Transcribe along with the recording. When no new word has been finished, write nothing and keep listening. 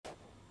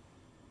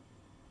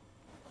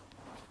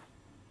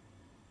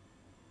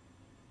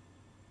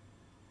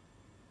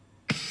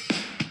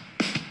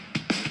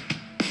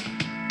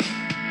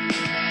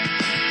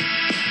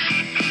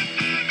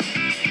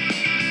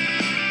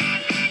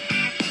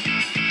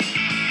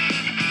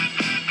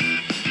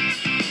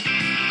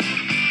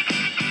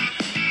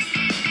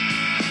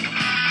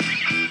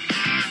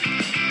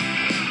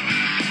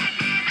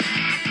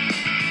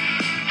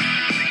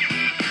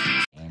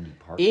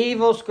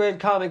Evil Squid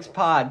Comics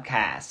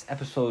Podcast,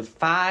 episode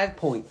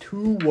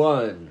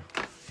 5.21.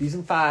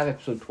 Season 5,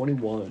 episode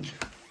 21.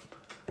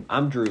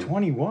 I'm Drew.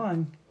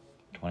 21?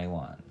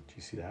 21. Did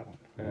you see that one?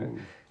 Right.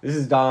 This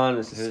is Don.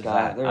 This is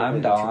Scott. They're I'm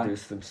going to Don.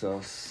 introduce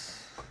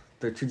themselves.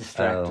 They're too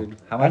distracted.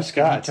 How much did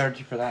Scott. he charge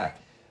you for that?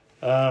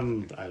 I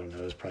don't know.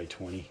 It was probably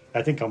 20.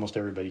 I think almost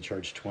everybody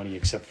charged 20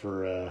 except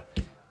for,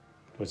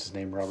 what's his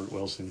name, Robert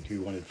Wilson,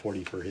 who wanted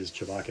 40 for his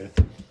Chewbacca.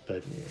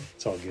 But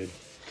it's all good.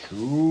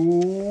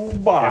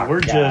 Chewbacca. And we're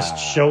just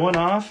showing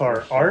off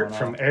our showing art off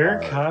from Air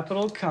art.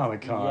 Capital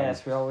Comic Con.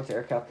 Yes, we all went to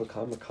Air Capital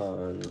Comic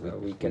Con a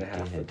week and a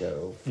half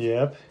ago.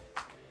 Yep.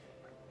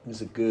 It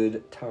was a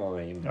good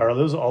time. Are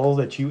those all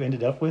that you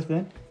ended up with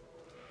then?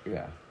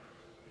 Yeah.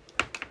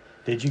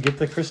 Did you get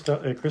the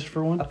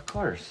Christopher one? Of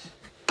course.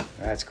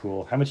 That's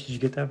cool. How much did you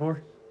get that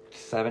for?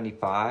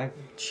 75.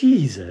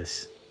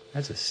 Jesus.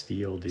 That's a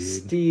steal, dude.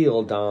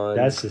 Steal, Don.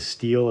 That's the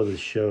steal of the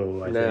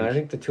show, I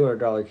think the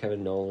 $200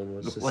 Kevin Nolan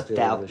was the steal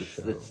of the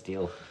show. The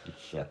steal of the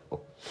show.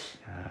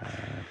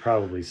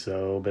 Probably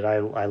so, but I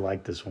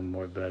like this one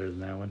more better than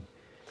that one.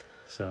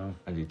 So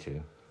I do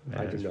too.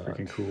 yeah, it's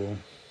freaking cool.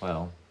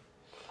 Well,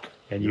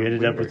 And you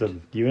ended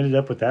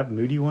up with that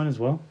Moody one as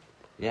well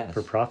yes.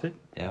 for profit.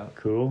 Yeah.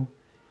 Cool.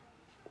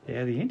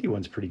 Yeah, the indie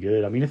one's pretty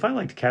good. I mean, if I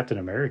liked Captain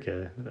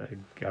America,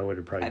 I would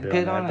have probably I bid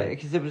bid on on that. it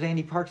because it was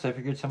Andy Parks. I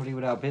figured somebody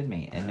would outbid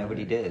me, and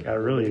nobody did. I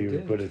really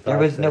did. would have thought There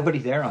was that. nobody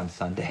there on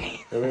Sunday.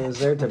 I mean, it was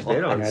there to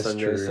bid on That's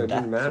Sunday, true. so it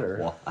didn't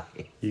matter. Why?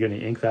 You gonna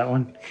ink that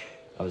one?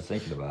 I was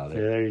thinking about Yeah,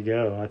 it. there you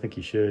go. I think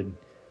you should.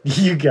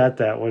 You got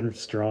that one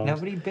strong.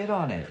 Nobody bid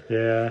on it.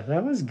 Yeah,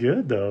 that was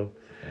good though.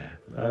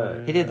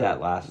 He did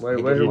that last. What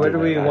he do did that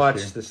we last watch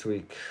year. this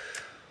week?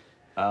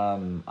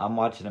 I'm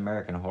watching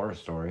American Horror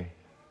Story.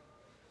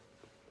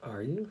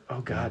 Are you?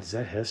 Oh God, is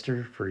that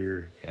Hester for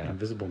your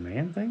Invisible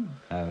Man thing?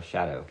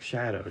 Shadow.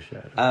 Shadow.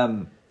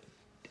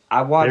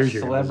 I watched There's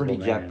your Celebrity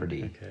Invisible Man.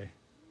 Jeopardy. Okay.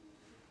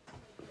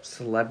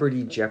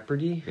 Celebrity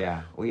Jeopardy?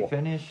 Yeah, we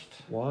finished.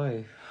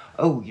 Why?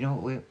 Oh, you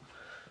know,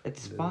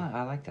 it's fun.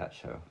 I like that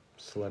show.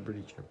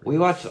 Celebrity Jeopardy. We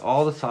watched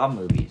all the Saw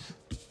movies,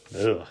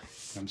 Ugh.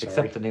 I'm sorry.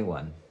 except the new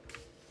one.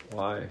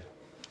 Why? I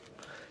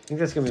think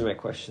that's going to be my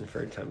question for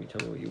every time you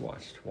tell me what you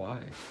watched. Why?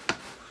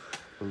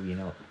 Oh, you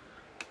know,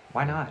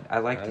 why not? I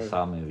like the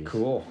Saw movies.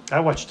 Cool. I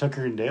watched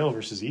Tucker and Dale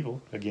versus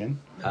Evil again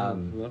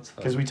That's fun.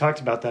 because we talked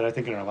about that I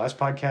think in our last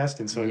podcast,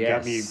 and so it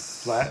got me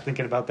Yes.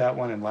 thinking about that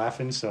one and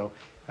laughing. So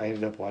I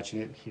ended up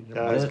watching it. It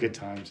was good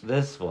times.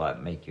 This will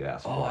make you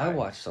ask. Oh, why. I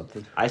watched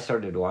something. I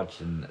started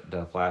watching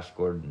the Flash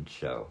Gordon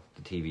show,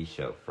 the TV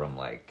show from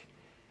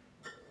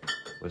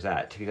was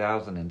that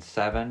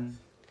 2007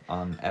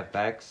 on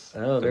FX?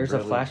 Oh, The there's a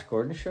really- Flash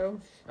Gordon show?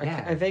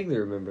 Yeah. I vaguely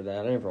remember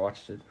that. I never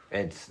watched it.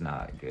 It's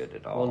not good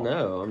at all. Well,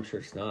 no, I'm sure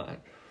it's not.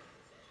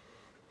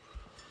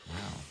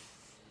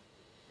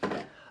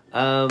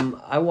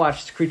 Wow. I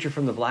watched Creature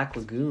from the Black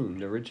Lagoon,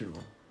 the original.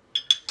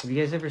 Have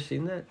you guys ever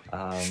seen that?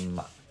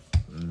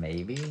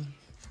 Maybe.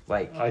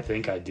 I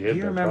think I did. Do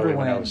you but remember probably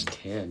when I when- was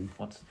 10?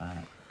 What's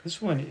that?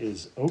 This one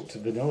is oaked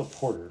vanilla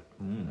porter.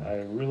 I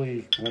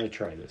really want to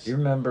try this. Do you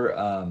remember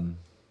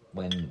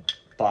when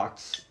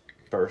Fox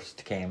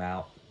first came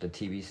out, the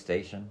TV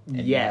station? And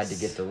you had to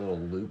Yes. get the little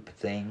loop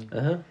thing?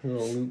 Little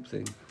loop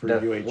thing. For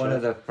UHF. One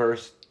of the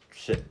first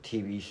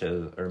TV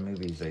shows or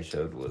movies they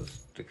showed was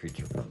The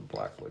Creature from the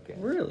Black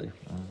Lagoon. Really?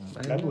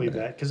 I believe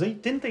that because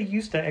they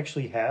used to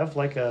actually have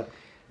like a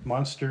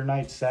Monster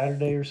Night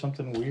Saturday or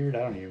something weird. I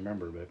don't even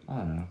remember, but I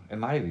don't know. It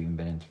might have even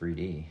been in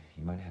 3D.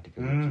 You might have had to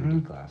go to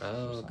 3D classes.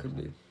 Oh, or it could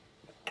something.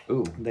 be.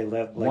 Ooh, they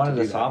left one of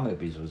the Saw that.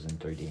 movies was in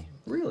 3D.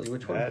 Really?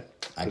 Which one? That's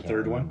I the can't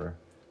third remember. one.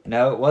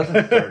 No, it wasn't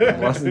the third one. It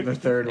wasn't the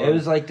third one. It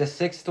was like the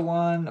sixth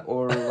one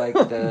or like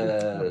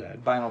the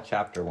bad. final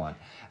chapter one.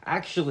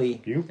 Actually,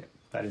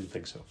 I didn't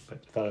think so,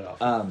 but thought it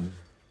off.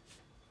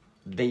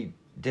 they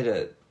did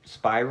a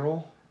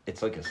Spiral.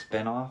 It's like a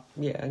spin-off.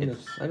 Yeah, I know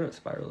what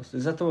Spiral is.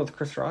 Is that the one with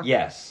Chris Rock?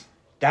 Yes.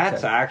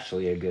 That's Okay.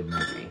 actually a good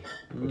movie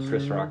with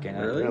Chris Rock in it.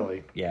 Really?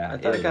 Really? Yeah. I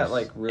thought it got, is.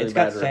 like, really It's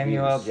got bad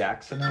Samuel L. reviews.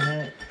 Jackson in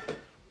it.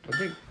 What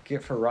did it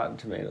get for Rotten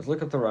Tomatoes?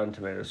 Look up the Rotten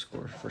Tomatoes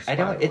score for I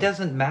Spiral. don't. It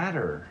doesn't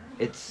matter.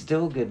 It's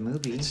still a good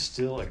movie. It's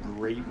still a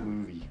great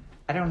movie.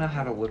 I don't know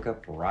how to look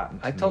up Rotten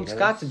I Tomatoes. told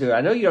Scott to do it. I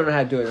know you don't know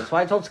how to do it. That's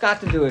why I told Scott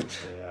to do it.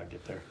 Yeah, I'll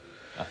get there.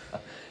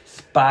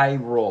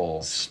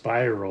 Spiral.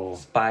 Spiral.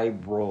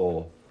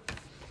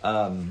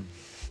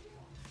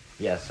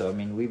 Yeah, so I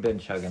mean, we've been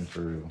chugging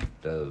through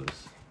those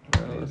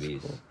that's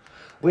movies. cool.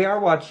 We are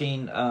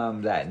watching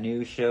that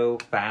new show,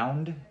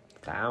 Found.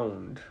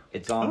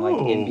 It's on like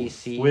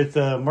NBC. with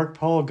Mark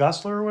Paul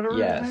Gosselaar or whatever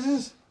Yes. his name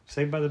is.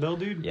 Saved by the Bell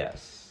dude.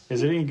 Yes.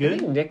 Is it any I good?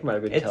 think Nick might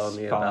have been It's telling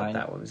me fine. about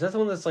that one. Is that the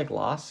one that's like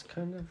Lost,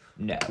 kind of?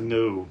 No.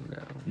 No.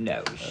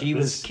 No. She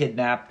was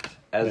kidnapped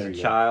as There a you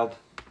go. child.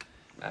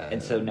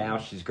 And so now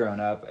she's grown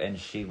up and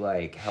she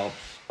like helps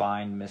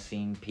find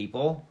missing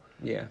people.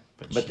 Yeah.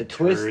 But she the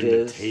twist turned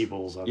is the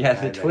tables on yeah, guy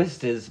the that-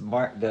 twist is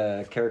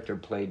the character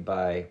played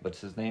by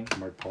what's his name?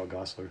 Mark Paul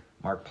Gosselaar.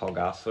 Mark Paul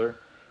Gosselaar.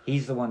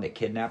 He's the one that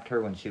kidnapped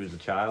her when she was a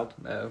child.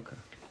 Oh, okay.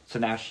 So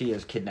now she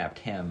has kidnapped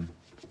him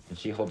and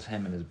she holds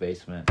him in his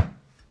basement,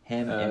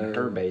 in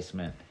her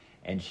basement,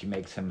 and she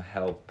makes him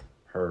help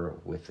her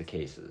with the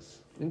cases.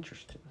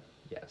 Interesting.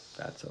 Yes.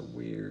 That's a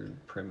weird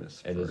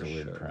premise. It is a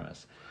weird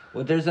premise.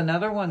 Well, there's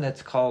another one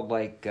that's called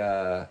like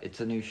it's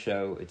a new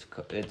show. It's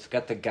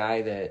got the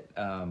guy that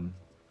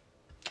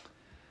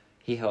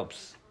he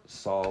helps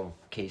solve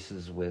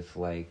cases with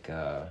like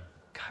God,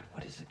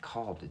 what is it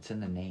called? It's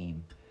in the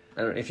name.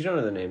 I don't. If you don't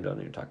know the name, don't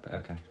even talk about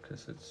it. Okay.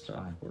 Because it's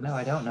Fine. No,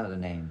 I don't know the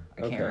name.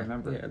 I can't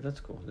remember. Yeah,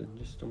 that's cool. Then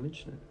just don't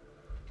mention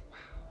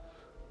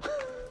it.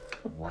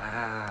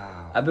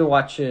 Wow. I've been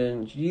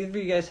watching. Do either of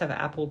you guys have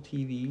Apple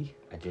TV?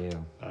 I do.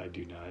 I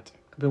do not.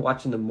 I've been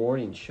watching The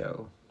Morning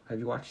Show. Have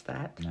you watched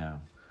that? No.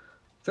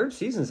 Third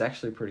season's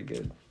actually pretty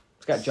good.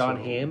 It's got John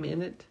Hamm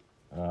in it.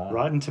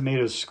 Rotten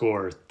Tomatoes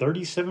score 37%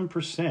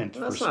 Well, for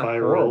that's not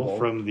Spiral horrible.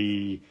 from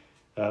the,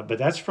 but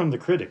that's from the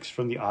critics.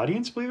 From the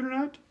audience, believe it or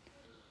not,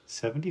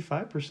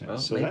 75%. Well,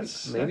 so maybe,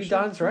 that's maybe actually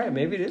Don's right.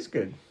 Maybe it is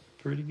good.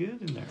 pretty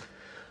good in there.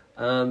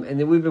 And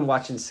then we've been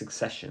watching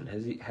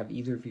Succession. Have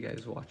either of you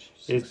guys watched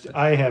Succession?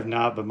 I have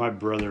not, but my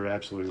brother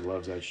absolutely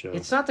loves that show.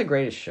 It's not the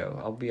greatest show,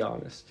 I'll be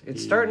honest.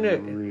 It's He starting to...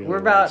 really we're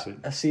about likes it.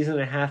 a season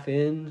and a half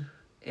in,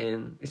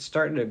 and it's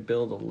starting to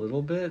build a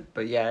little bit.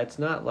 But yeah, it's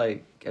not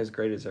like as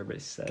great as everybody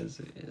says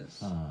it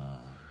is.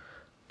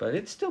 But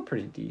it's still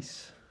pretty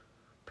decent.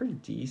 Pretty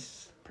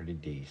decent. Pretty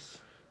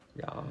decent.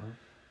 Yeah.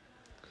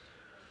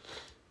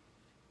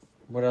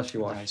 What else you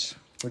watched? Nice.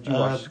 What'd you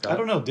watch, Scott? I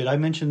don't know. Did I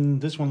mention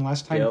this one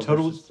last time? Dale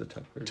versus the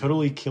Tucker.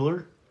 Totally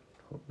Killer.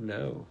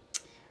 No.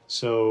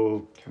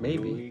 So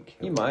Maybe.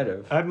 You might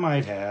have. I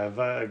might have.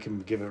 I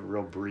can give it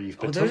real brief.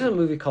 But There's a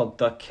movie called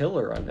The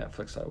Killer on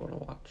Netflix I want to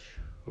watch.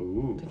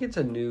 Ooh. I think it's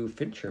a new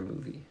Fincher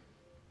movie.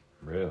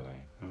 Really?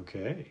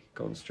 Okay.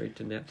 Going straight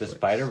to Netflix. The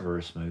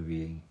Spider-Verse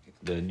movie,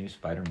 the new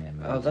Spider-Man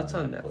movie. Oh, that's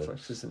on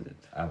Netflix, isn't it?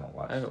 I haven't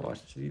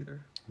watched it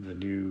either. The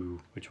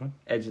new, which one?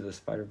 Edge of the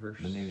Spider-Verse.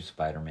 The new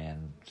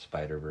Spider-Man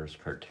Spider-Verse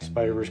cartoon.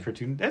 Spider-Verse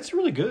cartoon. That's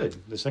really good.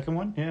 The second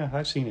one? Yeah,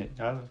 I've seen it.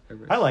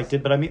 Spider-Verse. I liked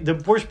it, but I mean, the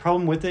worst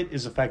problem with it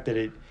is the fact that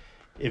it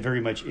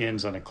very much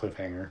ends on a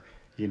cliffhanger,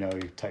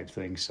 type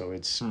thing. So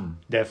it's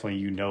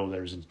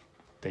definitely,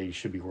 they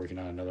should be working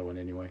on another one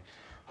anyway.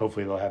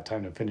 Hopefully they'll have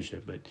time to finish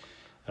it, but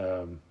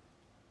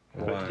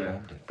Why?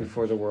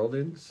 Before the world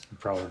ends?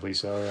 probably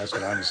so. That's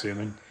what I'm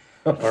assuming.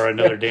 Or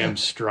another damn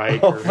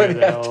strike. Or Hopefully who they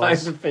the have hell time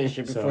else. to finish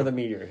it before So- the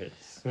meteor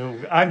hits. So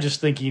I'm just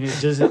thinking,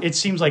 it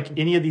seems like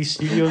any of these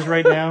studios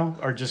right now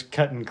are just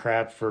cutting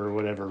crap for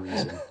whatever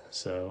reason.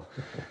 So,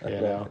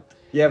 Yeah,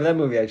 but that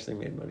movie actually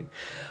made money.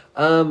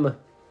 What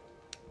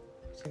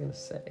was I going to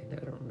say? I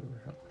don't remember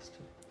how last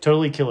time.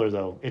 Totally Killer,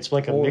 though. It's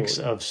like a mix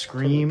Totally. of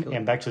Scream Totally Killer.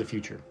 and Back to the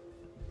Future.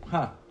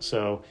 Huh.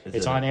 So Is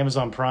it's it? on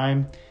Amazon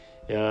Prime.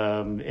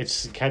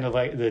 It's kind of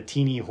like the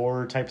teeny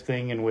horror type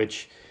thing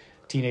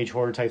teenage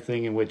horror type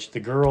thing in which the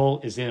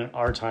girl is in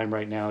our time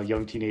right now,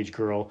 young teenage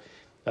girl.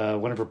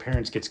 One of her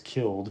parents gets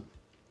killed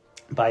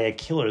by a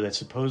killer that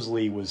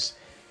supposedly was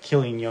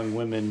killing young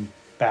women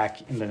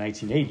back in the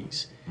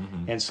 1980s.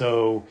 And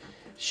so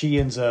she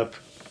ends up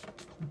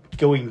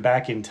going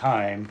back in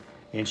time,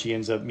 and she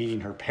ends up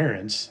meeting her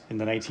parents in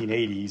the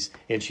 1980s,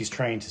 and she's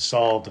trying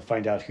to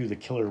find out who the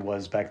killer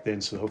was back then,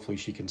 so hopefully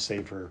she can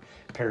save her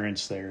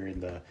parents there in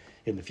the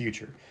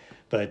future.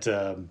 But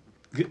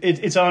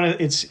it's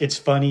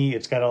funny.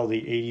 It's got all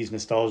the 80s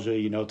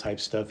nostalgia, type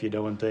stuff,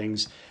 and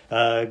things.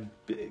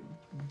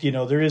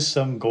 There is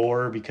some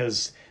gore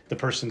because the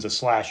person's a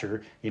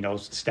slasher,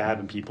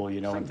 stabbing people,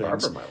 and things.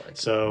 Barbara might like it.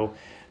 So,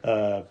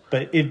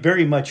 but it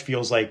very much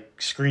feels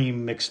like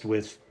Scream mixed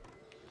with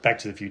Back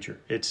to the Future.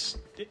 It's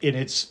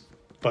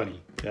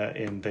funny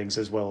in things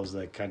as well as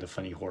the kind of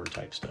funny horror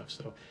type stuff.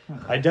 So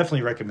I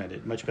definitely recommend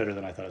it. Much better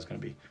than I thought it was going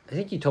to be. I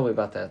think you told me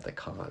about that at the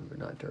con, but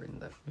not during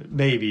the...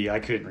 Maybe. I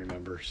couldn't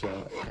remember.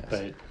 So,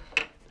 but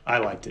I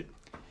liked it.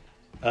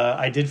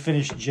 I did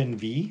finish Gen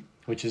V,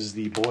 which is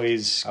the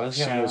Boys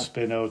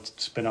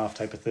spin-off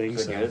type of thing.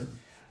 Is it good?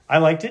 I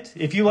liked it.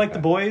 If you like The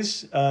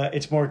Boys,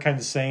 it's more kind of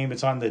the same.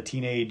 It's on the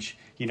teenage,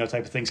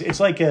 type of things.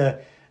 It's like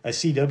a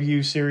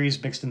CW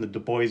series mixed in the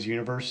Boys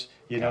universe,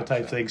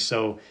 type thing.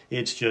 So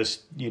it's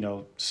just,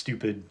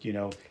 stupid,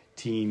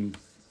 teen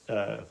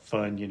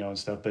fun, and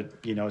stuff. But,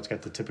 it's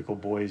got the typical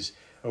Boys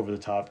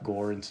over-the-top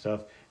gore and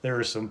stuff. There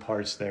are some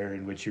parts there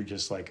in which you're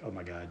just like, oh,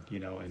 my God,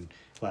 and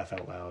laugh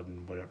out loud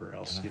and whatever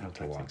else, type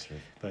things.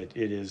 But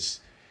it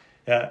is...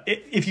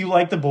 if you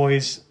like The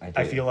Boys,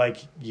 I feel like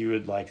you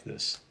would like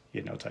this,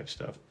 type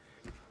stuff.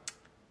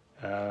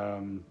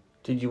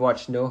 Did you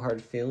watch No Hard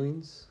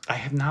Feelings? I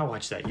have not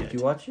watched that yet. Did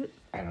you watch it?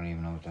 I don't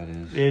even know what that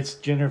is. It's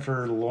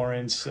Jennifer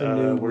Lawrence, A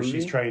new where movie?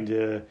 she's trying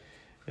to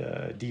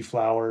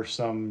deflower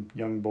some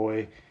young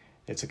boy.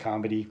 It's a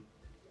comedy.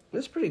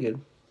 It's pretty good.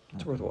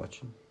 It's worth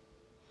watching.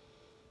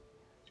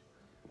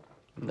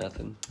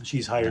 Nothing.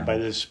 She's hired by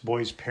this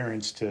boy's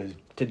parents to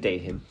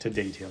date him.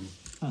 date him.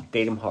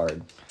 Date him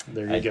hard.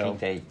 There you go. I think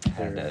they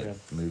had There,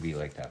 a movie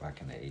like that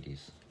back in the 80s.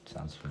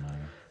 Sounds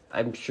familiar.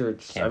 I'm sure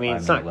it's. Can't I mean, Buy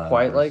it's Me not Love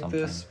quite or like something.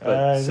 this, but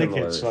I think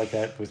similar. it's like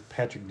that with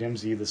Patrick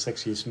Dempsey, the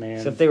sexiest man.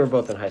 Except they were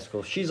both in high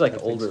school. She's like I an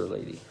think older so.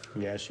 lady.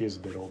 Yeah, she is a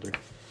bit older.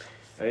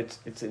 It's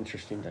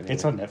interesting. Dynamic.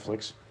 It's on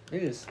Netflix.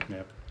 It is.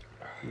 Yeah.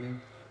 Yeah.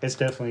 It's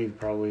definitely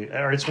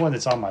or it's one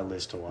that's on my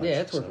list to watch.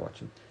 Yeah, it's worth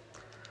watching.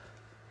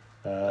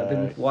 I've Uh,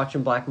 been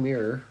watching Black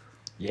Mirror.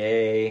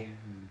 Yay.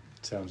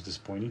 sounds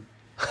disappointing.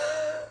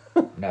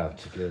 No,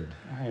 it's good.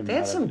 They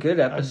had some good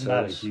episodes.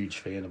 I'm not a huge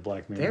fan of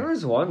Black Mirror. There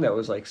was one that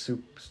was like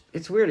super.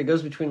 It's weird. It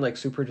goes between like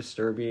super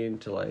disturbing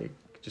to like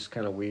just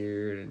kind of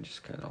weird and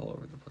just kind of all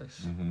over the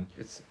place. Mm-hmm.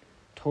 It's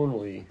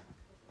totally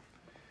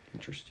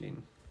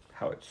interesting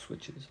how it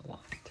switches a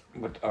lot.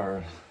 What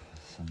are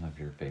some of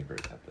your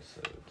favorite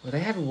episodes? But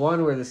they had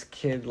one where this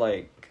kid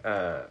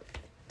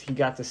he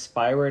got the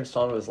spyware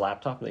installed on his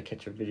laptop and they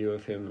catch a video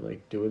of him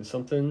like doing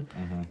something.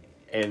 Mm-hmm.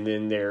 And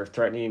then they're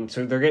threatening,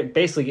 so they're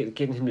basically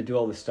getting him to do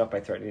all this stuff by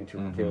threatening to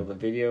reveal the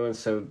video. And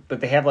so,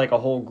 but they have like a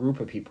whole group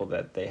of people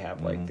that they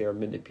have like they're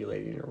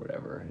manipulating or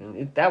whatever.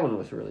 And that one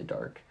was really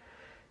dark.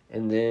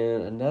 And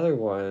then another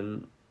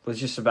one was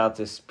just about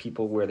this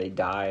people where they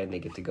die and they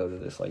get to go to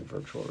this like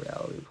virtual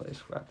reality place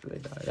after they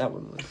die. That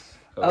one was.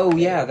 Okay. Oh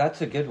yeah,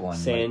 that's a good one.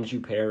 San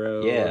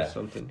Junipero or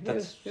something.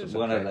 That's it was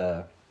one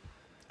okay.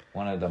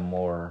 one of the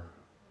more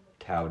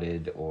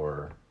touted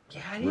or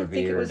Yeah, I didn't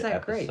think it was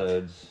that great.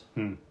 episodes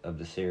of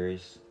the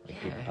series.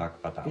 People talk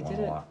about that one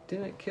a lot.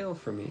 Didn't kill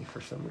for me for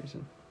some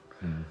reason.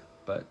 Hmm.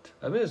 But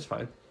I mean, it's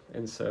fine.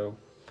 And so,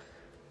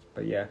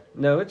 but yeah,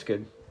 no, it's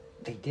good.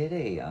 They did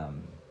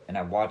and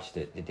I watched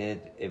it.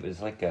 It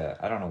was like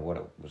I don't know what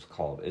it was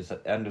called. It's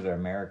under the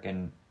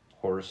American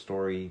Horror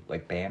Story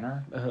like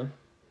banner. Uh-huh.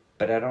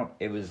 But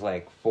it was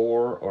like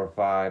 4 or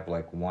 5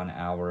 like 1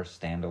 hour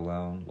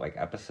standalone like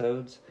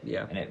episodes.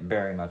 Yeah. And it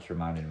very much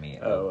reminded me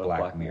of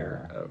Black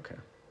Mirror. Okay.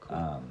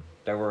 Cool.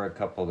 There were a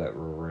couple that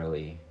were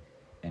really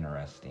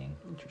interesting.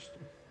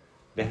 Interesting.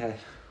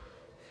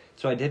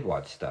 So I did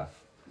watch stuff.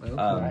 Okay.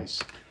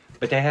 Nice.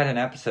 But they had an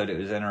episode, it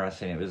was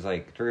interesting. It was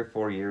like 3 or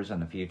 4 years in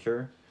the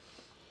future.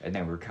 And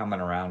they were coming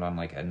around on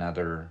like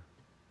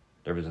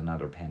there was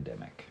another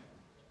pandemic.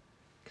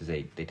 Because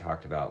they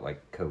talked about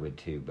like COVID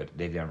too, but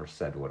they never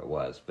said what it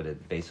was. But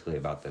it's basically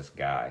about this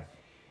guy.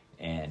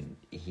 And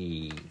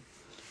he's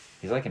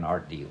like an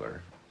art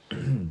dealer.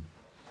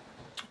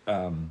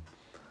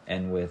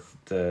 And with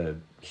the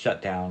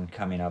shutdown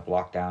coming up,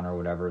 lockdown or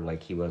whatever,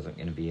 like he wasn't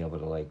going to be able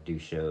to like do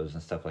shows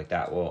and stuff like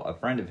that. Well, a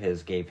friend of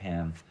his gave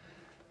him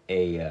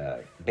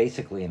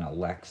basically an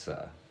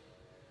Alexa,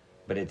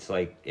 but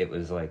it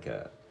was like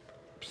a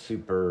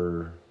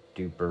super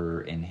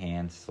duper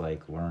enhanced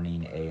like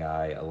learning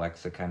AI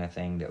Alexa kind of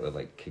thing that would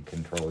like could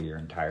control your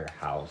entire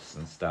house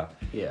and stuff.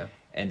 Yeah.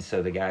 And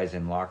so the guy's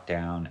in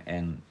lockdown,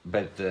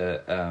 but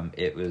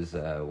it was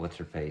what's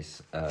her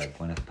face,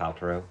 Gwyneth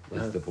Paltrow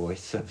was the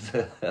voice of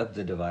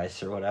the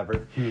device or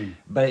whatever.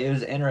 But it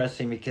was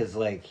interesting because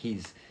like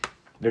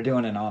they're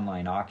doing an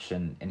online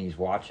auction and he's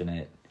watching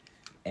it,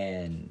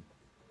 and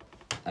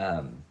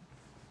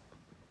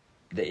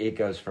it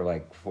goes for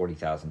like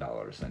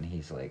 $40,000, and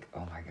he's like,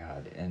 oh my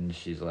god, and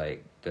she's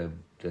like, the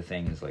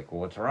thing is like,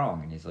 well, what's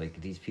wrong? And he's like,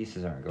 these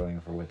pieces aren't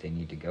going for what they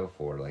need to go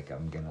for, like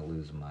I'm gonna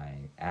lose my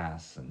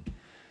ass. And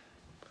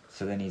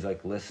so then he's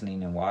like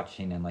listening and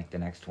watching, and like the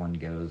next one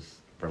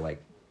goes for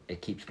like,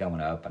 it keeps going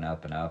up and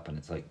up and up, and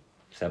it's like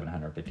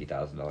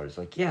 $750,000,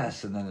 like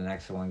yes. And then the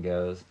next one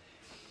goes,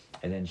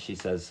 and then she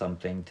says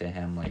something to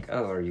him like,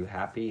 oh, are you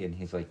happy? And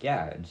he's like,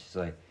 yeah. And she's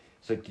like,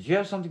 did you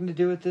have something to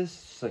do with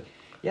this? She's like,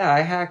 yeah,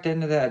 I hacked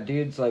into that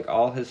dude's like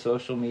all his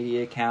social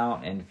media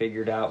account and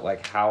figured out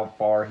like how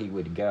far he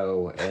would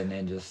go, and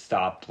then just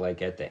stopped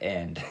like at the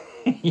end.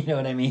 You know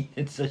what I mean?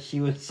 And so she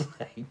was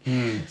like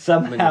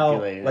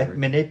somehow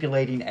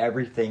manipulating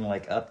everything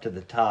like up to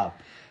the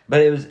top. But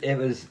it was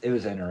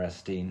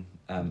interesting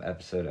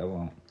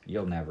episode.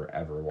 You'll never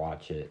ever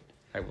watch it.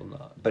 I will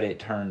not. But it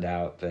turned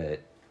out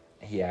that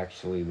he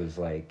actually was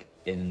like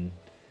in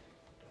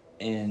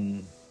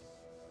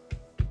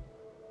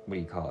what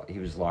do you call it? He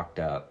was locked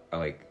up,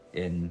 like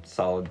in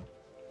solid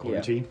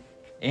Quarantine?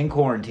 in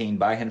quarantine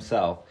by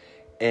himself,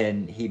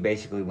 and he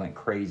basically went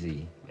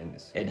crazy.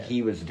 And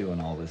he was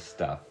doing all this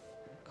stuff,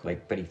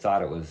 like, but he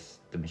thought it was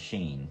the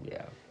machine.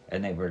 Yeah.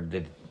 And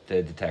the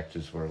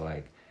detectives were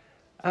like,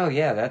 oh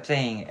yeah, that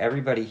thing.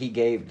 Everybody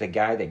the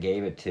guy that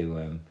gave it to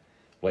him,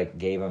 like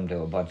gave him to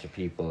a bunch of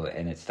people,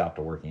 and it stopped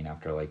working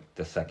after like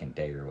the second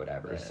day or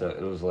whatever. Yeah. So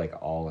it was like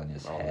all in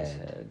his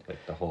head,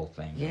 like the whole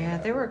thing. Yeah,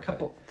 there were a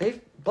couple.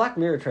 Black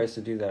Mirror tries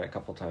to do that a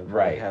couple times.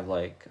 Right. They have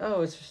like,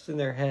 oh, it's just in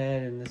their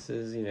head, and this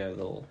is the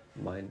little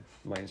mind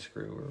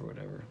screw or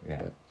whatever.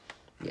 Yeah. But,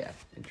 yeah,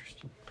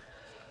 interesting.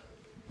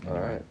 All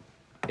right.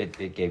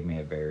 It gave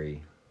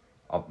me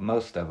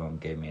most of them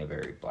gave me a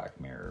very Black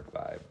Mirror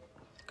vibe.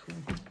 Cool.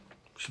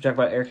 Should we talk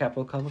about Air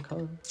Capital Comic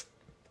Con?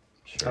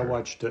 Sure. I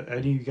watched. Any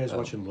of you guys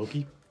watching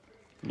Loki?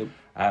 Nope.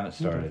 I haven't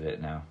started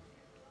it now.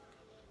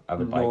 I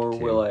would Nor like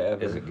to. will I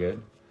ever. Is it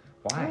good?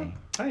 Why?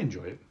 I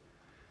enjoy it.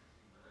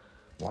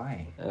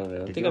 Why? I don't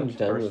know. I Did think you I'm watch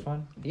the done first with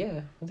one?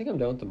 Yeah, I think I'm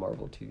done with the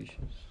Marvel TV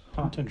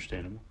shows. It's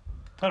understandable.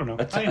 I don't know.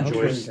 That's I enjoy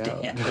it.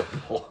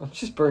 understandable. I'm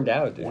just burned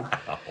out, dude.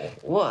 Wow.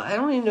 Well, I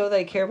don't even know that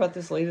I care about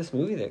this latest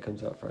movie that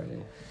comes out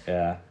Friday.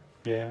 Yeah.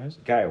 Yeah.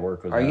 Guy at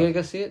work was. Are you gonna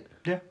go see it?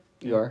 Yeah.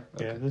 You are?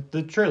 Yeah,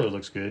 the trailer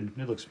looks good.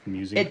 It looks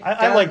amusing. It I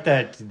does- like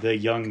that the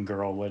young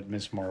girl, what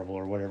Miss Marvel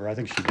or whatever. I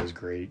think she does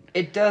great.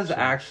 It does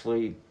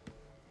actually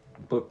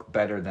look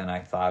better than I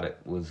thought it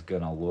was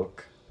gonna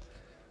look.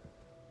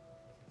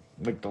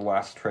 Like the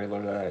last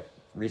trailer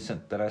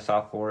that I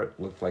saw for it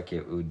looked like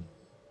it would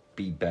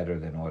be better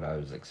than what I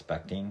was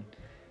expecting.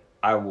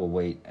 I will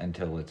wait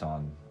until it's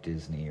on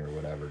Disney or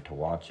whatever to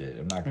watch it.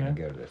 I'm not going to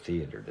go to the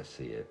theater to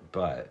see it,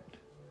 but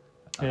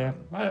Yeah,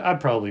 I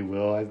probably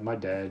will. My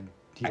dad,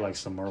 he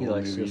likes the Marvel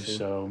likes movies, those,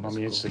 so that's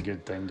it's cool. a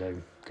good thing to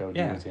go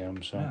Yeah. do with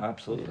him. So no,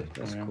 absolutely.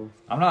 That's Yeah. cool.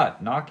 I'm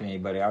not knocking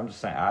anybody. I'm just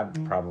saying I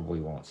probably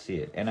won't see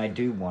it, and I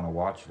do want to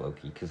watch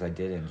Loki because I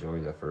did enjoy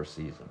the first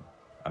season.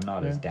 I'm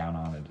not as down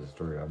on it as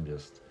Drew. I'm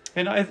just.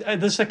 And I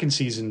the second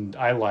season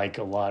I like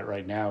a lot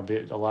right now,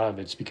 but a lot of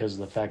it's because of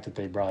the fact that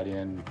they brought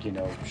in,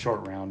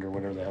 Short Round or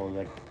whatever the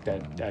hell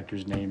that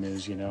actor's name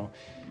is,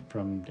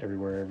 from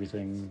Everywhere,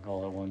 Everything,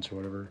 All at Once or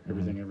whatever,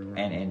 Everything Everywhere.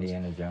 And All at Once.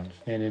 Indiana Jones.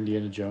 And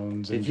Indiana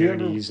Jones and Did you ever-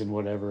 Goonies and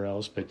whatever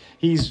else. But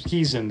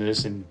he's in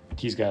this and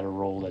he's got a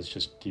role that's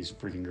he's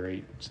freaking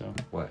great. So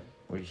What?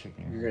 What are you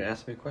shaking your You're head? gonna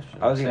ask me a question.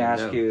 I was I'm going to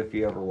saying ask no. you if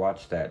you ever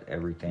watched that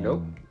Everything.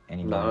 Nope.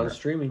 Anymore. Not on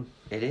streaming.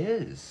 It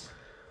is.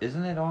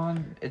 Isn't it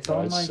on? It's oh,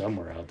 on it's like.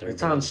 somewhere out there.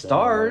 It's but on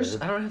Stars.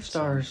 somewhere. I don't have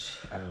Stars.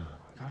 Oh,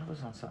 I thought it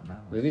was on something else.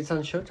 Maybe it's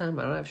on Showtime.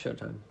 I don't have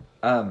Showtime.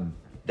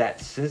 That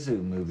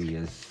Sisu movie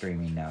is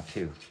streaming now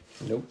too.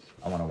 Nope.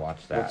 I want to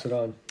watch that. What's it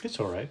on? It's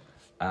all right.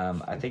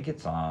 I think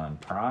it's on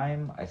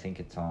Prime. I think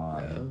it's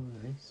on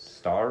Oh, nice.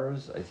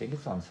 Stars. I think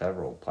it's on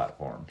several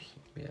platforms.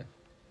 Yeah.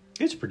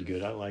 It's pretty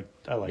good. I like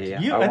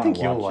Yeah, it. I I wanna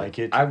think you'll watch like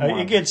it. it.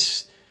 It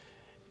gets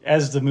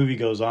as the movie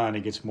goes on,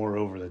 it gets more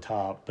over the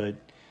top, but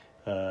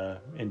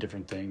in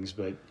different things.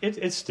 But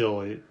it's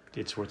still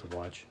it's worth a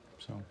watch.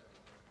 So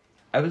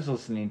I was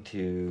listening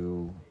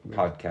to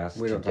podcasts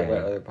We don't today. talk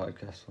about other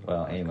podcasts.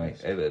 Well, anyway,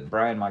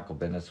 Brian Michael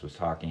Bendis was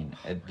talking.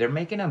 They're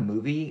making a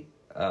movie,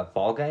 a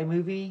Fall Guy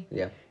movie,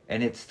 Yeah.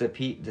 and it's the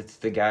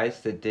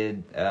guys that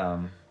did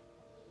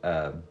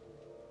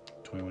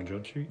 21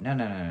 Jump Street. no.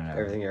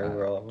 Everything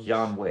Everywhere All at Once.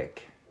 John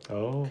Wick.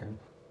 Oh,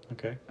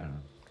 okay, I don't know.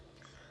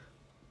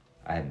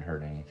 I hadn't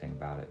heard anything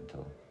about it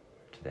until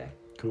today.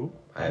 cool.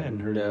 I have hadn't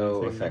heard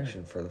no anything there.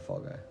 affection for the Fall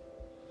Guy.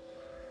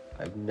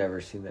 I've never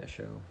seen that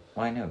show.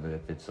 Well, I know, but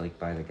if it's like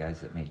by the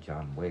guys that made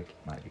John Wick,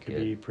 it might be It could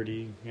good. be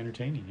pretty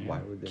entertaining. Yeah. Why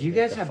would they? Do you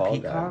make guys the have Fall Guy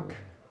Peacock? movie?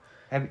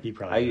 Have He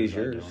probably I does, use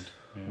yours. don't.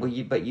 Yeah.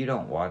 well, but you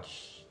don't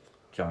watch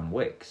John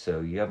Wick, so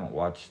you haven't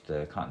watched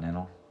the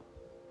Continental.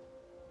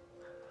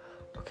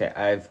 Okay,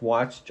 I've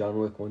watched John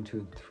Wick 1, 2,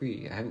 and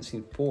 3. I haven't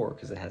seen 4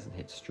 because it hasn't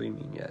hit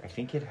streaming I yet.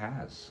 think it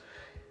has.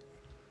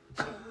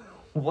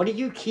 What do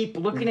you keep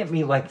looking at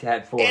me like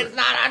that for? It's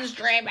not on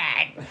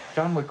streaming!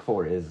 John Wick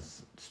 4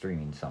 is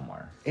streaming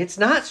somewhere. It's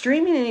not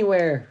streaming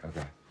anywhere.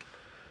 Okay.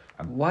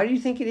 Why do you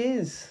think it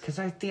is? Because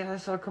I think I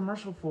saw a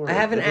commercial for it. I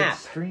have an that it's app.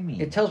 streaming.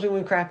 It tells me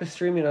when crap is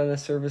streaming on a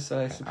service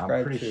I subscribe I'm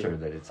to. pretty sure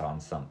that it's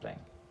on something.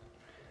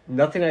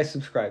 Nothing I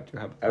subscribe to.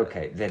 How about that?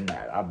 Okay, then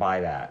I'll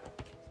buy that.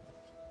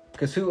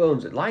 Because who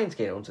owns it?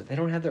 Lionsgate owns it. They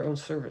don't have their own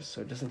service,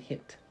 so it doesn't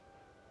hit.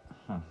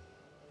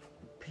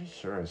 Pretty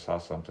sure I saw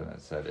something that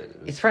said it.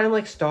 It's probably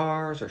like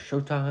Stars or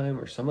Showtime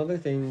or some other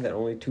thing that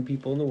only 2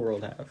 people in the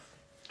world have.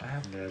 I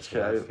have Yeah, that's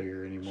what I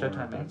figure anymore.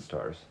 Showtime but- and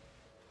Stars.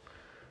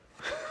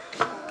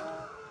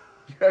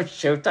 You have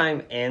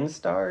Showtime and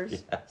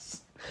Stars?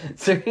 Yes.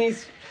 So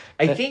he's...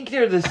 I think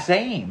they're the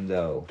same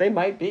though, They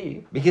might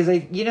be. because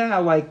you know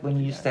how like when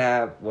you used to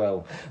have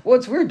Well,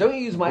 it's weird. Don't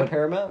you use My What-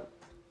 Paramount?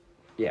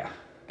 yeah.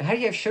 And how do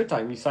you have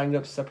Showtime? You signed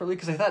up separately?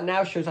 Because I thought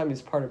now Showtime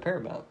is part of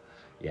Paramount.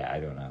 Yeah, I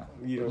don't know.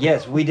 You don't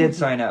Yes, we did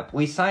sign up.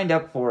 We signed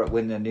up for it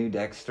when the new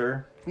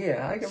Dexter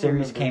Yeah, I can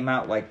series remember. came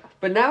out. Like,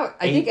 But now,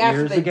 I 8 think after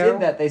years they ago?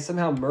 did that, they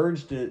somehow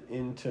merged it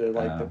into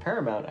like the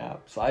Paramount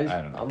app. So I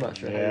don't know. I'm not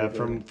sure. how Yeah, you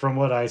do it. from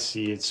what I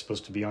see, it's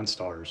supposed to be on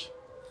Stars.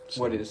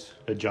 So, What is?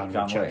 John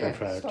John Wick Chapter Wick.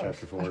 5, Stars.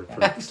 Chapter 4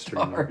 for Have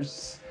streaming.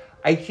 Stars.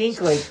 I think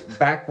like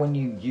back when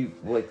you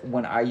like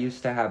when I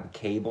used to have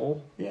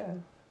cable, Yeah.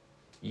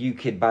 you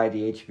could buy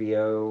the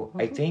HBO.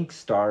 I think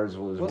Stars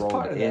was Was rolled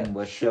part of in that,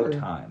 with sure.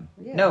 Showtime.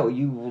 Yeah. No,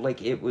 you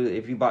like it was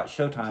if you bought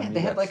Showtime. Yeah, you they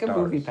had got like a Stars.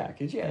 movie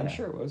package. Yeah, I'm Yeah.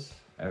 sure it was.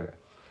 Okay,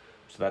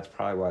 so that's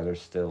probably why they're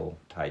still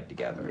tied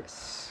together.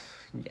 Yes.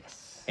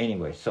 Yes.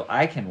 Anyway, so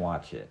I can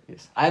watch it.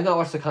 Yes. I have not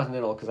watched the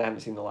Continental because I haven't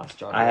seen the last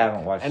John Wick. I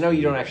haven't watched I know it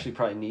you don't either. actually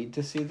probably need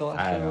to see the last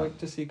I John don't. Wick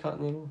to see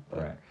Continental. But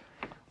Right.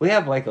 We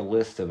have like a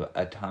list of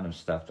a ton of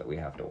stuff that we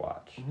have to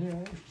watch. Yeah.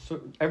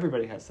 So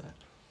everybody has that.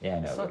 Yeah, I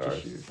know, It's but not just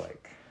ours you. is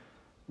like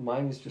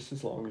Mine is just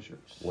as long as yours.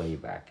 way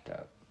backed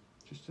up.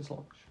 Just as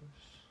long as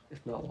yours,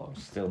 if not longer.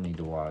 Still need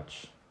to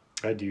watch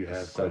I do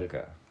have quite a,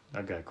 Ahsoka.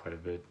 I've got quite a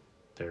bit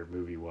there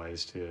movie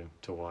wise to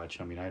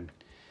watch. I mean,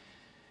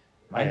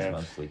 Mine's have-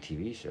 mostly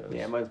TV shows.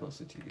 Yeah, mine's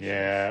mostly TV. shows.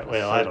 yeah.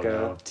 Well, I don't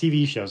Ahsoka. know.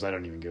 TV shows I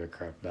don't even give a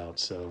crap about.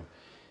 So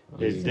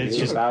You it's do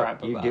just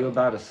about- about you do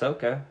about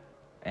Ahsoka.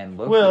 And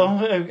Loki.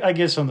 Well, I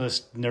guess on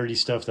this nerdy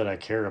stuff that I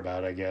care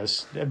about, I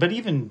guess. But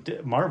even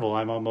Marvel,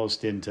 I'm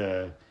almost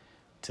into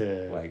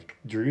Like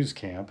Drew's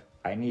camp.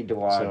 I need to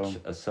watch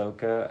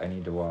Ahsoka. I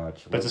need to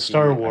watch. But Loki, the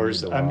Star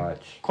Wars,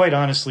 watch. quite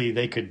honestly,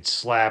 they could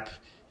slap.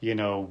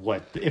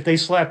 If they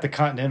slapped the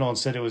Continental and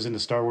said it was in the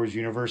Star Wars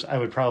universe, I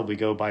would probably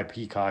go buy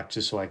Peacock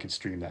just so I could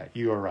stream that.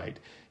 You are right.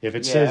 If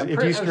it says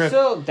I'm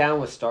still down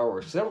with Star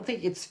Wars because I don't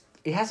think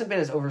it hasn't been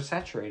as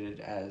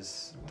oversaturated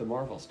as the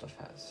Marvel stuff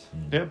has.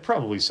 Yeah,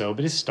 probably so,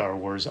 but it's Star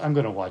Wars. I'm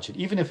going to watch it,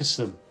 even if it's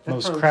the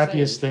That's most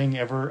crappiest thing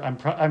ever.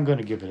 I'm going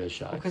to give it a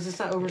shot Because it's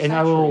not oversaturated. and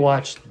I will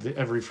watch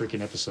every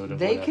freaking episode of.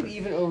 They whatever. could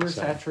even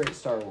oversaturate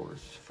Star Wars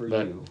for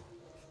you.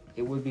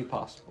 It would be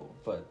possible,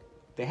 but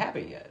they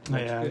haven't yet.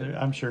 Yeah,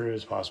 I'm sure it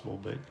is possible,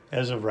 but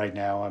as of right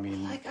now, I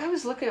mean, like I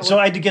was looking at. So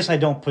I guess I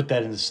don't put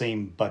that in the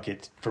same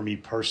bucket for me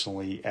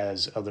personally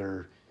as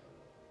other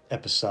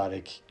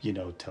episodic,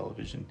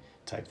 television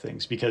type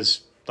things,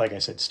 because like I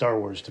said, Star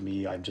Wars to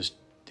me,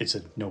 it's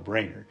a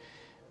no-brainer.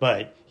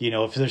 But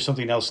if there's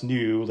something else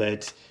new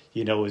that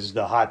is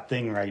the hot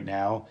thing right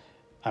now,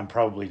 I'm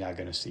probably not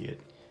going to see it,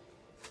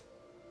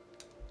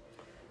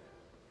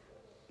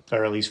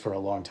 or at least for a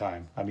long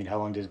time. I mean, how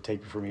long did it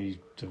take for me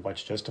to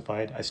watch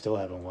Justified? I still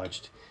haven't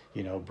watched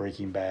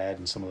Breaking Bad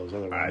and some of those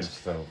other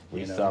ones.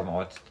 We still haven't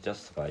watched the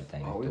Justified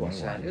thing. Oh, we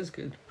watched that. It was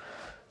good.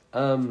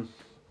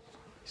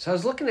 So I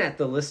was looking at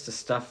the list of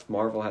stuff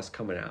Marvel has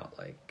coming out,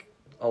 like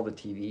all the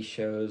TV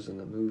shows and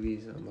the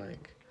movies, and I'm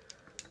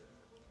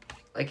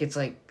like it's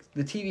like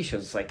the TV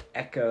shows, it's like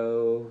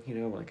Echo,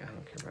 I'm like, I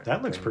don't care about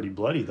that. Looks pretty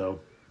bloody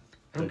though.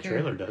 The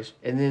trailer does.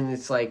 And then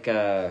it's like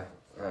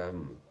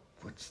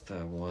what's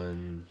the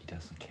one? He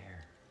doesn't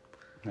care.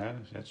 No,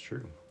 that's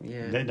true.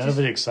 Yeah, none of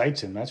it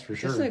excites him. That's for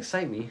sure. It doesn't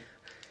excite me.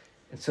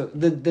 And so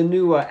the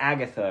new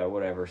Agatha or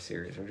whatever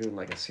series, we're doing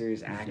like a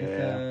series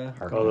Agatha.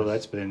 Yeah. Although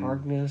that's been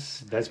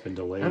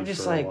delayed. I'm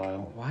just for like, a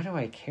while. why do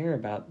I care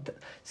about? It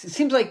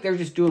seems like they're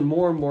just doing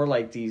more and more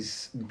like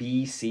these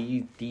B,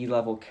 C, D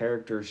level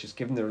characters, just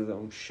giving their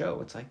own show.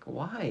 It's like,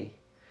 why?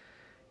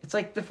 It's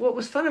like what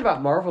was fun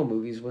about Marvel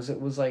movies was it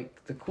was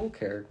like the cool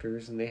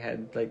characters and they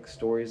had like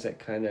stories that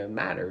kind of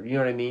mattered. You know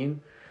what I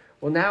mean?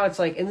 Well, now it's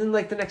like, and then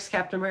like the next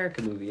Captain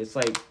America movie, it's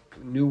like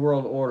New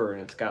World Order,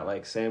 and it's got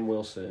like Sam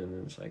Wilson,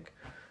 and it's like,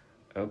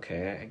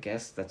 okay, I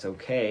guess that's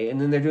okay. And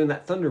then they're doing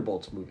that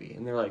Thunderbolts movie,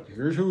 and they're like,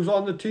 here's who's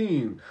on the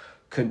team.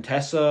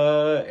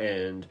 Contessa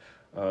and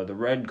the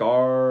Red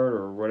Guard,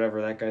 or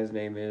whatever that guy's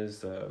name is,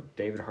 the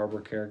David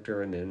Harbour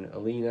character, and then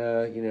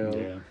Alina,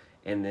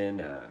 and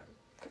then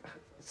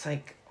it's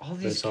like all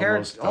these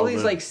characters, all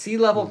these like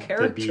C-level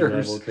characters.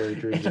 B-level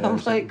characters. And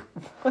I'm like,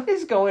 what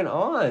is going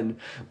on?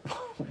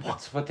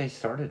 That's what they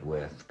started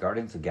with.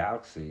 Guardians of the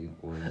Galaxy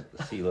was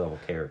C-level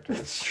characters.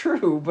 It's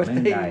true, but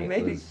Moon they Knight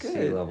made was it good.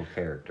 C-level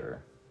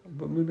character.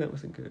 But Moon Knight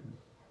wasn't good.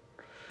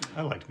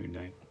 I liked Moon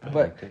Knight.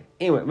 But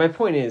anyway, my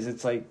point is,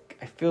 it's like,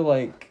 I feel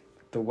like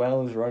the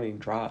well is running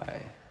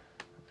dry.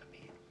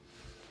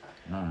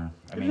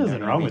 There's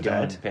nothing wrong with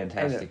that.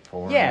 Fantastic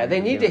Four. Yeah, they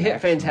need to hit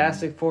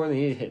Fantastic Four and they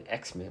need to hit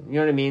X-Men. You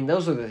know what I mean?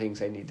 Those are the things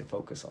they need to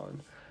focus on.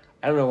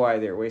 I don't know why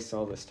they're wasting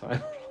all this time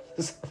on all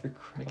this other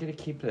crap. They gotta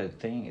keep the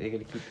thing. They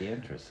gotta keep the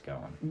interest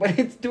going. But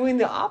it's doing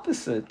the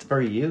opposite. For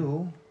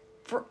you.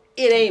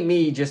 It ain't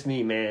me, just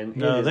me, man.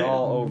 No, it is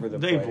all over the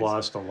place. They've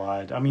lost a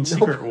lot. I mean,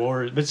 Secret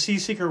Wars. But see,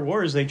 Secret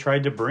Wars, they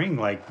tried to bring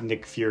like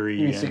Nick Fury.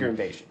 You mean Secret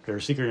Invasion. Or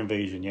Secret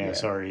Invasion, yeah,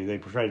 sorry. They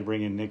tried to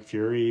bring in Nick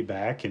Fury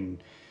back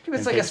and...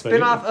 It's like a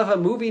spin-off of a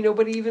movie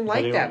nobody even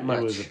liked that much.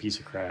 It was a piece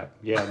of crap.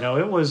 Yeah, no,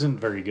 it wasn't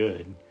very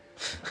good.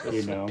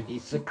 A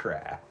piece of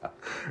crap.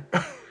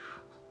 Well,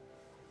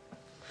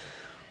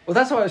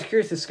 that's why I was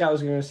curious if Scott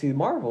was going to see the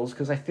Marvels,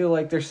 because I feel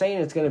like they're saying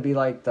it's going to be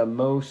like the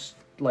most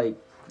like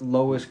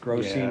lowest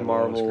grossing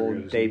Marvel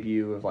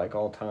debut of like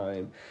all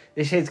time.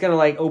 They say it's going to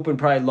like open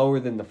probably lower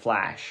than The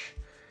Flash.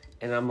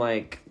 And I'm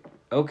like,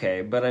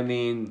 okay, but I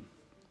mean...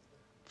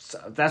 So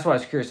that's why I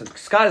was curious.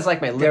 Scott is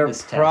like my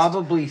litmus test. They're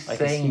probably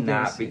saying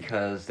that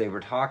because they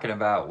were talking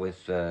about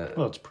with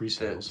it's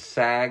pre-sales. The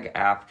SAG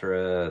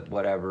after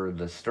whatever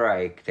the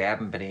strike. They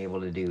haven't been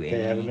able to do anything.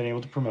 They haven't been able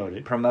to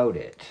promote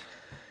it.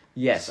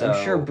 Yes, so,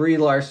 I'm sure Brie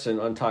Larson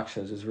on talk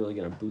shows is really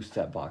going to boost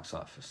that box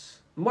office.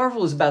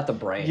 Marvel is about the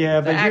brand.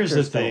 Yeah, but here's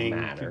the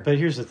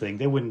thing.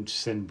 They wouldn't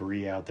send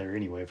Brie out there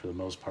anyway for the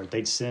most part.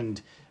 They'd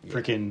send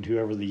freaking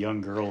whoever the young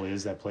girl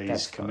is that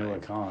plays Camilla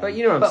Khan. But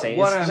you know what I'm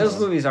saying? Those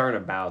movies aren't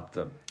about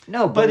the...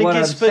 No, but what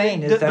I'm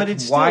saying is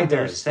that's why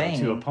they're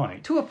saying... To a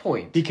point. To a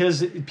point.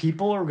 Because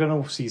people are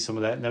going to see some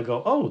of that and they'll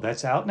go, oh,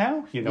 that's out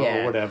now?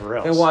 Or whatever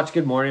else. They'll watch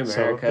Good Morning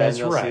America. So that's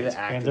and right. See the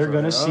and they're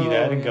going to see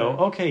that and go,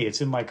 okay, it's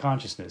in my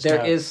consciousness.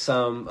 There is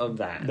some of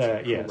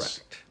that. Yes.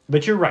 Correct.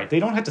 But you're right. They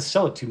don't have to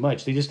sell it too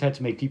much. They just have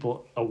to make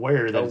people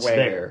aware that it's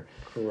there.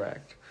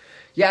 Correct.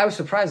 Yeah, I was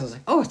surprised. I was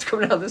like, oh, it's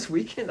coming out this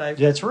weekend.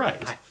 That's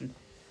right.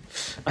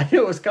 I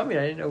knew it was coming.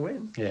 I didn't know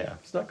when. Yeah. It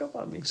snuck up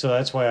on me. So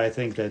that's why I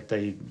think that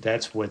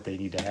that's what they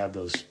need to have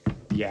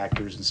the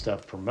actors and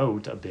stuff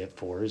promote a bit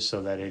for, is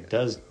so that it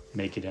does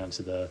make it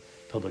onto the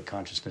public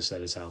consciousness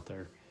that it's out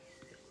there.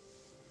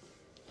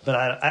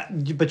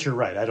 But you're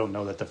right. I don't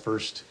know that the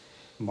first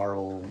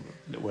Marvel,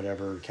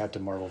 whatever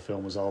Captain Marvel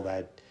film was all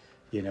that,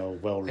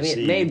 well received.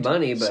 I mean, it made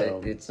money, but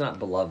it's not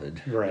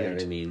beloved. Right. You know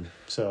what I mean?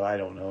 So I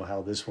don't know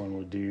how this one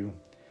would do.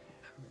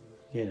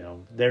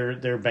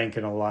 They're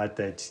banking a lot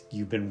that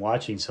you've been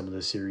watching some of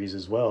the series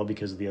as well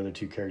because of the other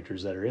two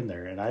characters that are in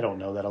there, and I don't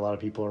know that a lot of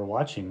people are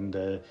watching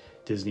the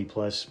Disney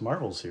Plus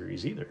Marvel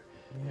series either.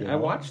 I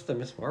watched the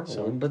Miss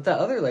Marvel one, but the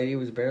other lady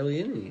was barely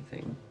in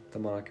anything. The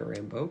Monica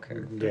Rambeau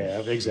character. Yeah,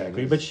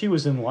 exactly. But she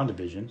was in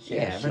WandaVision.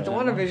 Yeah, but the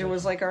WandaVision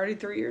was like already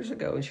 3 years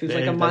ago, and she was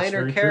like a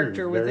minor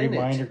character within it.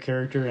 Very minor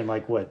character in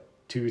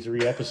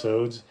 2-3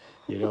 episodes,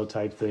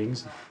 type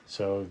things.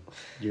 So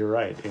you're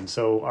right. And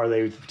so are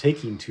they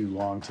taking too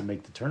long to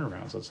make the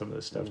turnarounds on some of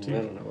this stuff too? I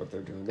don't know what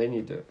they're doing. They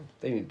need to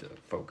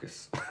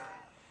focus.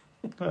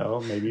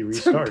 Well, maybe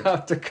restart. It's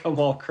about to come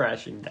all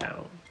crashing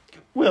down.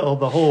 Well,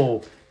 the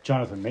whole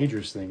Jonathan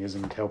Majors thing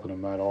isn't helping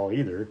him at all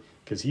either,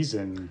 because he's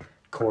in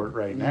court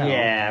right now.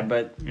 Yeah,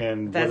 but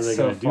and that's what are they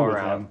so going to do far with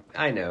out. him?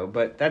 I know,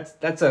 but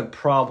that's a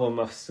problem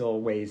of still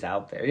ways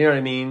out there. You know what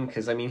I mean?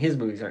 Because his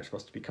movies aren't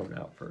supposed to be coming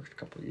out for a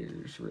couple of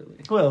years,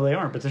 really. Well, they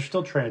aren't, but they're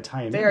still trying to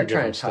tie him. They are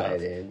trying to tie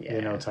it in.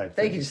 Yeah, type.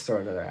 They things. could just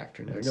throw another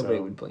actor in there. Nobody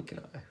would blink an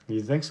eye.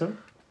 You think so?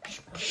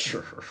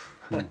 Sure.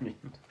 I mean,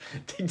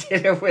 they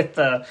did it with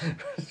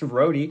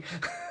Rhodey.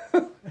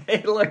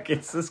 Hey, look,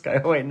 it's this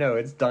guy. Oh, wait, no,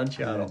 it's Don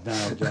Cheadle.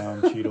 No,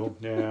 John Cheadle.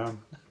 Yeah,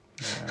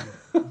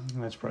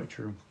 that's probably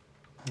true.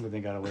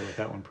 They got away with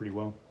that one pretty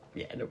well.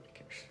 Yeah,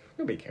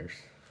 nobody cares.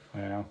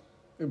 Yeah.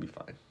 It'll be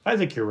fine. I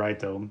think you're right,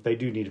 though. They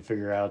do need to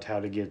figure out how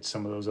to get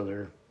some of those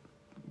other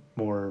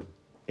more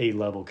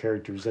A-level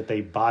characters that they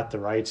bought the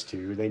rights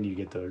to. They need to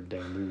get their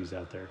damn movies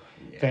out there.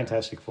 Yeah.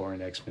 Fantastic Four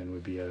and X-Men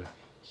would be a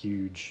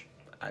huge,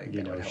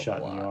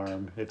 shot in the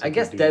arm. I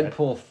guess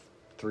Deadpool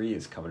 3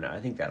 is coming out. I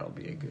think that'll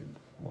be a good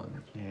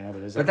one. Yeah,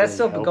 but that's really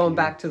still going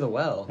back to the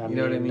well. You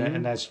know what I mean?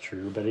 And that's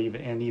true. But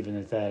even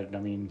at that,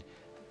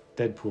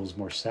 Deadpool's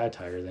more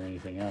satire than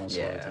anything else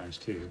a lot of times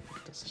too.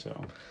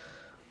 So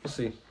we'll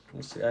see.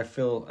 I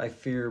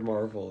fear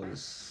Marvel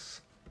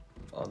is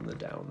on the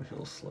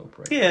downhill slope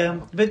right now. Yeah,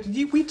 but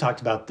we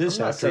talked about this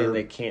I'm not after saying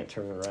they can't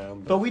turn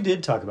around. But we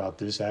did talk about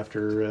this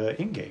after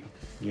Endgame.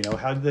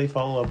 How did they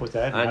follow up with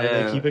that? How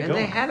did they keep it going?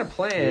 They had a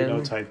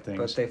plan, type things.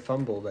 But they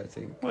fumbled, I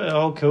think.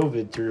 Well,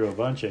 COVID threw a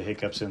bunch of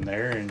hiccups in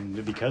there,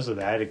 and because of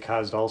that, it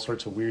caused all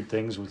sorts of weird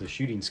things with the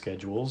shooting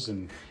schedules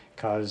and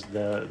caused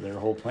their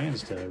whole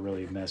plans to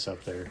really mess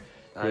up there.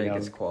 I think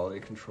it's quality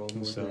control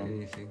more than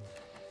anything.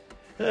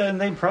 And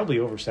they probably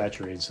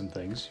oversaturated some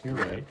things. You're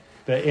right.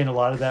 And a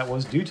lot of that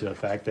was due to the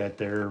fact that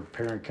their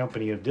parent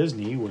company of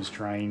Disney was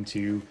trying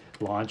to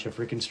launch a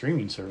freaking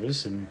streaming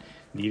service and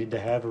needed to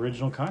have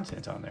original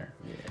content on there.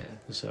 Yeah.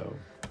 So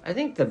I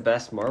think the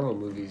best Marvel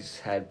movies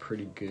had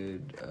pretty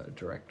good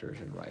directors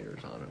and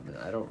writers on them.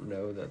 I don't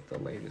know that the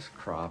latest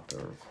crop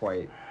are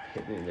quite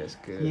hitting it as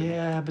good.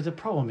 Yeah, but the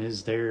problem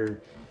is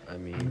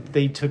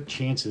they took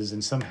chances,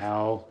 and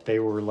somehow they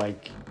were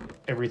like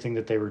everything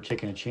that they were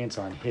taking a chance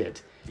on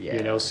hit.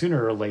 Yeah.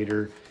 Sooner or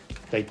later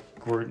they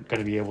weren't going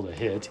to be able to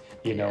hit,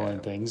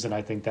 and things, and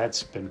I think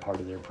that's been part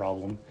of their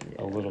problem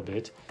a little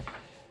bit.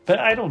 But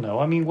I don't know.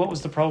 What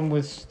was the problem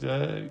with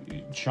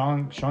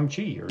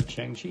Shang-Chi or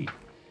Shang-Chi?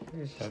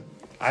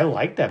 I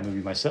liked that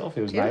movie myself.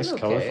 It was nice,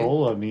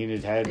 colorful.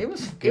 It had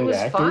good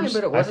actors. Fine,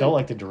 but it wasn't I felt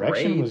like the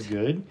direction was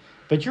good.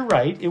 But you're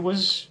right. It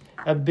was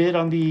a bit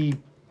on the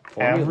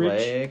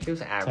average. It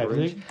was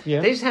average.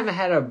 Yeah. They just haven't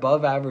had an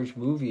above average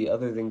movie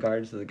other than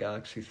Guardians of the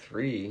Galaxy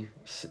 3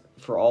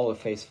 for all of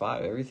Phase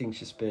 5. Everything's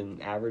just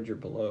been average or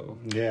below.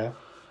 Yeah.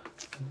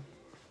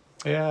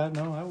 Yeah,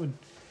 no,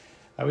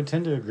 I would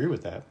tend to agree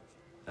with that.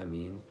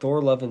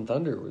 Thor Love and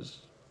Thunder was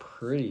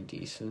pretty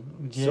decent.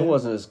 It still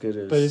wasn't as good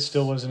as... But it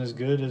still wasn't as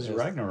good as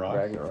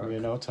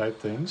Ragnarok. Type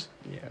things.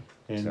 Yeah.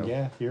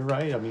 And you're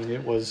right.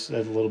 It was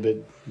a little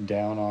bit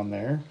down on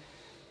there.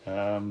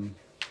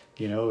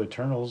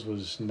 Eternals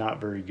was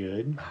not very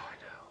good. Oh,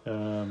 I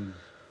know.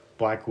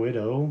 Black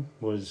Widow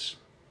was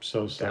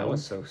so-so. That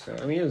was so-so.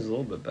 It was a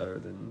little bit better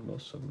than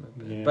most of them have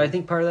been. Yeah. But I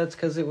think part of that's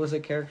because it was a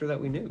character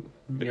that we knew.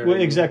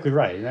 Exactly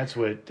right. And that's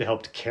what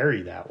helped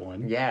carry that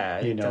one. Yeah.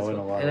 In a lot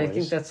of ways. And I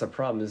think that's the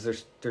problem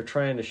is they're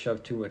trying to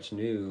shove too much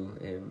new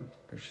and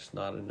there's just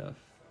not enough.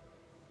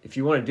 If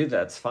you want to do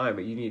that, it's fine,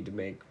 but you need to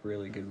make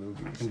really good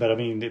movies. But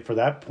for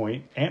that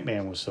point,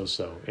 Ant-Man was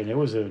so-so. And it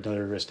was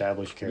another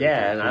established character.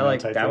 Yeah, and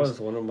that was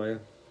one of my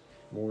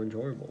more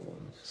enjoyable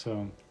ones.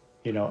 So...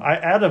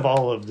 out of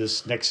all of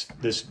this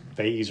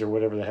phase or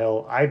whatever the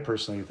hell, I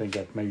personally think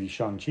that maybe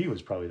Shang-Chi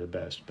was probably the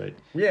best. But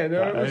yeah,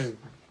 no,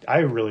 I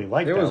really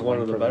liked that. It was one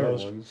of the better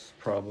ones,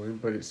 probably,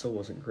 but it still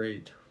wasn't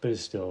great. But it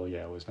still,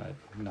 it was not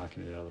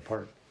knocking it out of the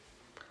park.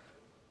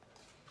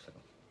 So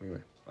anyway,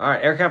 all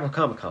right, Air Capital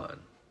Comic Con.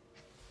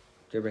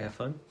 Did everybody have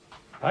fun?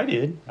 I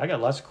did. I got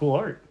lots of cool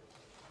art.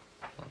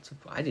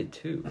 I did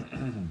too.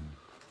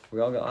 We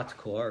all got lots of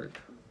cool art.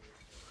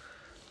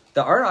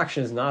 The art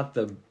auction is not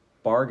the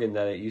bargain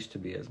that it used to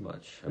be as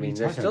much.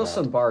 There's still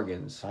some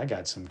bargains. I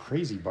got some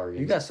crazy bargains.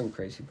 You got some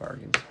crazy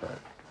bargains,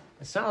 but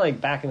It's not like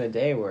back in the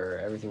day where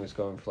everything was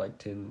going for like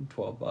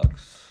 $10-$12.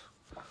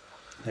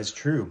 That's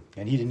true.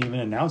 And he didn't even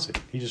announce it.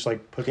 He just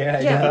like put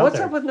it Yeah, out what's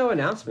there. up with no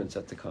announcements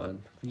at the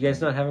con? You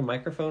guys not have a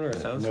microphone or a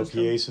sound No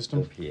system? PA The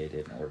system? PA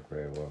didn't work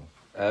very well.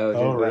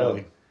 Oh,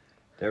 Really?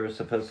 There was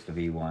supposed to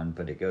be one,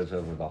 but it goes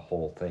over the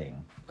whole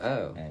thing.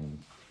 Oh, And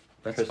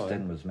that's Kristen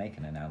fine. was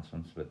making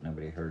announcements, but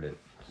nobody heard it.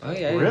 Oh, yeah,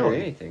 I didn't Really?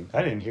 hear anything.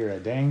 I didn't hear a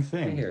dang I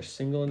thing. didn't hear a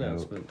single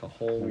announcement the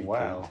whole weekend.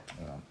 Wow.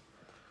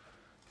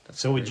 That's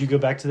So would crazy. you go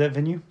back to that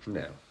venue?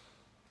 No.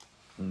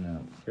 No.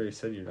 You already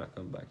said you're not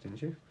coming back,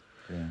 didn't you?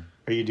 Yeah.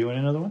 Are you doing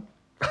another one?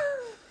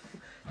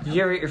 Did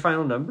you ever get your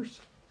final numbers?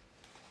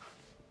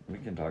 We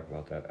can talk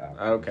about that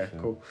after. Okay, so.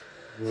 cool.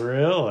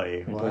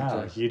 Really? But,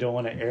 Wow. You don't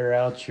want to air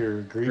out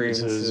your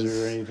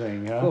grievances or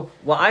anything, huh? Cool.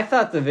 Well, I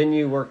thought the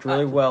venue worked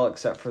really well,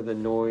 except for the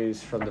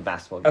noise from the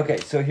basketball game. Okay,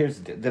 so here's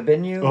the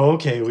venue. Oh,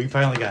 okay. We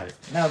finally got it.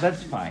 No,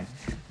 that's fine.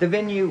 The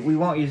venue, we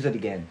won't use it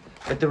again.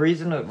 But the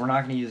reason that we're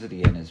not going to use it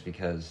again is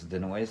because the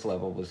noise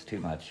level was too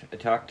much. I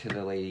talked to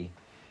the lady,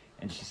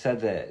 and she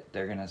said that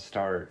they're going to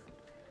start,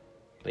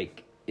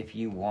 like, if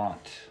you don't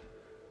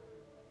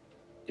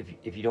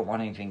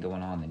want anything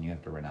going on, then you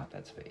have to rent out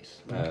that space.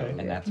 Okay.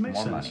 And that's Makes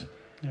more sense. money.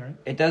 All right.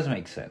 It does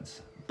make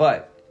sense.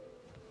 But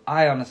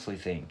I honestly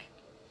think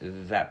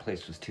that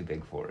place was too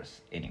big for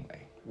us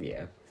anyway.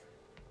 Yeah.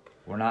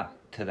 We're not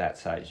to that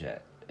size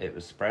yet. It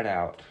was spread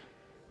out.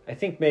 I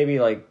think maybe,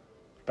 like,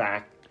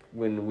 back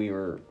when we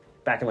were...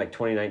 Back in, like,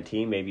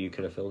 2019, maybe you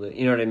could have filled it.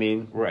 You know what I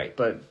mean? Right.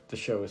 But the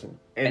show isn't...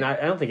 And I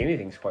don't think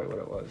anything's quite what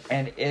it was.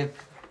 And if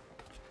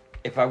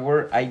I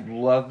were... I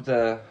love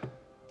the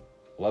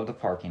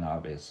parking,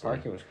 obviously.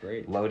 Parking was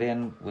great. Load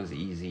in was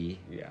easy.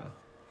 Yeah.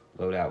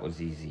 Load out was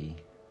easy.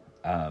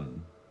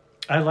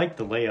 I like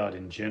the layout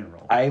in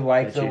general. I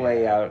like that the you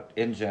layout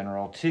in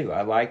general too.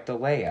 I like the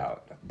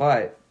layout,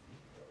 but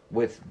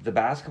with the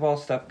basketball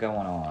stuff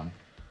going on,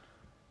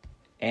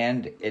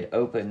 and it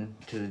opened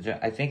to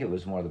the. I think it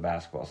was more the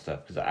basketball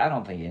stuff because I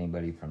don't think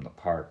anybody from the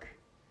park,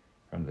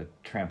 from the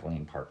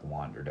trampoline park,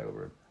 wandered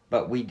over.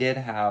 But we did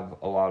have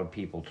a lot of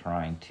people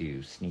trying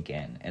to sneak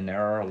in, and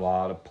there are a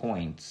lot of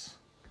points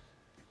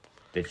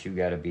that you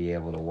got to be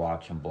able to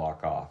watch and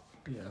block off.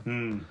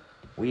 Yeah.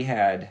 We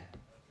had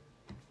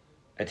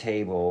a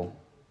table.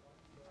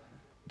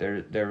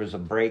 There was a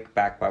break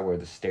back by where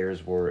the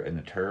stairs were in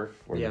the turf,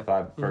 where Yeah. the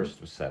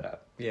 5-1st was set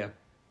up. Yeah.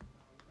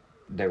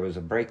 There was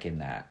a break in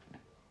that.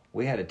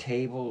 We had a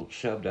table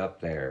shoved up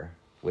there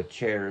with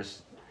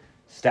chairs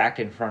stacked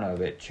in front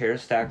of it,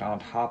 chairs stacked on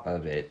top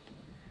of it,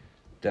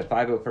 the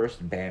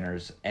 501st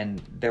banners,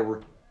 and there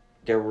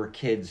were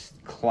kids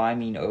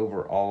climbing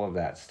over all of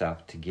that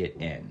stuff to get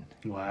in.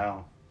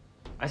 Wow.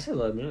 I said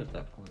let them in at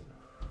that point.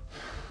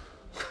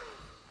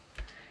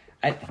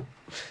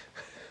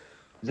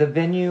 The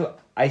venue,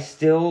 I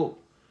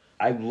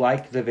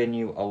like the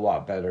venue a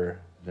lot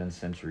better than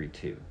Century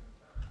 2.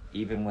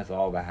 Even with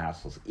all the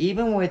hassles.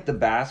 Even with the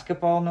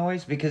basketball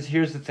noise, because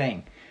here's the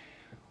thing.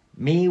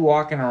 Me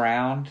walking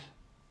around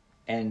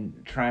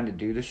and trying to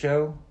do the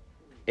show,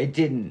 it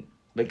didn't,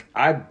 like,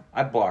 I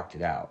blocked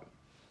it out.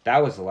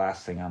 That was the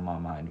last thing on my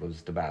mind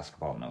was the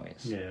basketball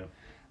noise. Yeah.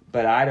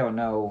 But I don't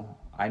know.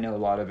 I know a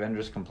lot of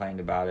vendors complained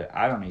about it.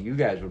 I don't know. You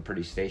guys were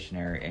pretty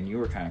stationary, and you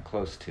were kind of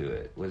close to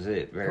it. Was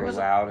it very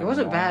loud? It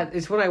wasn't annoying? bad.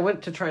 It's when I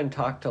went to try and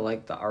talk to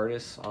like the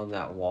artists on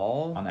that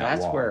wall.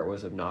 That's where it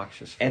was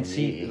obnoxious for and me.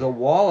 see, the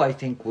wall I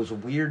think was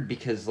weird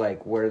because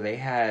like where they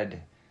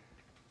had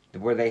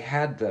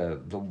the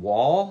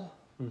wall,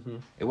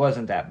 it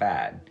wasn't that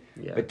bad.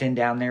 Yeah. But then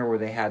down there where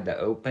they had the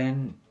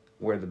open,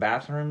 where the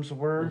bathrooms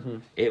were,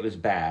 it was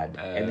bad.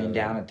 And then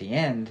down at the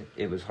end,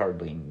 it was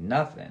hardly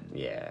nothing.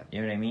 Yeah.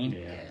 You know what I mean?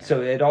 Yeah.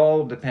 So it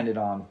all depended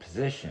on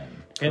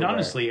position. And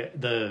honestly,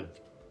 the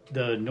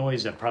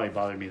noise that probably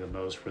bothered me the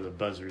most were the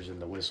buzzers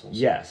and the whistles.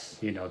 Yes.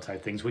 You know,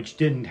 type things, which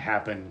didn't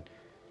happen.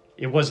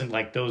 It wasn't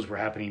like those were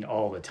happening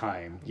all the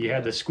time. You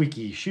had the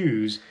squeaky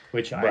shoes,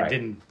 which I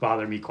didn't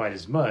bother me quite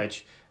as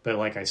much. But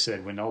like I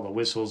said, when all the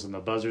whistles and the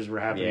buzzers were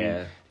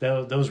happening,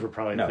 those were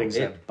probably the things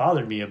that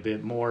bothered me a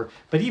bit more.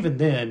 But even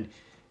then,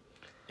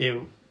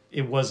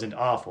 it wasn't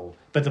awful.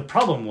 But the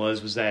problem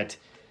was that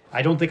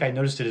I don't think I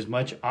noticed it as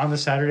much on the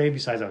Saturday,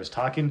 besides I was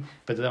talking.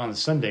 But then on the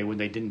Sunday, when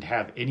they didn't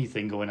have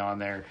anything going on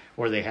there,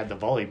 or they had the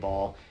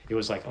volleyball, it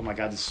was like, oh my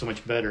God, this is so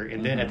much better.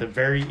 And then at the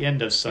very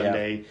end of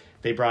Sunday,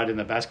 they brought in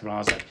the basketball. And I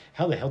was like,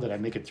 how the hell did I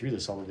make it through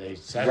this all day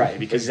Saturday? Right,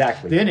 because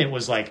exactly. then it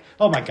was like,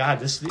 oh my God,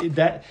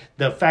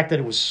 the fact that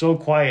it was so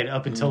quiet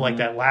up until like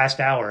that last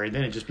hour, and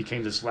then it just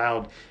became this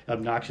loud,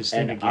 obnoxious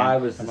thing And again. I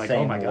was the like, same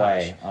oh my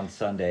way gosh. on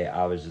Sunday.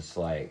 I was just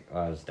like,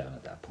 I was done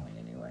at that point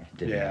anyway.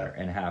 Didn't matter.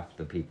 And half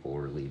the people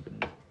were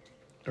leaving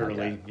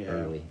Early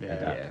at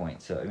that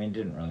point. So I mean, it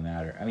didn't really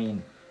matter. I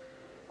mean,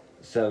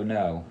 so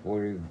no,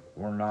 we're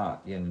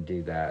not gonna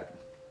do that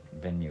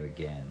venue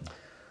again.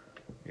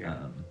 Yeah.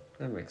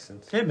 That makes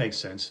sense. It makes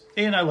sense.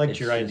 And I liked It's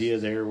your idea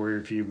just- there where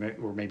if you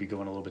were maybe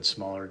going a little bit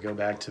smaller, go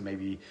back to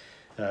maybe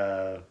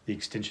the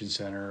extension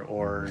center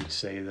or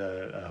say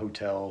the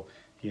hotel,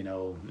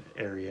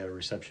 area,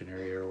 reception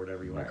area or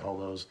whatever you want to call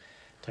those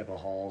type of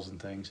halls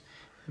and things.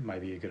 it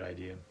might be a good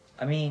idea.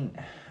 I mean,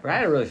 but I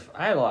had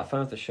a lot of fun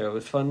with the show. It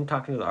was fun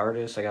talking to the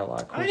artists. I got a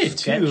lot of cool I did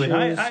sketches. too,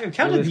 and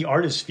how did the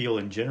artists feel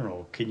in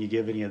general? Can you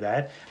give any of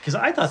that? Because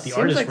I thought the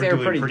artists were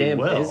doing pretty damn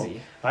well.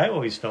 busy. I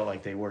always felt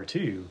like they were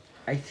too.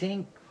 I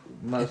think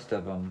most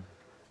of them.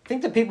 I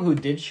think the people who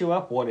did show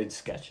up wanted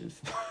sketches.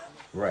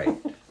 Right.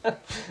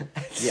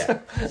 Yeah.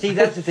 See,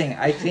 that's the thing.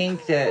 I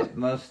think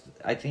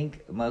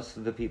most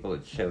of the people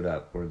that showed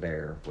up were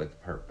there with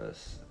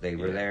purpose. They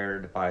were there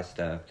to buy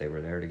stuff. They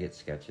were there to get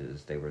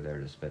sketches. They were there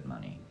to spend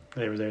money.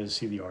 They were there to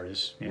see the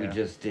artists. Yeah. We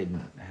just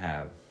didn't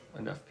have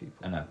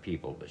enough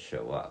people to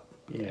show up.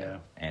 Yeah.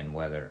 And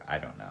whether, I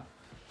don't know.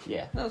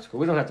 Yeah, that's cool.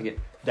 We don't have to get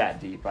that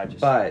deep. We can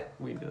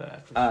do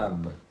that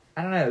after.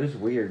 I don't know. It was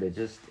weird.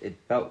 It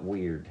felt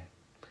weird.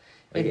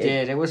 Like, it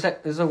did. It was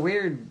a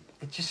weird.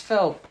 It just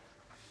felt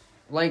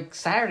like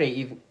Saturday.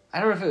 Even I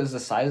don't know if it was the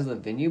size of the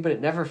venue, but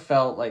it never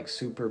felt like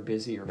super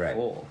busy or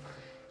full.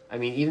 I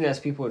mean, even as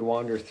people would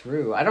wander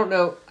through, I don't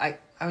know. I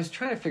was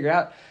trying to figure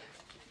out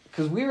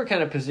because we were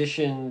kind of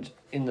positioned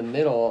in the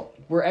middle,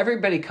 where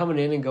everybody coming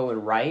in and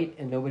going right,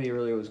 and nobody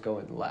really was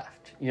going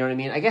left. You know what I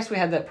mean? I guess we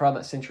had that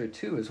problem at Century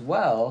 2 as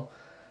well.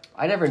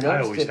 I never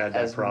noticed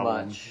as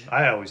much.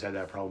 I always had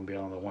that problem being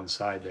on the one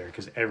side there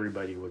because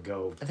everybody would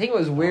go. I think it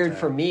was weird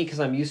for me because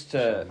I'm used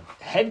to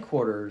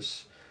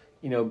headquarters,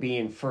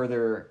 being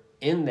further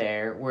in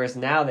there, whereas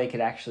now they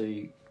could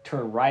actually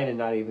turn right and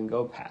not even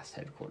go past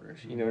headquarters.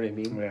 You know what I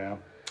mean? Yeah.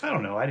 I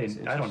don't know. I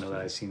don't know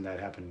that I've seen that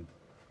happen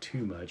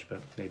too much,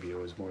 but maybe it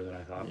was more than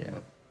I thought. Yeah.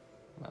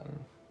 I don't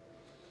know.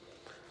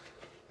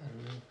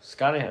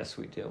 Scotty had a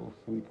sweet deal.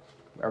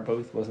 Our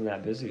booth wasn't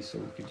that busy, so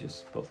we could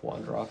just both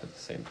wander off at the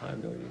same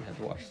time. Nobody even had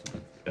to watch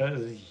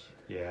something.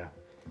 Yeah.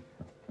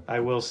 I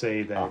will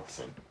say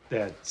that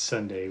that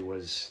Sunday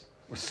was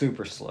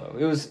super slow.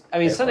 It was. I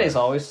mean, Sunday's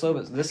always slow,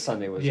 but this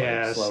Sunday was.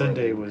 Yeah,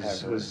 Sunday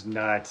was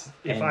not.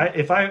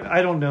 If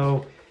I don't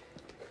know.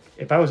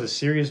 If I was a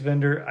serious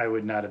vendor, I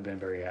would not have been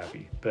very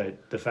happy.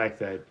 But the fact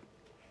that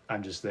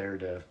I'm just there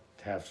to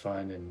have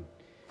fun and,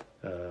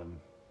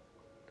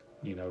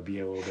 be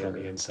able to be on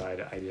the inside,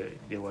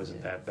 it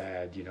wasn't that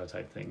bad,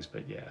 type things.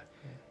 But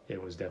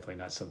it was definitely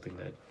not something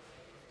that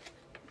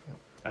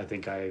I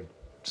think I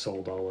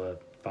sold all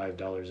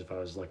 $5 if I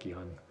was lucky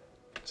on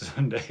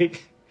Sunday.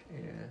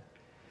 Yeah,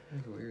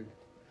 that's weird.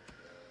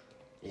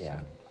 Yeah,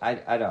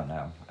 I don't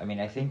know. I mean,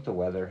 I think the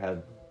weather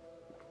had.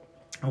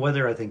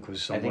 Weather, I think,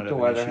 was somewhat. I think the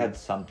weather had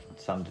some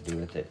to do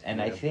with it,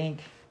 and I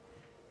think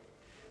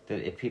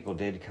that if people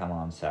did come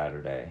on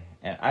Saturday,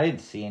 and I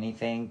didn't see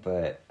anything,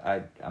 but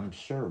I'm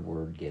sure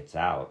word gets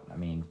out. I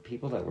mean,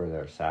 people that were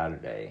there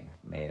Saturday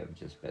may have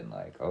just been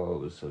like, "Oh,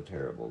 it was so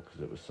terrible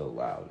because it was so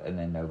loud," and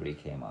then nobody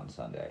came on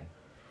Sunday.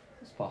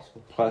 It's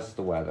possible. Plus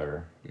the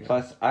weather. Yeah.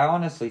 Plus, I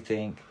honestly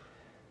think,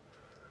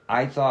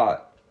 I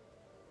thought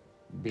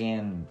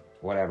being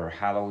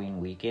Halloween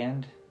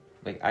weekend,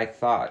 I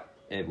thought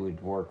it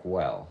would work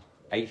well.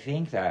 I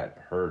think that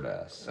hurt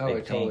us. Oh,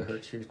 it totally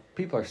hurts you.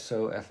 People are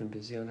so effing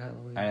busy on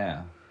Halloween. I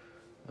know.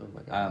 Oh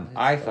my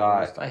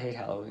god. I hate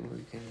Halloween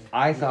weekend.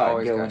 I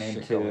thought going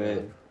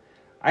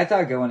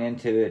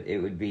into it, it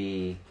would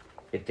be,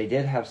 if they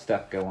did have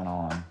stuff going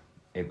on,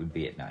 it would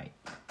be at night.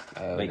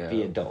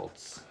 The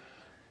adults.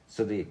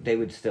 So they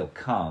would still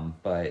come,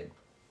 but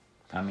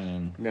I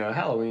mean. No,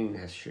 Halloween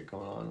has shit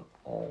going on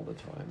all the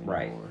time anymore.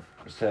 Right.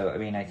 So, I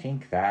mean, I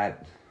think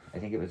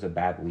it was a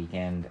bad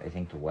weekend. I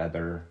think the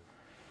weather,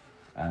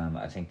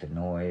 I think the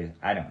noise,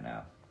 I don't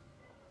know.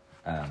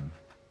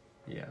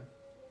 Yeah.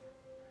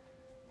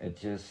 It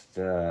just,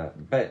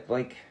 but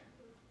I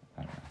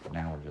don't know,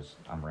 now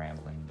I'm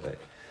rambling, but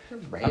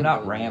I'm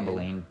not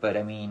rambling, but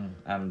I mean,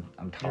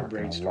 I'm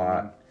talking a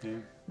lot. Yeah.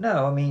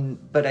 No, I mean,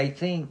 but I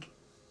think,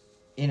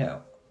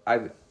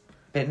 I've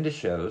been to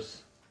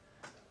shows,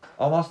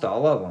 almost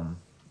all of them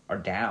are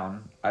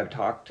down. I've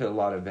talked to a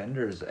lot of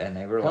vendors, and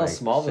they were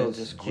Smallville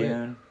just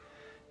June.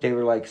 They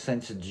were like,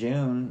 since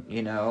June,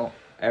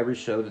 every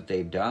show that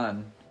they've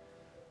done,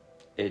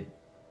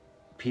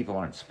 people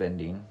aren't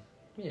spending.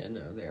 Yeah,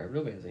 no, they are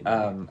real busy.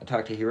 I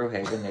talked to Hero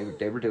Haven.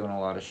 They were doing a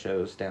lot of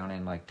shows down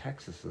in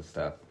Texas and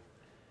stuff,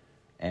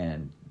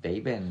 and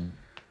they've been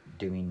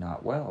doing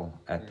not well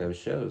at those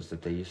shows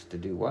that they used to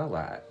do well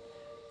at.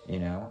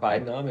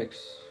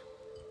 Bidenomics.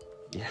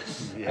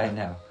 Yes, yeah. I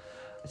know.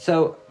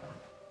 So,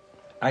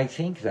 I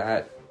think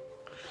that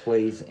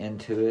plays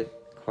into it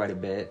quite a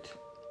bit.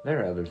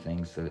 There are other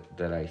things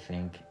that I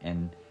think,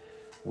 and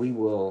we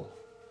will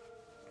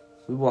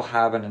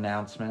have an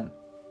announcement.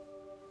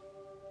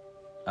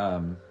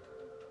 But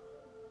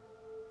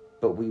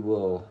we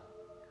will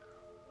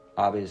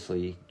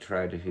obviously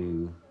try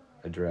to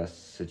address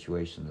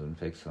situations and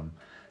fix them.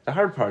 The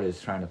hard part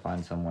is trying to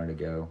find somewhere to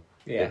go.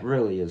 Yeah. It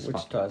really is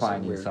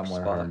finding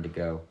somewhere hard to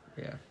go.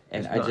 Yeah.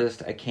 And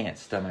I can't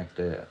stomach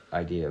the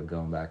idea of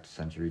going back to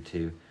Century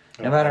 2.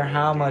 No matter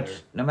how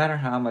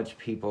much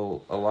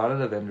people, a lot of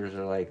the vendors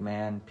are like,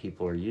 man,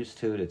 people are used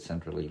to it. It's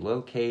centrally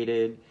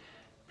located.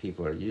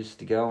 People are used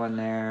to going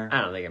there.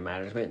 I don't think it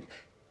matters, but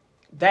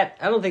That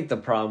I don't think the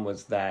problem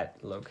was that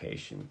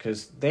location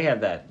because they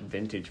have that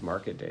vintage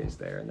market days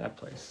there, and that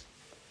place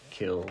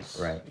kills.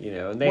 Right. You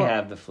know, and they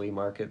have the flea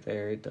market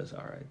there. It does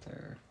all right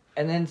there.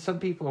 And then some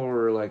people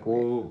were like,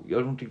 well, I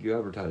don't think you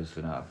advertised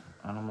enough.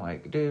 And I'm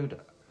like, dude,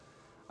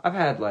 I've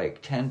had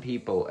like 10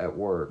 people at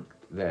work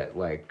that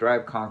like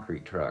drive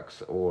concrete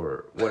trucks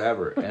or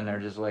whatever. And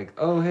they're just like,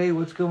 oh, hey,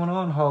 what's going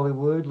on,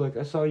 Hollywood? Like,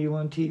 I saw you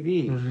on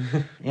TV. You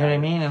know what I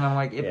mean? And I'm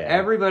like, if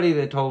everybody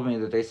that told me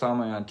that they saw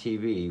me on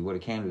TV would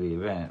have came to the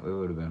event, we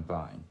would have been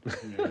fine.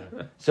 Yeah.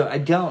 So I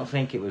don't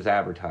think it was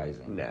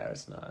advertising. No,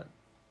 it's not.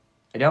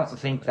 I don't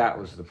think that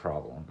was the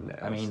problem. No,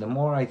 I mean, the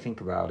more I think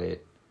about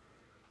it,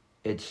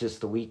 it's just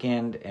the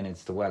weekend and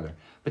it's the weather.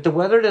 But the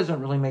weather doesn't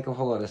really make a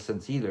whole lot of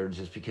sense either,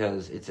 just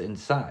because it's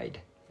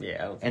inside. Yeah.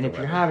 I don't think And the if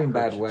you're weather having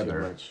bad hurts you too weather...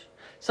 much.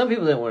 Some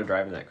people didn't want to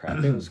drive in that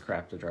crap. It was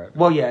crap to drive in.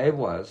 Well, yeah, it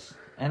was.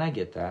 And I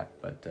get that.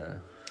 But,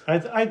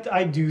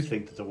 I do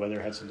think that the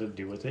weather had something to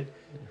do with it.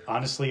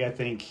 Honestly, I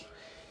think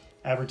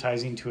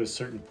advertising to a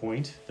certain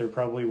point, there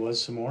probably was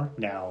some more.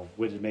 Now,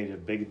 would it made a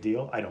big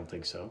deal? I don't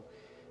think so.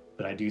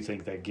 But I do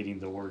think that getting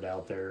the word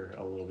out there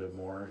a little bit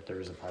more, there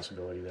is a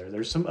possibility there.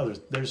 There's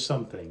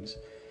some things,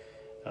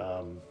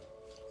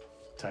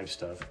 type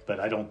stuff. But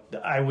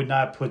I would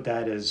not put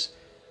that as,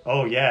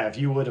 oh yeah, if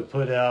you would have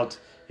put out,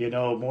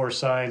 more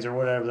signs or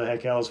whatever the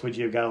heck else, would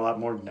you have got a lot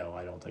more? No,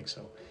 I don't think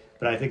so.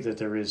 But I think that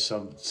there is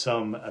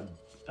some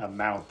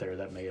amount there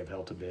that may have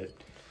helped a bit.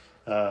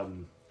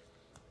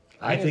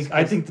 I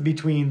think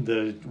between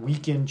the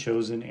weekend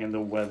chosen and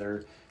the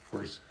weather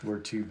were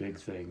two big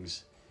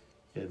things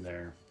in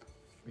there.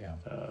 Yeah.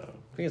 I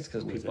think it's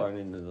because people aren't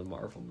into the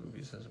Marvel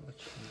movies as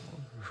much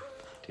anymore.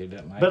 Dude,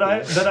 that might but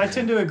I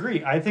tend to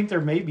agree. I think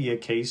there may be a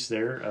case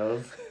there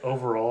of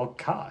overall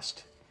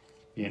cost,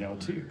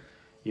 too.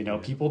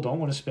 People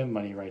don't want to spend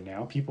money right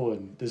now. People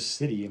in this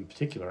city in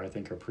particular, I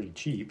think, are pretty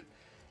cheap,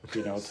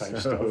 type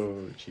stuff.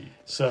 Cheap.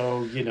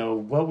 So,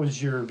 what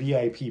was your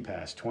VIP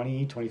pass?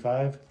 20,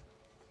 25?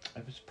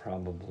 It was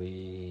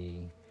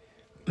probably...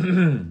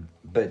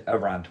 but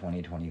around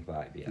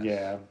 2025, yes.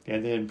 Yeah,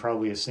 and then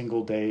probably a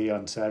single day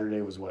on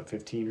Saturday was what,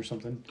 15 or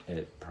something?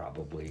 It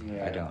probably.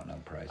 Yeah. I don't know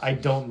prices. I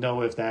don't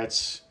know if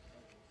that's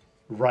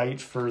right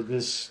for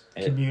this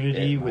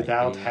community it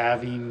without be.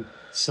 having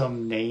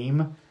some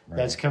name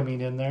that's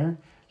coming in there,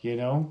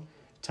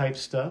 type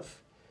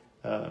stuff,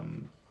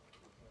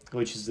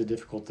 which is the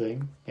difficult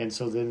thing. And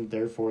so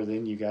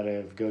then you got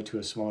to go to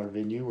a smaller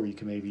venue where you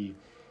can maybe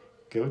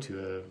go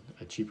to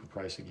a cheaper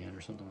price again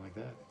or something like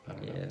that. I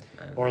don't know.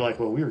 Or like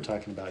what we were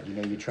talking about,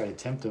 you try to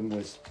tempt them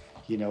with,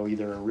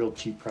 either a real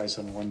cheap price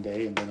on one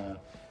day and then a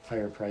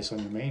higher price on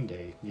your main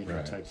day,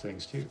 type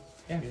things too.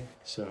 Yeah.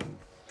 So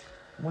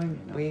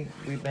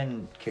we've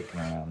been kicking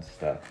around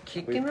stuff.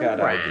 We've got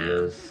around.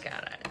 ideas.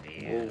 Got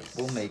ideas.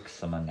 We'll make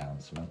some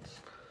announcements.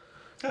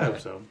 I hope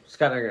so.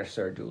 Scott and I are going to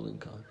start a dueling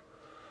con.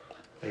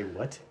 A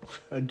what?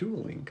 A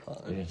dueling We're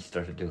con. going to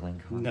start a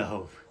dueling con.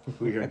 No,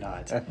 we are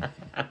not.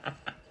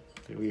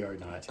 We are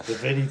not.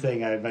 If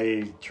anything, I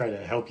may try to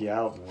help you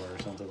out more or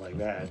something like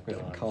that. We're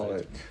going to call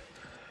it.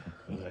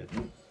 But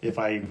if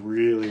I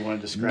really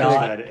wanted to scratch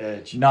that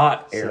edge.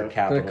 Not Air We're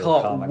Capital going to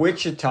call Comic. it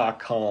Wichita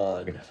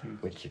Con.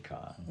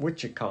 Wichicon.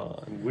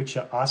 Wichicon.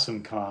 Wichita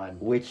Awesome Con.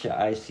 Wichita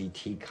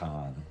ICT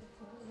Con.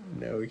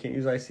 No, we can't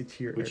use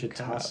ICT or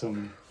Wichita AirCap.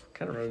 Awesome.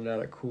 Kind of running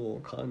out of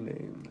cool con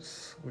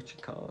names.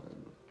 Wichicon.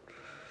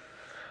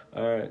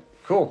 All right.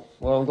 Cool.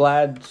 Well, I'm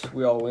glad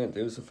we all went.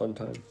 It was a fun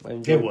time. I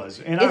enjoyed It was.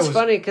 And it's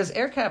funny because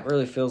AirCap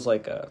really feels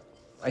like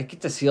I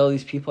get to see all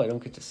these people I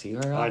don't get to see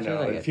very I often.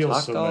 know. I It get to feels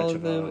talk so to all much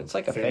of them. It's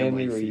like a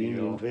family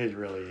reunion. Feel. It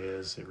really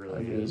is. It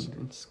really is.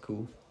 It's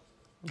cool.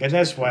 And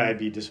that's why I'd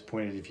be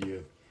disappointed if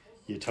you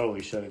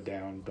totally shut it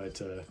down.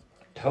 But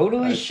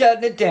Totally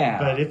shutting it down.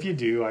 but if you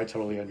do, I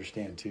totally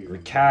understand too.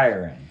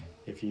 Retiring.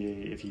 If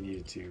you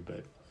needed to,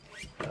 but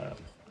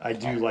I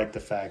do like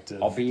the fact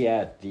of I'll be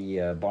at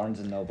the Barnes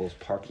 & Noble's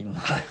parking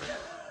lot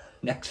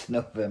next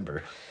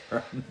November.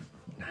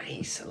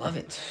 Nice. I love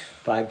it.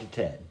 5 to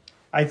 10.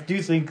 I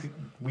do think 10 to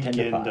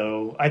weekend 5.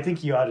 though. I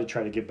think you ought to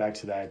try to get back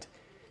to that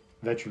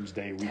Veterans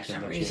Day weekend. There's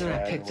a that reason you I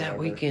had picked or that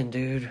whatever. weekend,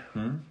 dude.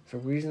 Hmm?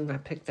 There's a reason I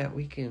picked that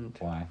weekend.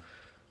 Why?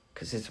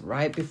 Because it's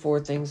right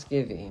before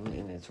Thanksgiving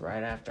and it's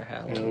right after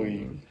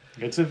Halloween.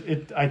 I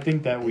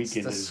think that It's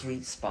weekend the is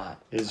sweet spot.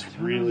 I don't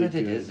really know that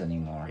good. it is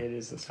anymore. It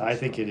is the sweet I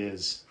think spot. it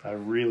is. I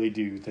really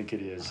do think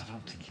it is. I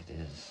don't think it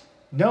is.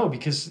 No,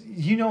 because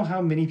you know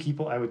how many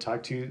people I would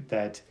talk to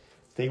that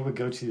they would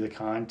go to the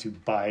con to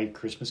buy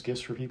Christmas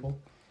gifts for people,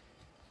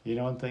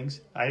 and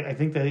things. I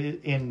think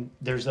that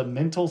there's a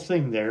mental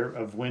thing there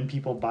of when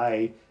people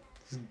buy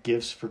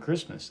gifts for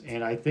Christmas,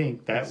 and I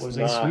think that was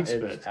a sweet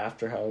spot. It's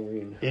after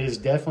Halloween. It is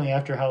definitely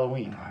after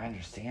Halloween. No, I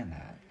understand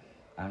that.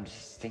 I'm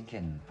just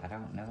thinking, I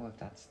don't know if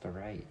that's the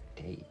right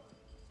date.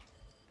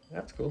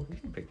 That's cool. You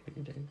can pick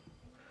any day.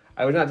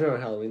 I would not do it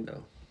on Halloween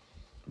though.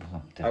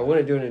 Well, I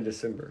wouldn't do it in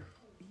December.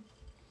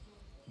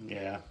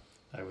 Yeah,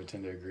 I would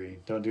tend to agree.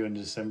 Don't do it in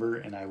December,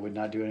 and I would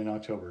not do it in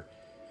October,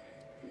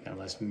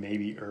 unless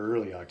maybe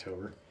early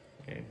October.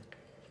 Okay.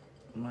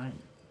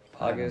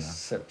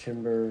 August,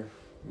 September,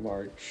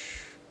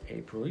 March,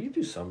 April. You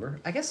do summer.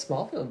 I guess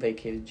Smallville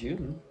vacated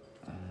June.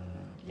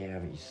 Yeah,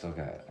 but you still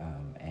got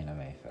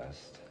Anime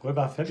Fest. What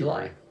about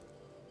February? July.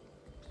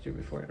 Let's do it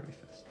before Anime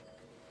Fest.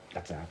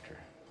 That's after.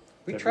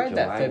 We February. tried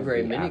that July would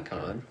February be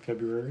mini-con.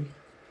 February?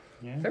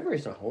 Yeah.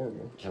 February's not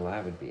horrible.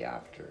 July would be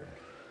after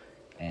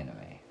Anime.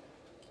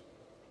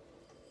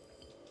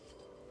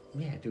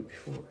 Yeah, do it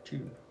before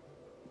June.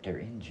 They're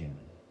in June.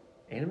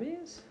 Anime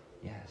is?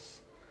 Yes.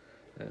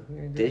 We're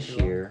gonna do This it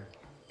July. year,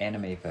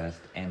 Anime Fest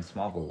and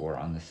Smallville were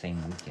on the same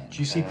weekend. Did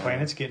you see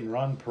Planets getting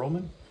Ron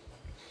Perlman?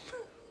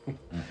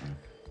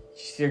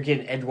 They're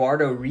getting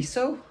Eduardo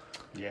Riso?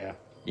 Yeah.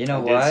 You know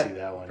I what? did see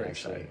that one, Pretty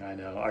actually. exciting. I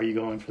know. Are you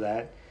going for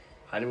that?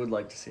 I would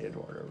like to see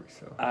Eduardo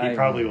Riso. He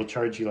probably will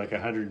charge you like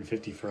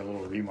 150 for a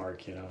little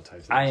remark, you know,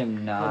 type thing. I am I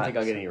don't not. think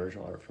I'll get any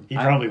original art from He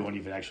him. probably won't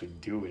even actually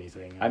do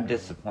anything. I'm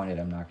disappointed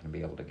I'm not going to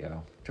be able to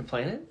go. To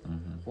Planet?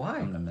 Why?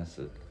 I'm going to miss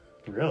it.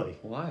 Really?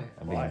 Why?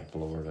 I'll be Why? in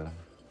Florida.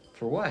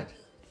 For what?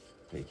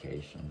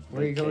 Vacation.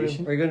 Where are you going?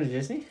 Vacation? Are you going to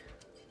Disney?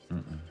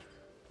 Mm-mm.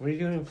 What are you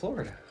doing in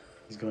Florida?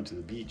 He's going to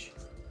the beach.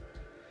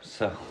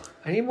 So,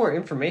 I need more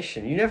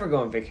information. You never go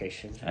on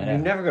vacation. I You know.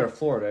 never go to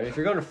Florida. If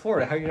you're going to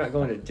Florida, how are you not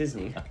going to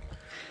Disney?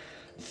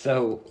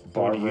 so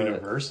Going to Barbara,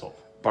 Universal.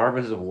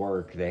 Barbara's at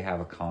work. They have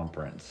a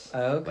conference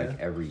Oh, okay. like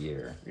every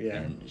year. Yeah.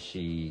 And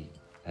she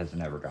has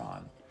never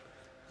gone.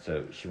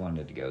 So she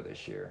wanted to go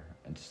this year.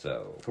 And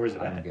so Where's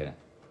it I'm at? gonna.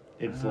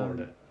 In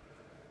Florida.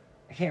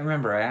 I can't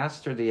remember. I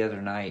asked her the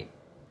other night.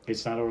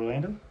 It's not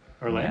Orlando?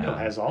 Orlando No,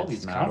 has all it's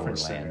these not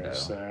conference Orlando.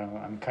 centers,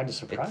 so I'm kind of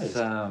surprised. It's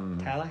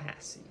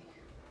Tallahassee.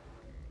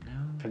 no,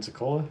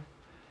 Pensacola?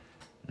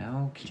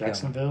 no, keep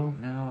Jacksonville?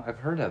 going. No, I've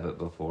heard of it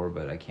before,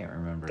 but I can't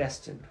remember.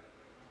 Destin.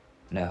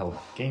 No,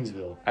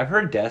 Gainesville? I've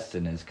heard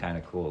Destin is kind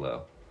of cool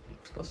though.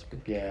 It's supposed to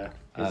be. Yeah,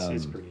 it's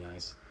Um, pretty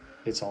nice.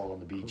 It's all on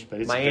the beach, but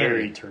it's Miami.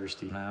 very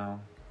touristy. No,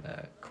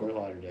 Fort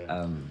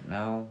Lauderdale.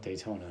 no,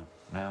 Daytona.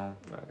 no.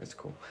 Right, it's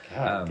cool.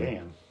 God Um,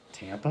 damn.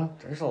 Tampa?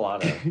 There's a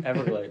lot of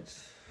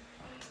Everglades.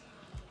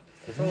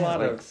 There's a Isn't it lot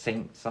like of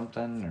Saint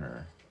something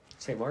or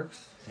St.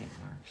 Mark's. St.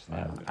 Mark's?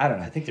 No, I don't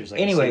know. I think there's like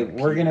Anyway, St.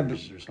 we're gonna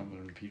Peter's be. or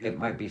something. It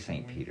might be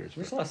St. Peter's.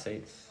 There's a lot of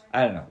saints.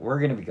 I don't know. We're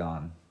gonna be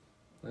gone,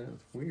 That's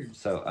weird.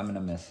 so I'm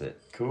gonna miss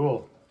it.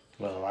 Cool.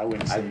 Well, I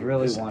wouldn't say I you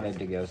really missed wanted to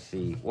anything. go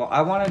see. Well,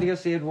 I wanted to go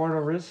see Eduardo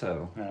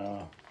Risso.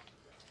 Oh,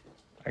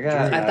 I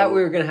got. I thought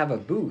we were gonna have a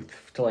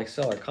booth to like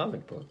sell our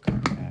comic book.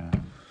 Yeah,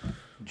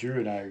 Drew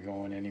and I are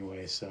going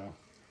anyway, so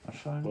that's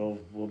fine.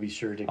 we'll be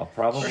sure to. I'll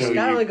probably- Or show Scott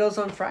you- only goes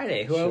on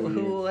Friday. Who show who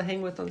you. will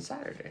hang with on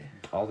Saturday?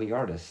 All the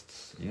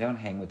artists. You don't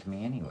hang with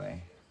me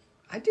anyway.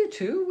 I do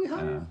too. We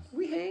hang.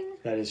 We hang.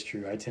 That is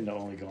true. I tend to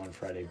only go on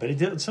Friday,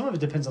 but some of it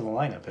depends on the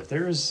lineup. If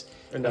there's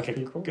Enough like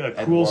people? a cool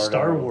Eduardo.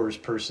 Star Wars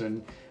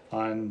person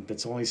on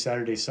that's only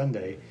Saturday,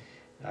 Sunday.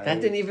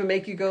 That didn't even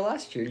make you go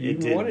last year. You It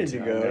didn't. wanted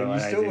to I go, know, and you I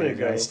still want to didn't.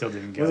 go. I still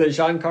didn't go. Was it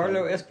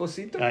Giancarlo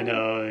Esposito? I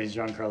know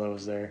Giancarlo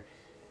was there,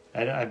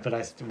 but I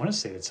want to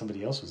say that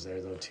somebody else was there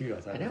though too.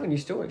 I thought. I know, and you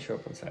still wouldn't show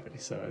up on Saturday.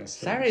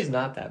 Saturday's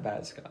not. not that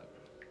bad, Scott.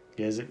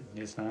 Is it?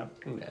 It's not.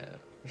 No,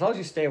 as long as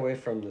you stay away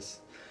from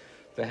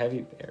the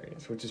heavy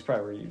areas, which is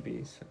probably where you'd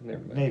be. So never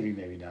mind.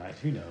 Maybe not.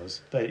 Who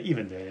knows? But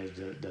even then,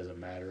 it doesn't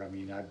matter. I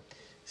mean, I'd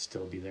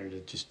still be there to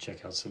just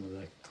check out some of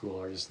the cool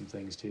artists and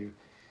things too.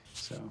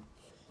 So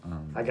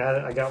I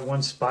got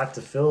one spot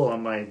to fill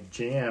on my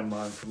jam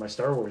for my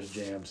Star Wars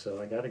jam,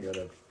 so I got to go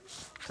to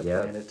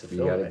Planet to you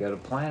fill gotta it. go to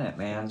Planet,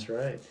 man. That's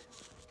right.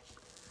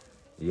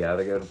 You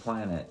gotta go to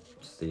Planet.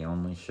 It's the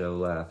only show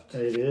left.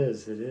 It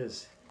is. It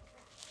is.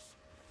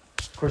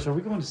 Of course, are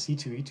we going to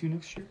C2E2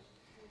 next year?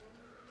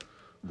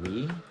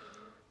 We?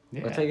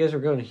 Yeah. I thought you guys were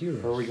going to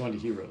Heroes. Or are we going to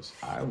Heroes?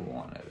 I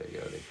wanted to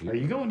go to. Are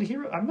you going to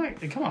Heroes? I'm not.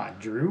 Come on,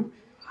 Drew.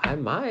 I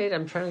might.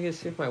 I'm trying to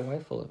see if my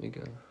wife will let me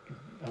go.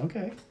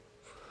 Okay.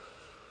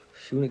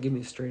 She wouldn't give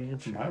me a straight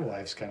answer. My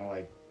wife's kind of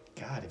like,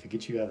 God, if it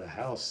gets you out of the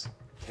house,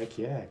 heck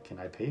yeah, can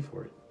I pay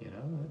for it? You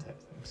know, that type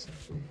of thing.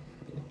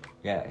 So,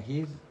 Yeah,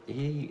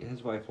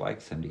 his wife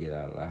likes him to get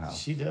out of the house.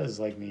 she does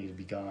like me to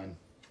be gone.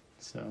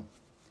 So,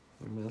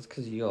 I mean, that's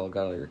because you all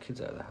got all your kids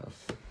out of the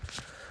house.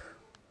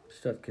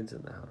 Still have kids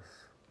in the house.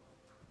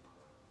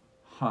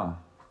 Huh.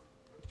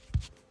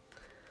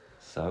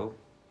 So?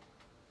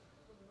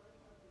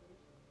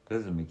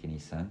 Doesn't make any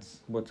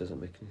sense. What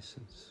doesn't make any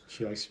sense?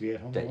 she likes to be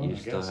at home That alone, you I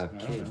still guess. have I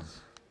don't know. kids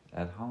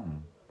at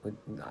home.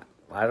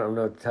 I don't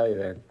know what to tell you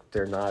that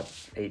they're not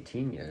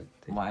 18 yet.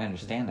 Well, I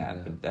understand that,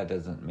 Yeah. but that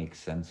doesn't make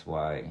sense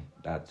why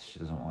she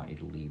doesn't want you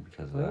to leave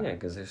because of Well, that. yeah,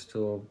 because there's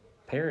still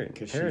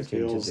Because she parenting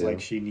feels to do.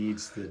 like she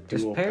needs the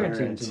There's dual parenting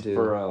parent. to do.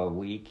 For a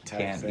week, you Type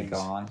can't be things.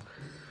 gone.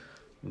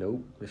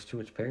 Nope, there's too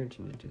much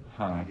parenting to do.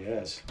 Huh. I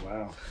guess.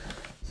 Wow.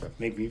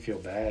 Make me feel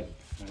bad.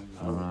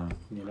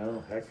 You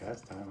know, heck,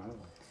 that's time. I don't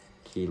know.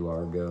 Key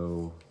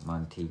Largo,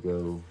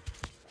 Montego,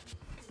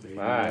 Baby,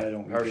 All right, I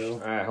don't all go.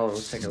 right, hold on,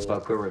 let's take a look.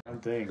 Boca Raton.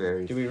 One thing.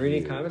 Very Did we read any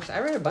few. comics? I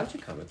read a bunch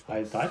of comics.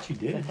 I thought you What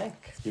the did.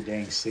 heck? You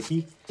dang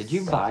sickie. Did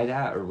you buy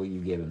that or were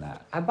you given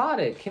that? I bought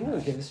it. Kim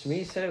would give this to me.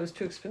 He said it was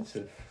too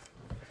expensive.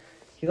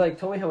 He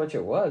told me how much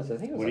it was. I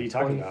think it was What are you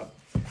talking about?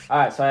 All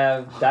right, so I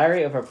have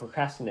Diary of a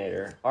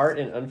Procrastinator, Art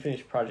and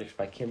Unfinished Projects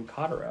by Kim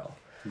Cotterill.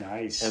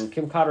 Nice. And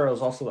Kim Cotterill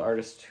is also the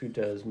artist who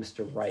does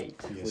Mr. Right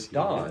with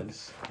Dawn.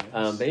 Yes.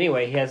 But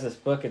anyway, he has this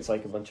book. It's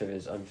like a bunch of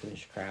his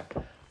unfinished crap.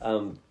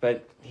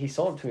 But he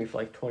sold it to me for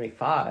like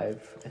 $25. I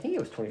think it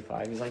was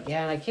 $25. He's like,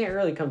 yeah, and I can't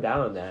really come down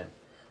on that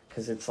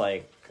because it's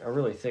like a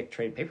really thick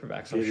trade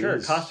paperback. So I'm sure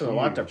it cost him a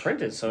lot to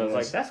print it. So I was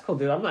like, that's cool,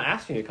 dude. I'm not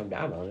asking you to come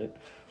down on it.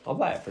 I'll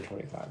buy it for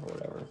 $25 or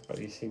whatever. But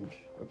he seemed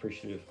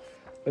appreciative.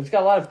 But it's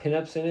got a lot of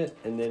pinups in it,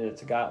 and then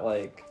it's got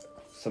like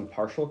some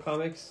partial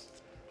comics.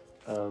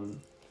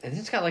 And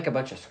it's got like a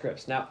bunch of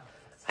scripts. Now,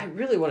 I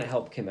really want to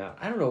help Kim out.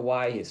 I don't know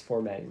why he's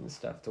formatting the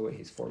stuff the way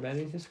he's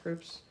formatting his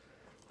scripts.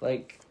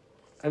 Like,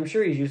 I'm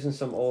sure he's using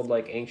some old,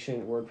 like,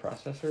 ancient word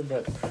processor,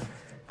 but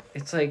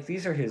it's like,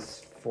 these are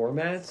his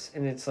formats,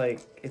 and it's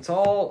like, it's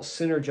all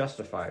center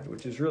justified,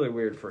 which is really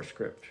weird for a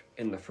script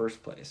in the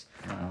first place.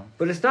 Uh-huh.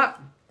 But it's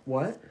not,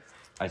 what?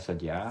 I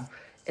said, yeah.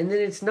 And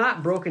then it's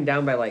not broken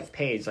down by, like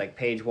page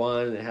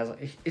 1, and it has,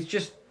 it's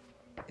just,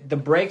 the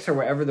breaks are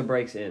wherever the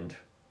breaks end.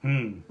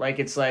 Like,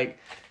 it's like,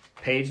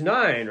 page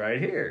 9 right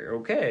here.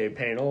 Okay,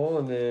 panel,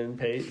 and then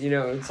page,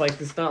 it's like,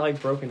 it's not like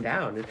broken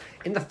down.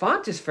 And the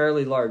font is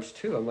fairly large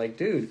too. I'm like,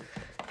 dude,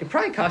 it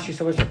probably costs you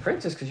so much to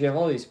print this because you have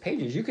all these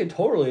pages. You could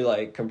totally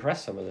like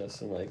compress some of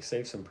this and like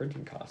save some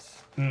printing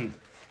costs.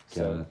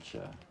 So,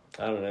 Gotcha.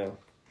 I don't know.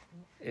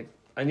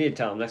 I need to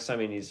tell him next time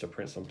he needs to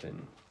print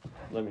something,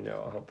 let me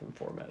know. I'll help him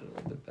format it a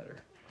little bit better.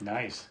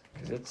 Nice.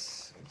 Because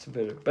it's a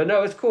bit but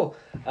no, it's cool.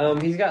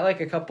 He's got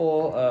like a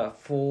couple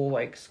full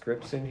like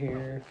scripts in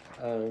here.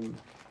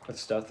 With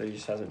stuff that he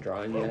just hasn't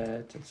drawn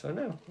yet, and so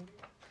no,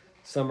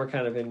 some are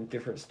kind of in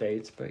different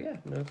states, but yeah,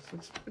 no,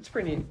 it's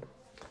pretty neat.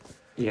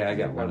 Yeah, I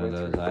got one of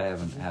those. I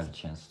haven't had a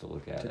chance to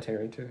look at it. To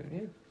tear into it,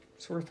 yeah,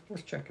 it's worth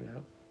checking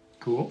out.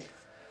 Cool.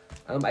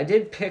 I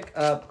did pick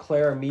up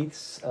Clara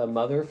Meeth's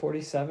Mother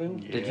 47.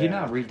 Yeah. Did you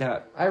not read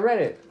that? I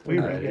read it. We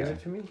read gave it.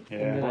 it to me.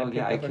 Yeah. Well,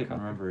 I couldn't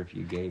remember if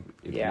you gave.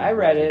 I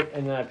read it,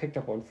 and then I picked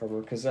up one from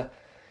her because,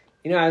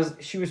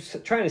 she was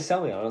trying to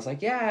sell me on it. I was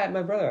like, yeah,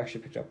 my brother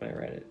actually picked up, and I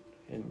read it.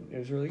 And it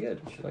was really good.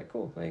 And she's like,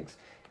 cool, thanks.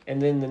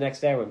 And then the next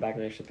day I went back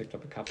and actually picked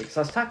up a copy. Because I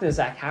was talking to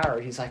Zach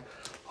Howard. He's like,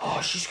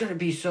 oh, she's going to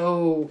be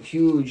so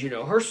huge.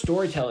 Her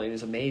storytelling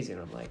is amazing.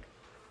 I'm like,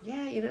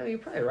 yeah, you're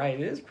probably right.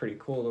 It is pretty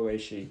cool the way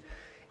she...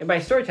 And by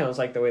storytelling, it's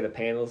like the way the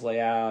panels lay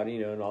out,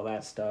 and all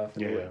that stuff.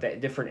 And the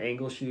different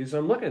angles she uses.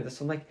 And I'm looking at this,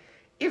 I'm like,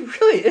 it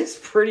really is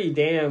pretty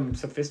damn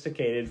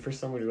sophisticated for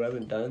someone who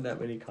hasn't done that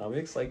many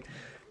comics. Like...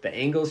 the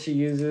angles she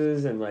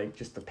uses and like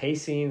just the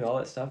pacing, all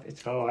that stuff.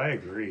 I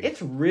agree. It's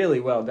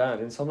really well done.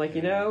 And so I'm like,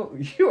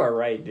 you are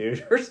right, dude.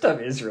 Her stuff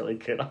is really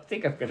good. I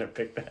think I'm gonna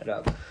pick that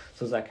up.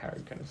 So Zach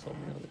Howard kind of sold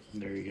me on it.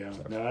 There you go.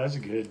 So, no, that's a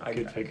good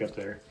pickup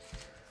there.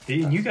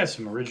 And you got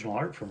some original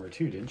art from her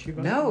too, didn't you?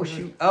 No,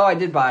 I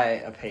did buy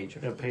a page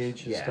of and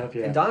stuff,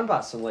 yeah. And Don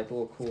bought some like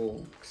little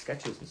cool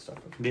sketches and stuff.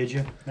 Did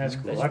you? That's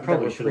cool. I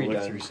probably should have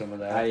looked through some of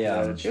that.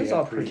 It was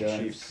all pretty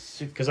cheap.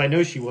 Because I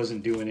know she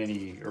wasn't doing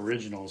any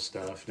original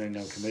stuff,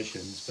 no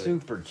commissions. But...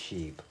 super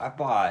cheap. I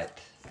got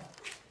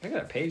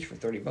a page for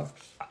 $30.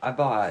 I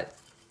bought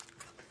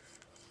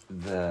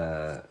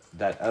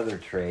that other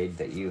trade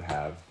that you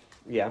have.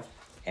 Yeah.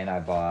 And I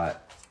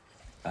bought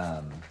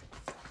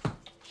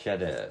she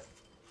had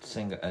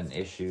an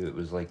issue. It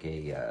was like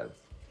an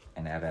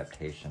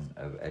adaptation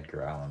of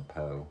Edgar Allan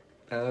Poe.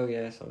 Oh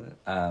yeah, I saw that.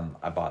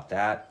 I bought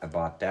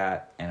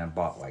that, and I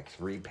bought like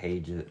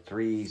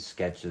 3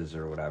 sketches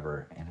or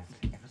whatever, and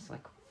it was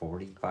like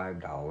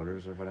 $45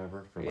 or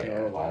whatever for like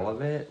all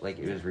of it. Like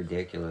it was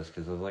ridiculous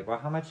because I was like, well,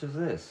 how much is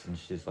this? And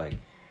she's like,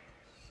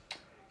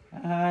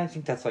 I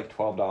think that's like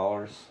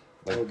 $12.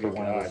 Like for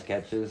one of the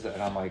sketches,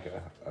 and I'm like,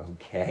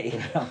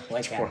 okay. I'm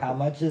like, how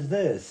much is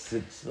this?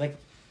 It's like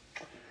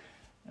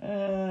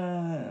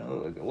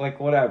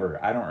whatever.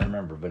 I don't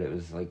remember, but it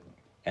was like,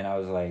 and I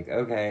was like,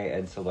 okay.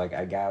 And so like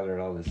I gathered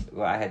all this.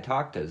 Well, I had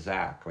talked to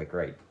Zach like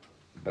right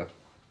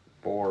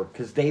before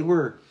because they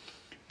were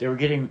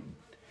getting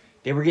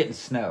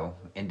snow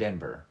in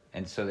Denver,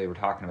 and so they were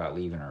talking about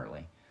leaving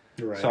early.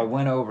 Right. So I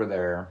went over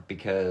there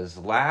because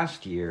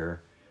last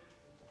year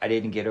I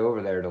didn't get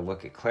over there to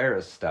look at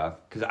Clara's stuff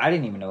because I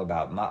didn't even know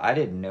I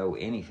didn't know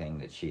anything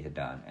that she had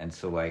done, and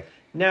so like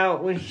now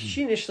when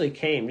she initially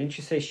came, didn't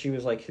you say she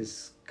was like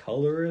his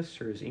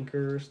colorist or his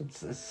inker or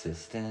something?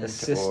 Assistant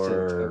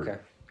or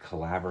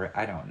collaborate.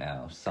 I don't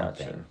know,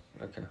 something.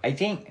 Gotcha. Okay. I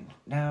think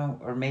now,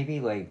 or maybe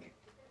like,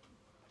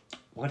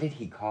 what did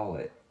he call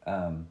it?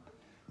 Not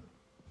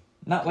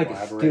like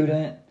a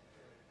student,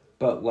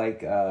 but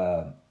like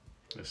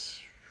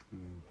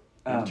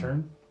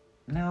intern.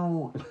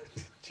 No,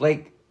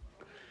 like,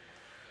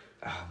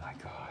 oh my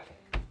god,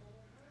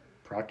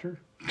 Proctor.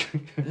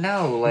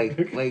 No,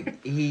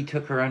 like he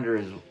took her under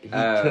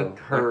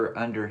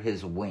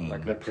his wing,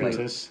 like an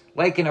apprentice,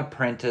 like an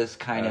apprentice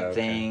kind of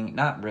thing.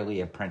 Not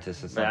really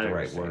apprentice; it's not the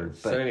right word.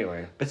 But so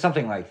anyway, but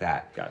something like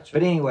that. Gotcha.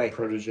 But anyway,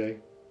 protege.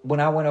 When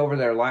I went over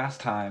there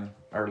last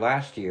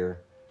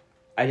year,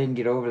 I didn't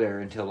get over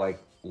there until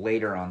like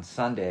later on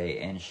Sunday,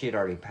 and she had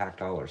already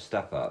packed all her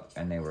stuff up,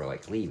 and they were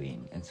like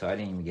leaving, and so I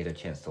didn't even get a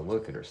chance to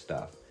look at her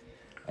stuff.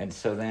 And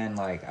so then,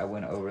 like, I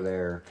went over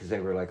there because they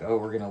were like, "Oh,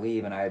 we're gonna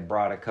leave," and I had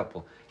brought a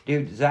couple.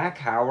 Dude, Zach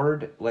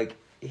Howard, like,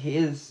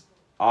 his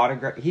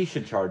autograph, he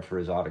should charge for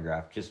his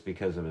autograph just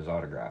because of his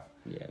autograph.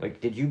 Yeah. Like,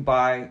 did you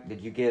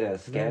get a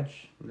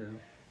sketch? No.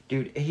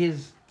 Dude,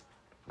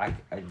 I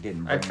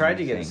didn't. I tried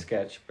to anything. get a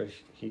sketch, but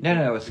he No,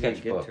 a he didn't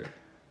get sketchbook. to it.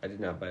 I did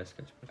not buy a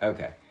sketchbook.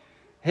 Okay.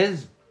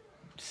 His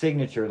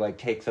signature, like,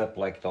 takes up,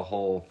 like, the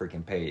whole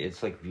freaking page.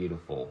 It's, like,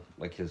 beautiful.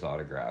 Like, his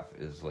autograph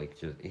is, like,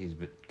 just, he's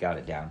got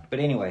it down. But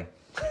anyway,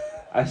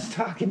 I was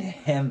talking to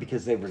him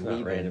because they were It's leaving.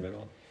 not random at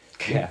all.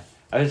 Yeah.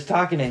 I was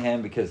talking to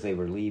him because they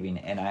were leaving,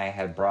 and I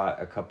had brought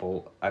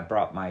I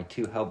brought my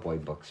 2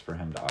 Hellboy books for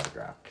him to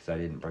autograph because I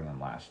didn't bring them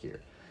last year.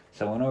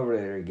 So I went over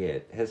there to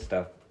get his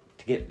stuff,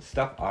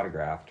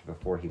 autographed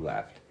before he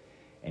left.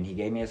 And he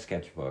gave me a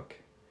sketchbook.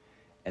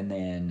 And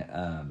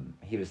then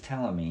he was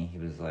telling me, he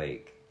was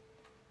like,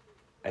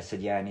 I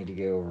said, yeah, I need to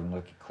go over and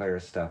look at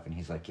Claire's stuff. And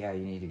he's like, yeah,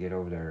 you need to get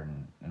over there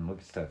and look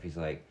at stuff. He's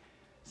like,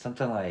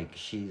 something like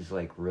she's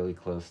like really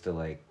close to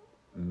like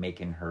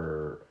making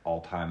her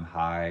all-time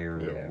high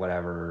or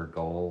whatever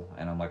goal.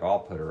 And I'm like, I'll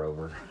put her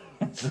over.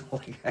 So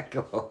like I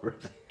go over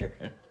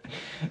there.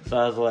 So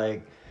I was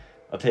like,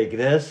 I'll take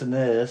this and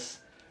this.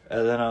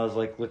 And then I was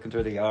like looking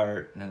through the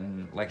art,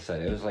 and like I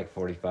said, it was like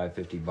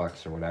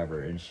 $45-$50 or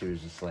whatever. And she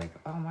was just like,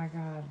 "Oh my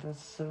God,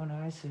 that's so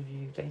nice of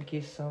you. Thank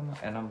you so much."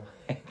 And I'm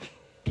like,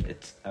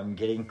 I'm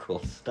getting cool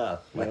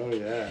stuff. Like, Oh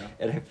yeah.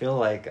 and I feel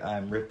like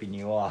I'm ripping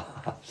you off.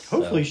 So.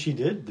 Hopefully she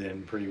did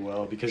then pretty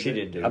well because She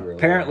did do really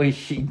Apparently well.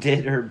 she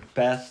did her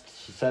best.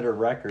 She set her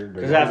record.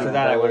 Because after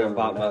that, I went and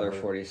bought Mother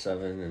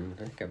 47, and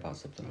I think I bought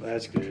something.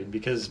 That's good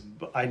because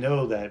I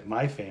know that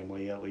my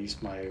family, at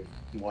least my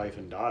wife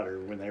and daughter,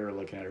 when they were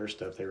looking at her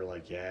stuff, they were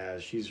like, "Yeah,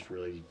 she's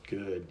really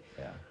good."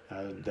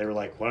 Yeah. They were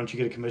like, "Why don't you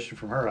get a commission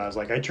from her?" I was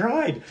like, "I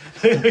tried."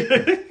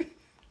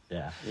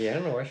 Yeah. Yeah, I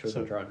don't know why she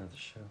wasn't drawing at the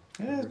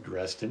show.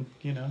 Resting,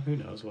 who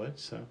knows what.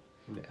 So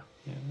Yeah,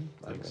 yeah,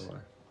 I don't know why.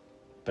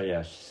 But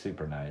yeah, she's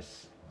super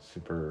nice,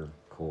 super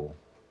cool.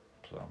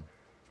 So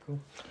Cool.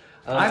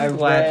 I'm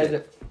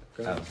glad.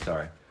 Go ahead. Oh,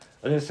 sorry.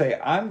 I was gonna say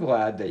I'm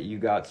glad that you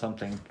got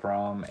something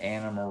from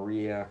Anna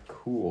Maria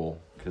Cool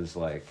because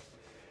like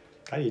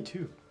I did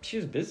too. She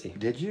was busy.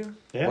 did you?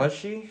 Yeah. Was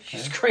she?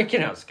 She's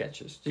cranking out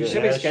sketches. Did you see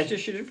how many sketches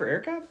she did for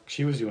AirCap?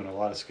 She was doing a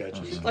lot of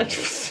sketches. Like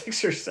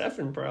 6 or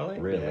 7, probably.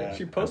 Really? Yeah.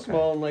 She posts them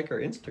all on like her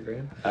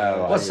Instagram.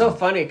 Oh, Well, it's so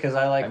funny because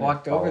I like I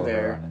walked over follow her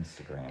there on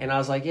Instagram. and I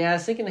was like, "Yeah, I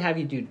was thinking to have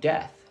you do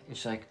Death." And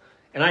she's like,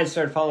 and I had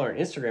started following her on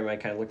Instagram. And I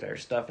kind of looked at her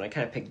stuff and I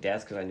kind of picked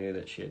Death because I knew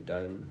that she had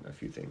done a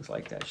few things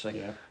like that. She's like,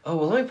 Yeah. "Oh,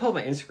 well, let me pull up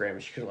my Instagram."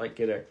 And she couldn't like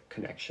get a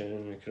connection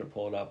and I couldn't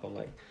pull it up. I'm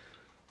like,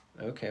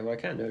 "Okay, well, I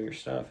kind of know your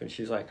stuff." And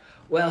she's like,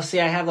 "Well, see,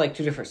 I have like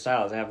 2 different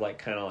styles. I have like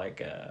kind of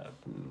like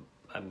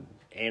I'm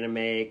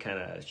anime, kind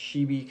of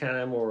chibi, kind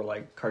of more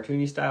like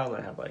cartoony style,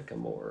 and I have like a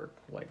more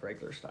like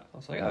regular style." I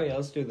was like, "Oh yeah,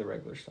 let's do the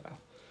regular style."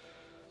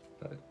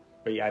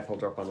 But yeah, I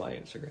pulled her up on my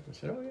Instagram and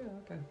said, "Oh yeah,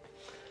 okay."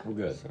 well,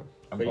 good. So,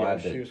 I'm but yeah,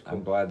 glad she that was cool.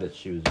 I'm glad that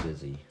she was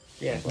busy.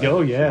 Yeah. Glad Oh,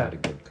 that she yeah. had a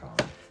good con.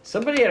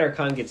 Somebody at our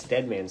con gets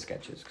Dead Man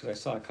sketches because I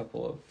saw a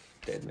couple of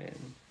Dead Man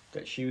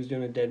that she was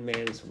doing a Dead Man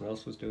and someone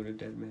else was doing a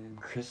Dead Man.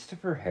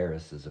 Christopher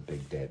Harris is a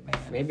big dead man.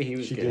 Maybe he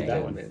was She getting did that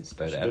Dead one. Man but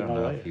sketches. I don't did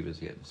know not if like he was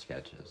getting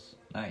sketches.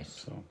 Nice.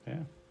 So yeah.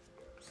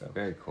 So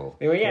Very cool.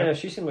 anyway, yeah, Yeah. no,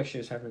 she seemed like she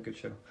was having a good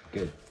show.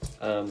 Good.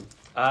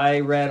 I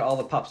read all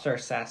the Popstar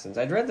Assassins.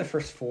 I'd read the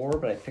first 4,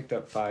 but I picked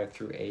up 5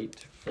 through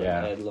 8 from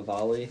Yeah. Ed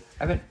Lavallee.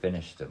 I haven't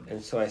finished them.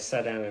 And so I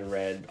sat down and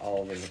read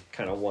all of them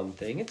kind of one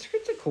thing. It's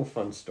a cool,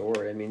 fun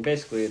story. I mean,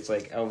 basically, it's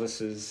like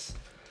Elvis's...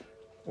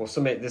 Well,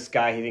 this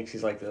guy, he thinks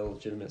he's like the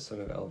illegitimate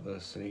son of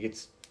Elvis, and he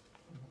gets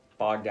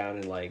bogged down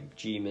in like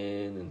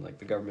G-men, and like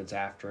the government's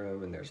after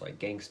him, and there's like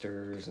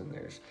gangsters, and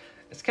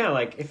it's kind of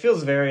like, it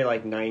feels very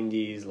like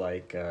 90s,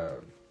 like,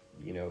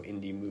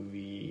 indie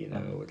movie,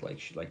 with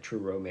like True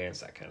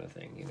Romance, that kind of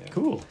thing,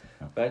 Cool.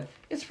 But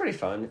it's pretty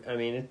fun. I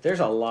mean, there's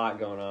a lot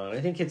going on.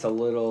 I think it's a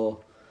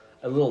little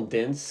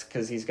dense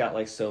because he's got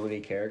like so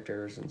many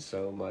characters and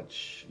so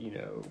much,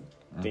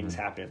 things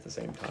happening at the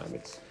same time.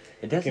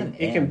 It doesn't.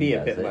 It can be a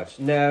end, bit does it? much.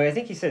 No, I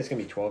think he said it's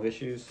gonna be 12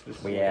 issues.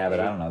 Well, yeah, but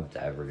I don't know if it's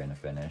ever going to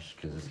finish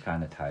because it's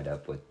kind of tied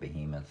up with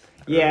Behemoth.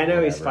 or Yeah, I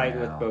know he's whatever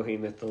fighting now. with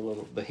Behemoth a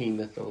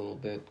little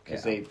bit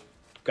because Yeah. they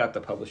got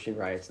the publishing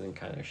rights and then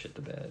kind of shit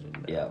the bed,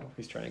 and Yeah.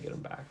 he's trying to get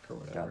them back or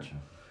whatever. Gotcha.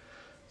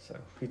 So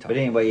he talked. But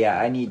anyway, yeah,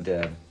 I need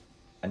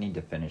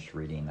to finish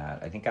reading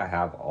that. I think I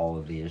have all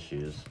of the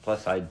issues.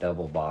 Plus, I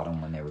double bought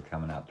them when they were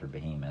coming out through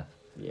Behemoth.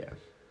 Yeah,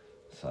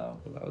 So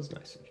well, that was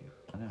nice of you.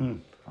 I know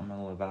I'm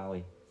a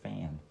LaValle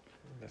fan.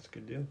 That's a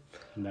good deal.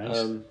 Nice.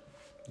 Do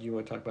you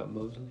want to talk about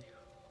Mosley?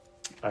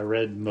 I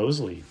read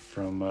Mosley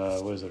from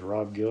what is it,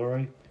 Rob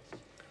Gilroy?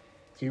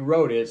 He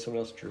wrote it. Someone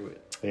else drew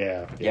it.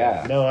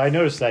 Yeah. No, I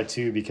noticed that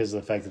too because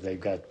of the fact that they've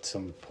got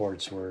some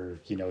ports where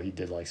he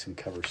did like some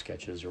cover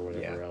sketches or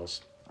whatever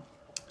else.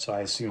 So I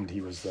assumed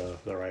he was the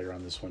writer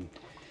on this one.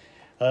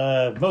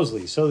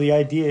 Mosley. So the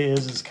idea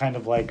is it's kind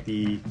of like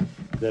the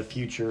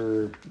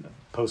future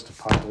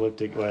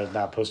post-apocalyptic, well,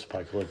 not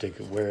post-apocalyptic,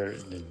 where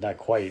not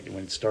quite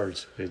when it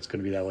starts. It's going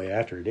to be that way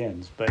after it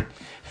ends, but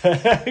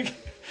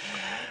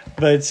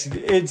but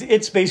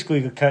it's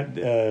basically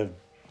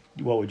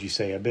what would you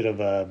say? A bit of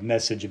a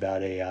message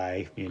about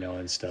AI,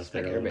 and stuff.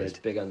 Like everybody's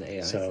big on the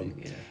AI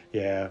thing.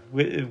 Yeah,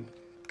 it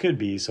could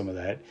be some of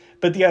that.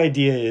 But the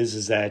idea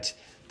is that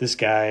this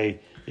guy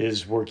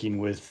is working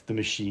with the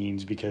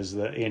machines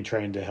and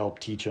trying to help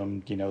teach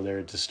them, there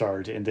at the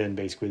start. And then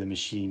basically the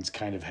machines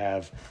kind of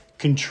have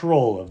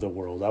control of the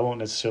world. I won't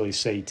necessarily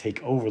say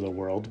take over the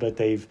world, but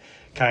they've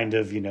kind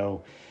of,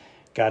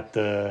 got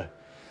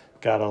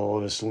all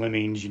of us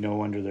lemmings,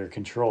 under their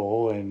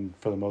control, and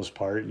for the most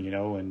part,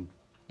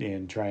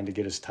 and trying to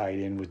get us tied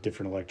in with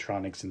different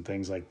electronics and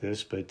things like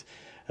this. But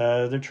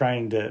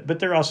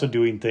they're also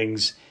doing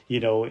things,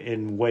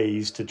 in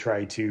ways to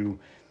try to,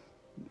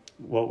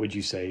 what would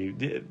you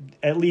say,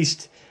 at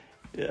least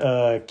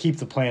keep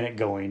the planet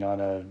going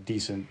on a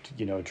decent,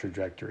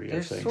 trajectory. They're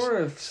of things.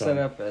 sort of set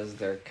up as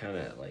they're kind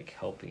of like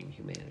helping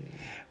humanity.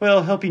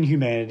 Well, helping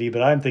humanity,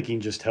 but I'm thinking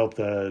just help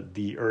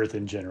the Earth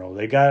in general.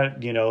 They got,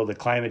 the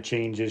climate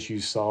change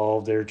issues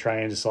solved. They're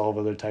trying to solve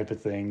other type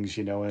of things,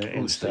 and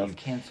so stuff. You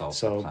can solve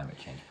the climate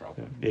change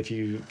problem. If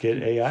you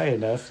get AI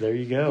enough, there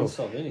you go. You can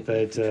solve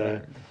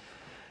anything.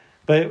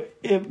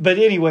 But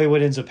anyway,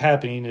 what ends up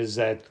happening is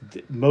that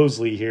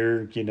Mosley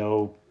here,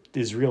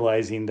 is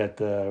realizing that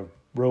the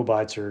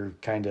robots are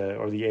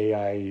or the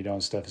AI,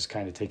 and stuff is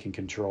kind of taking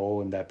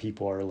control, and that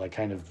people are like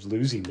kind of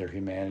losing their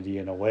humanity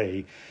in a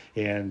way.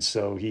 And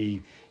so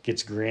he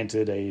gets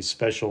granted a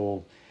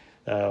special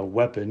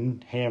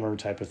weapon, hammer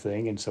type of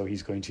thing. And so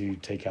he's going to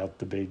take out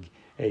the big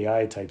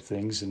AI type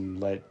things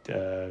and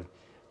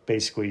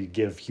basically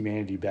give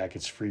humanity back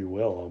its free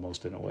will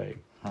almost in a way.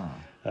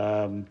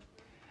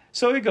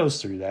 So it goes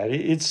through that.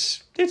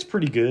 It's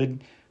pretty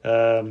good.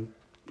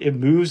 It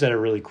moves at a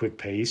really quick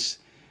pace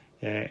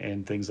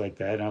and things like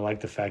that. And I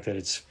like the fact that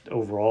it's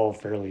overall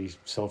fairly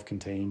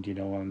self-contained,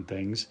 on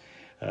things.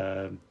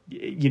 A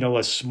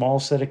small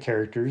set of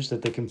characters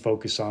that they can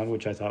focus on,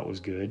 which I thought was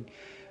good.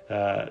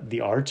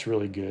 The art's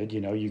really good.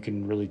 You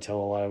can really tell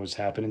a lot of what's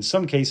happening. In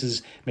some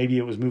cases, maybe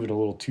it was moving a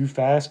little too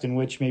fast, in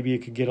which maybe it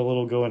could get a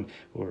little going,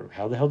 or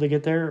how the hell did they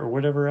get there, or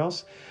whatever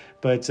else.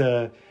 But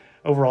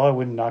overall, I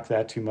wouldn't knock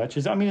that too much.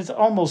 It's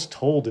almost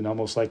told in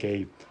almost like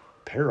a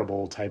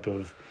parable type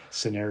of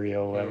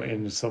scenario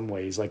in some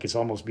ways. Like it's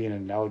almost being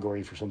an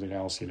allegory for something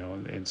else,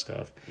 and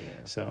stuff. Yeah.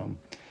 So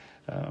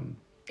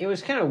it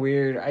was kind of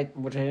weird.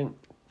 Which I didn't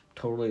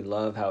totally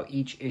love how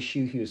each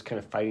issue he was kind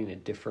of fighting a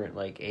different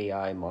like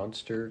AI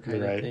monster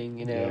kind of thing.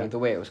 Yeah. The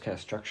way it was kind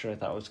of structured, I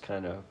thought was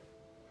kind of,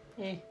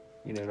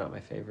 not my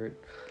favorite.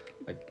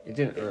 Like it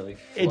didn't really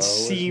flow it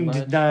seemed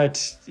as much.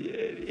 not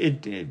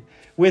it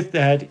with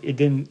that it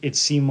didn't it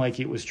seemed like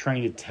it was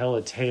trying to tell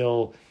a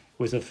tale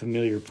with a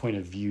familiar point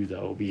of view,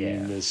 though,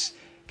 being this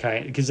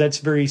kind, because that's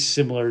very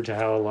similar to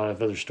how a lot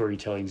of other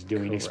storytelling is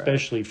doing. Correct.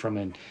 Especially from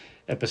an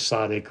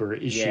episodic or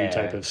issue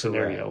type of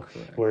scenario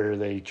where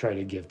they try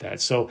to give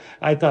that. So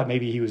I thought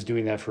maybe he was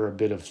doing that for a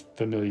bit of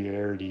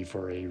familiarity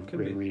for a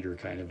reader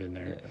kind of in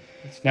there.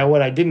 Now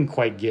what I didn't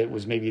quite get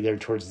was maybe there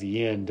towards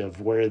the end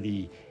of where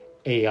the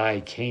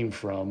AI came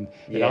from.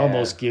 It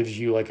almost gives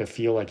you like a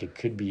feel like it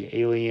could be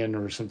alien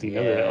or something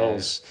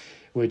else,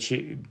 which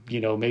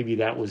maybe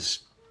that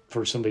was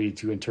for somebody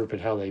to interpret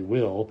how they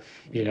will,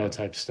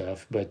 type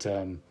stuff. But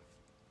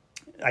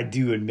I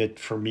do admit,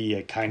 for me,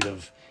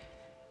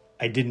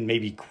 I didn't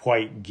maybe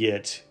quite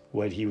get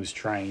what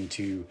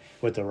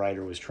the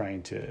writer was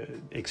trying to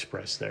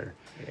express there.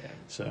 Yeah.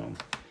 So,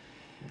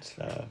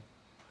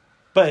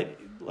 but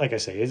like I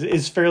say,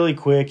 it's fairly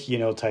quick,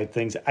 type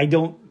things.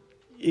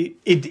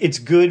 It's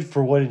good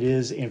for what it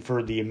is and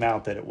for the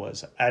amount that it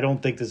was. I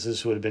don't think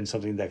this would have been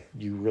something that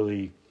you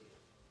really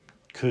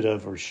could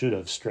have or should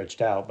have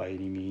stretched out by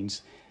any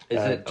means.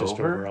 Is it just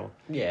over? overall?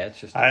 Yeah, it's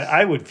just.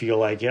 I would feel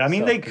like it. I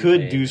mean, they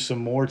could do some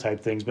more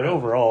type things, but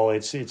overall,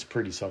 it's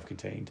pretty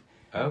self-contained.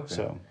 Okay.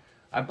 So,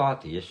 I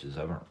bought the issues.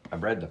 I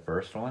read the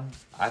first one.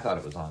 I thought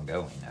it was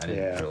ongoing. I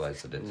didn't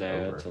realize that it's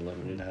over. It's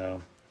limited.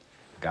 No.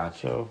 Gotcha.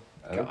 So,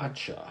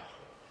 Gotcha.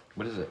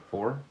 What is it?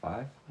 4? 5? I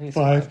think it's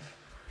 5.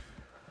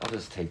 I'll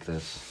just take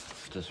this.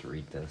 Just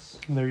read this.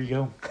 There you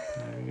go.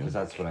 Because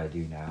that's what I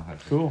do now. I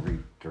just Cool.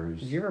 read throughs.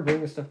 Did you ever bring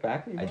the stuff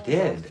back? I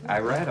did. I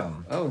read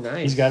them. Oh,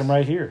 nice. He's got them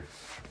right here.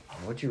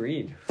 What'd you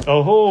read?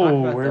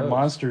 Oh, Where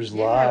Monsters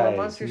Lie. Where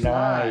Monsters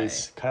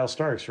Nice. Lie. Kyle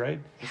Starks,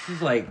 right? This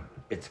is like,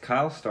 it's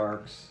Kyle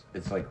Starks.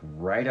 It's like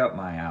right up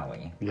my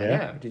alley.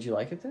 Yeah. Did you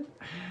like it then?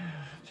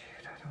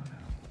 Dude,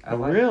 I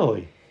don't know.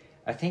 Really?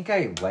 I think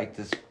I like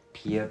this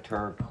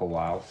Piotr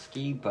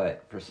Kowalski,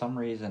 but for some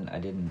reason I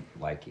didn't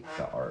like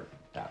the art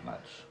that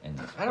much in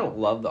this. I don't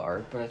love the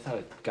art, but I thought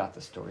it got the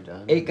story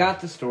done. It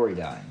got the story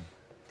done.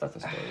 I thought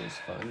the story was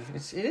fun.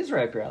 It is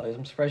right up your alley.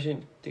 I'm surprised you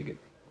didn't dig it.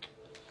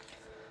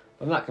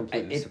 I'm not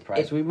completely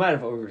surprised. We might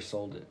have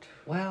oversold it.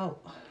 Well,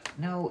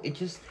 no,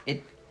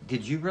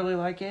 Did you really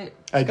like it?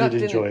 I Scott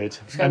did enjoy it.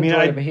 Scott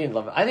enjoyed it, but he didn't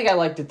love it. I think I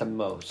liked it the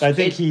most. I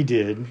think he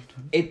did.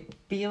 It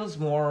feels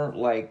more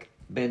like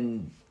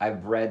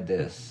I've read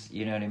this.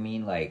 You know what I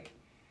mean? Like,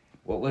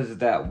 what was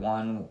that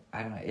one?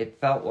 I don't know. It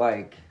felt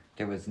like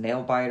there was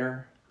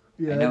Nailbiter.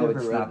 Yeah, I know never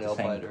it's read not the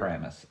same Nailbiter.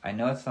 premise. I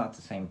know it's not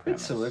the same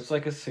premise. It's similar. It's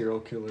like a serial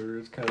killer.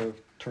 It's kind of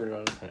turned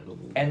on its head a little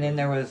bit. And then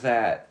there was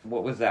that.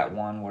 What was that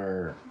one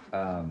where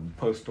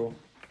Postal.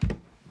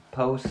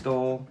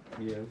 Postal?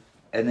 Yeah.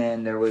 And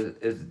then there was.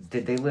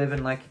 Did they live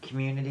in like a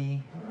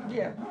community?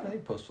 Yeah, I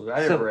think Postal.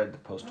 I never read the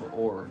Postal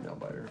or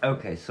Nailbiter.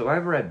 Okay, so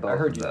I've read both. I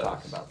heard of you those.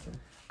 talk about them.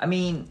 I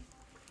mean,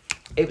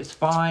 it was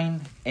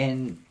fine,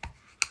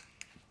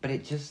 but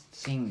it just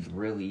seemed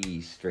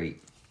really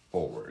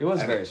straightforward. It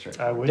was very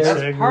straightforward. I would That's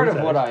say I agree part with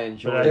of that. what I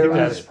enjoyed. But I There think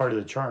was- that's part of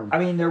the charm. I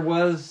mean, there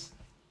was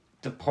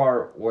the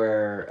part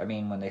where, I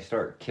mean, when they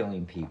start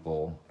killing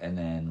people, and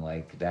then,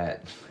 like,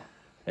 that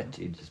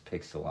dude just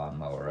picks the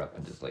lawnmower up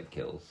and just, like,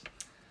 kills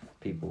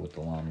people with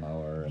the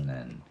lawnmower, and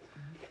then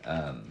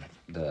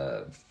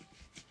the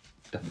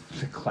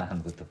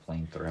clown with the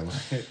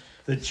flamethrower.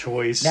 The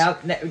choice. Now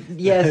that I'm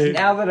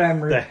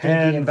the thinking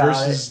hand about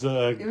versus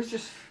it. It was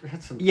just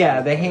had some.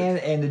 Yeah, the hand,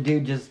 and the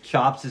dude just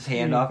chops his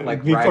hand off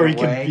like before right he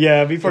can,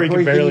 away. before he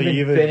can barely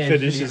even finish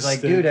He's his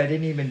like, thing. dude, I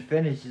didn't even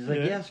finish. He's like,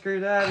 Yeah. yeah, screw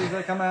that. He's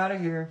like, I'm out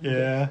of here.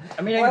 Yeah.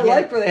 I mean, Well, I I get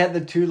like where they had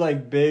the two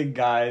like big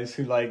guys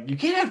who like you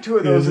can't have two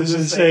of those in This the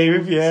is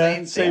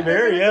same same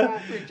area.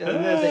 And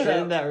then at the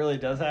end, that really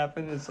does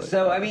happen. It's like,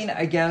 So, I mean,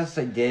 I guess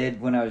I did,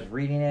 when I was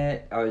reading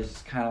it, I was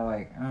just kind of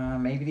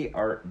like, maybe the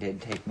art did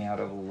take me out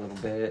of a little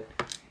bit.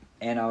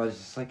 And I was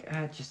just like,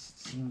 it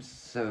just seems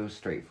so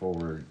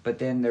straightforward. But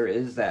then there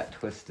is that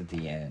twist at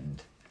the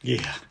end,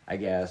 Yeah. I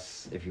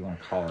guess, if you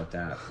want to call it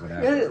that, whatever.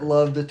 I didn't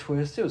love the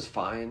twist. It was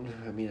fine.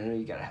 I mean, I know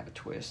you gotta have a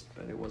twist,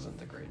 but it wasn't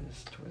the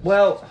greatest twist.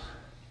 Well,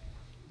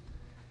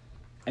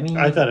 I mean,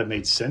 I thought it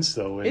made sense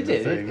though. In It the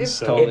did. Thing, It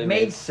so. totally it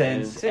made made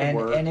sense, sense. It and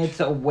worked. it's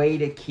a way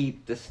to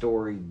keep the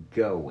story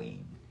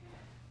going.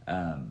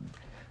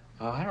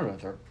 I don't know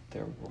if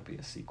there will be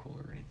a sequel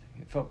or anything.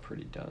 It felt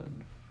pretty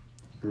done.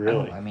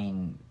 Really? I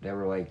mean, they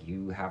were like,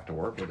 you have to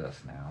work with us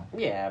now.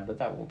 Yeah, but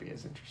that won't be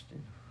as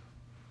interesting.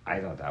 I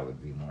thought that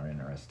would be more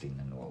interesting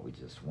than what we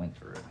just went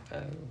through.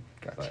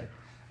 Gotcha. But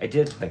I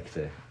did like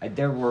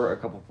there were a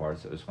couple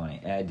parts that was funny,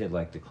 and I did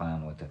like the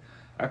clown with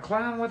a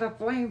clown with a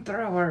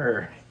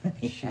flamethrower.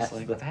 She's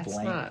like, that's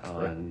not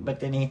on. But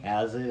then he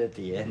has it at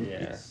the end. Yeah.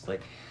 It's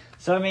like,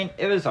 so I mean,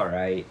 it was all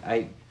right.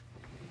 I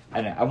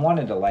don't know, I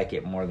wanted to like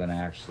it more than I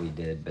actually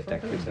did, but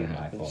that could be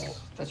my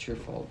fault. That's your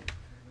fault.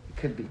 It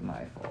could be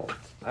my fault.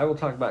 I will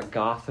talk about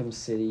Gotham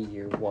City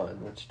Year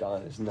 1, which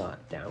Don is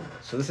not down with.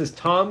 So this is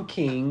Tom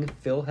King,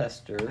 Phil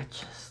Hester.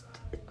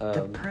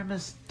 The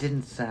premise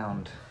didn't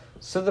sound.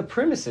 So the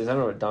premise is, I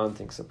don't know what Don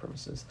thinks the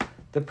premise is.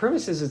 The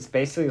premise is it's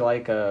basically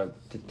like a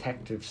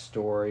detective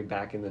story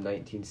back in the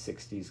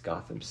 1960s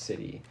Gotham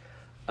City.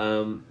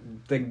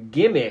 The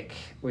gimmick,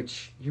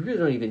 which you really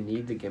don't even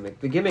need the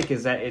gimmick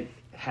is that it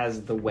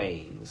has the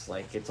Waynes.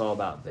 Like, it's all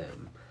about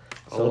them.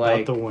 So, All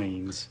about the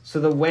Waynes. So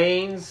the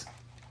Waynes,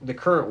 the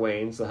current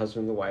Waynes, the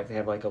husband and the wife, they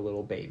have like a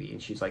little baby,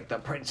 and she's like the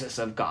princess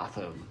of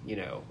Gotham, you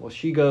know. Well,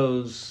 she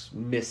goes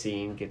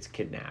missing, gets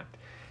kidnapped,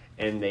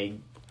 and they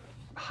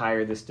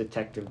hire this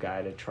detective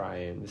guy to try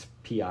and, this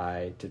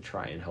PI, to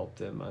try and help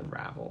them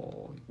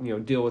unravel, you know,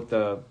 deal with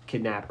the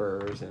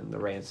kidnappers and the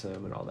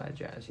ransom and all that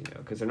jazz, you know,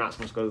 because they're not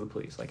supposed to go to the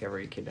police like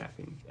every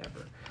kidnapping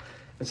ever.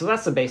 And so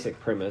that's the basic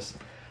premise.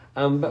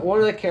 But one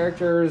of the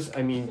characters,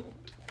 I mean,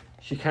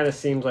 she kind of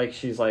seems like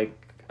she's like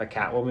a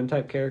Catwoman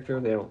type character.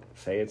 They don't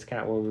say it's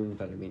Catwoman,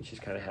 but I mean, she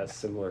kind of has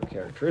similar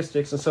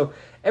characteristics. And so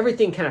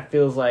everything kind of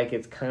feels like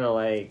it's kind of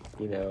like,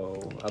 you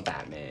know, a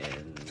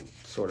Batman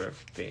sort of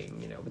thing,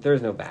 you know. But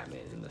there's no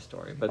Batman in the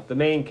story. But the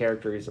main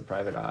character is a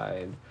private eye.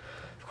 And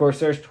of course,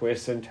 there's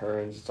twists and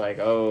turns. It's like,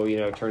 oh, you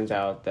know, it turns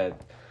out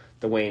that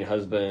the Wayne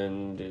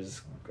husband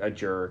is a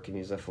jerk and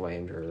he's a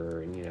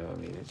philanderer. And, you know, I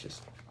mean, it's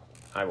just,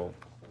 I won't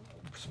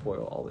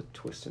spoil all the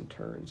twists and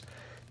turns.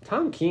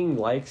 Tom King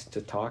likes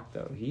to talk,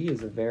 though. He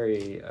is a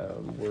very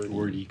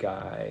wordy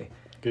guy.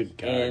 Good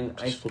guy. And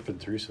Just I flipping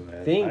through some of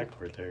that think- back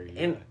part there.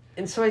 Yeah.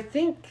 And so I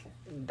think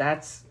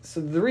that's... So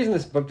the reason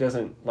this book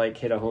doesn't, like,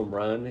 hit a home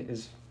run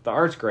is the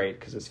art's great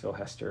because it's Phil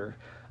Hester.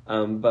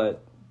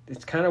 But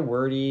it's kind of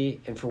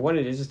wordy. And for what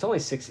it is, it's only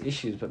 6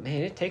 issues. But,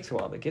 man, it takes a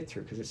while to get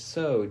through because it's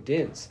so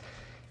dense.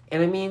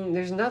 And, I mean,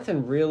 there's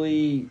nothing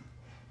really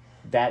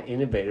that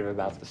innovative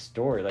about the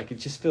story. Like, it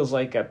just feels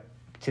like a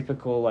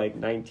typical, like,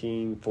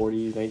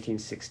 1940s,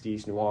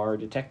 1960s noir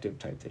detective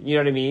type thing. You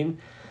know what I mean?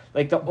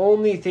 Like, the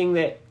only thing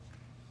that,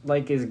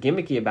 like, is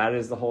gimmicky about it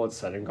is the whole, it's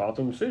set in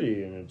Gotham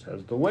City, and it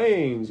has the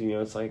Waynes, you know,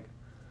 it's like,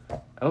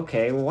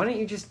 okay, well, why don't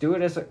you just do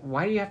it as a,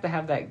 why do you have to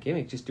have that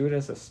gimmick? Just do it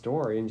as a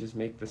story and just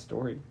make the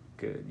story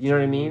good. You know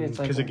what I mean? It's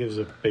like because it gives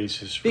a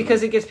basis.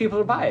 Because it gets people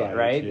to buy it,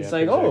 right? Yeah, it's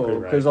like, exactly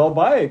because I'll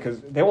buy it,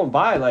 because they won't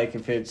buy like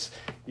if it's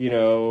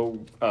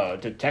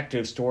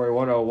Detective Story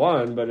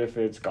 101, but if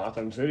it's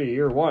Gotham City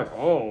Year One,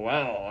 oh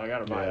wow, I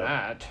gotta buy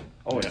that.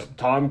 Oh, it's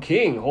Tom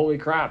King, holy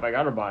crap, I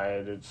gotta buy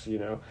it. It's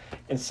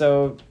and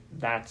so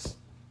that's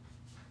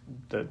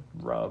the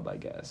rub, I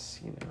guess,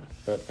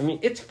 But I mean,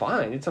 it's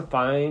fine. It's a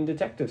fine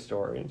detective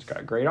story. It's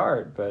got great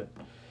art, but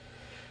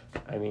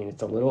I mean,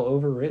 it's a little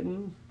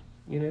overwritten,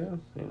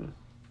 and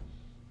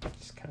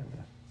just kind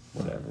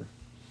of whatever.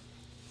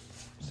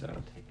 So,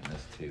 taking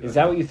this too. Is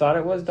that what you thought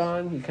it was,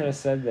 Don? You kind of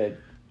said that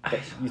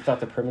you thought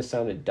the premise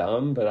sounded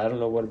dumb, but I don't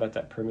know what about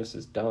that premise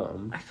is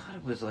dumb. I thought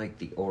it was like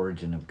the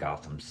origin of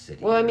Gotham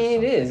City. Well, I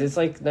mean, it is. It's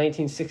like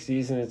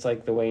 1960s, and it's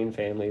like the Wayne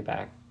family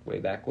way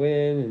back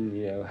when,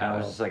 and how. I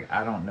was just like,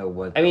 I don't know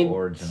what. I mean, the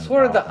origin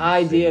sort of the Gotham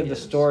idea City of the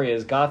story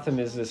is Gotham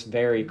is this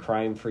very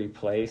crime-free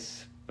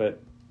place, but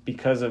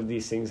because of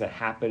these things that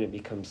happen, it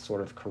becomes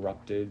sort of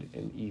corrupted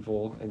and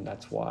evil, and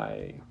that's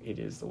why it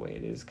is the way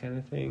it is, kind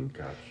of thing.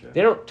 Gotcha.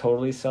 They don't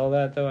totally sell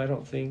that, though, I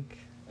don't think,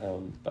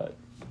 but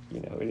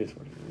it is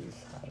what it is.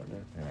 I don't know.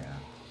 Yeah,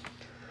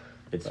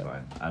 it's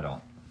fine.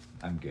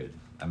 I'm good.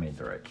 I made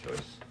the right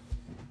choice.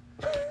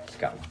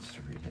 Scott wants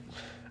to read it.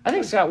 I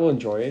think Scott will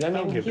enjoy it. I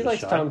I'll mean, give he it a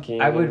likes shot. Tom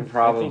King. I would think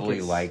probably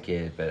it's- like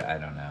it, but I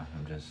don't know.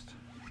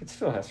 It's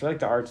Phil Hester. Like,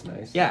 the art's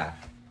nice. Yeah,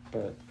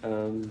 But,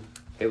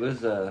 it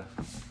was I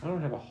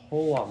don't have a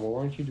whole lot more.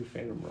 Why don't you do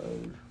Phantom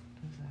Road?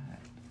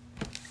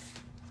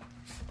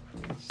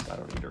 I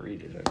don't need to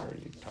read it. I've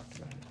already talked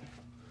about it.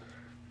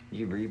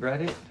 You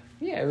reread it?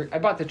 Yeah, I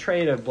bought the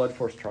trade of Blood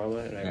Force Trauma,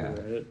 and I Yeah.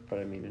 reread it. But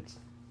I mean,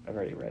 I've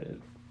already read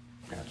it.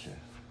 Gotcha.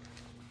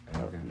 I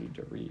don't need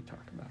to talk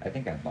about I it.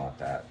 think I bought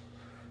that.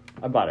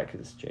 I bought it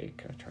because it's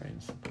Jake. I try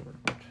and support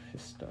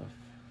his stuff.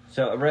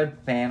 So I read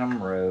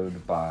Phantom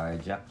Road by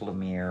Jeff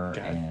Lemire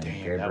God and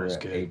damn, that was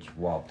Gabriel good. H.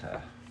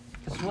 Walta.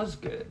 This was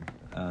good.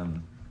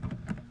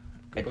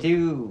 I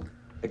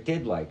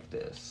did like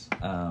this.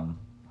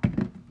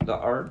 The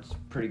art's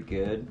pretty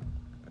good.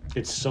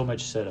 It's so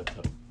much setup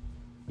though.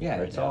 Yeah,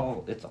 Right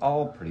it's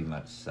all pretty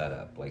much set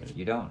up. Like,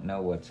 you don't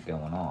know what's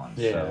going on.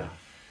 Yeah.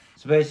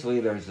 So basically,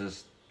 there's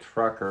this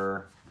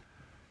trucker,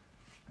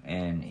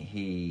 and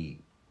he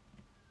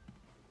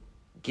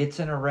gets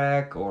in a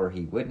wreck, or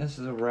he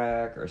witnesses a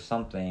wreck, or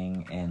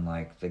something, and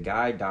like the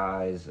guy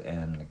dies,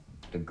 and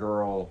the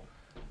girl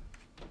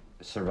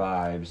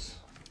survives.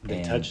 They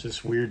and touch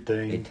this weird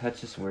thing. They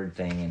touch this weird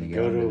thing, and you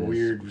go to a this-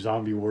 weird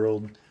zombie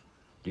world.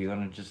 Do you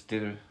want to just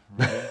do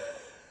it?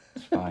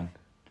 It's fine.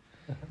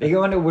 They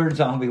go into a weird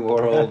zombie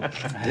world.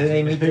 Then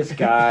they meet this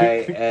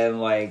guy,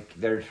 and like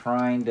they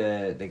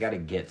got to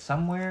get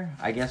somewhere.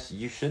 I guess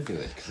you should do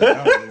it because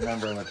I don't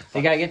remember what the fuck.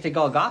 They gotta get to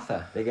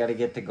Golgotha. They got to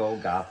get to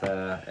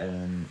Golgotha,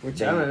 and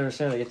Which I don't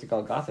understand. They get to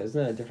Golgotha.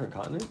 Isn't that a different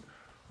continent?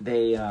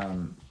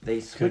 they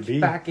switch be.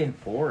 back and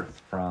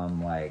forth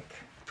from like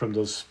From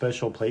those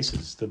special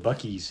places, the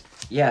Buckies.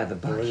 the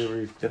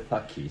whatever.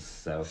 Buckies.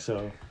 So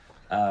So,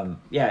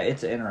 yeah,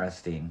 it's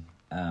interesting.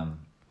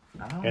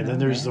 I don't and know, then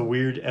there's the man.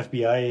 weird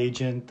FBI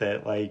agent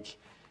that like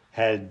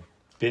had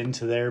been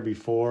to there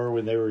before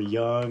when they were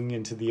young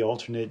into the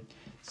alternate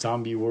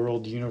zombie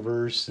world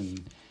universe,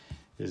 and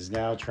is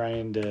now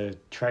trying to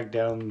track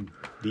down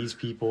these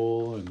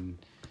people. And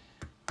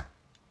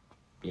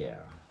Yeah.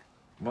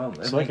 Well,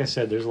 so, like I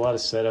said, there's a lot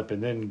of setup,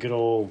 and then good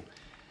old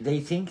they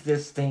think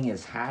this thing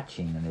is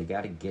hatching, and they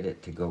got to get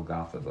it to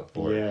Golgotha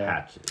before it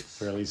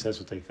hatches. or at least that's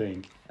what they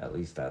think. At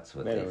least that's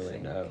what They they don't really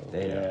think. know.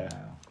 They Yeah. don't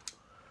know.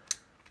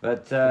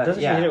 But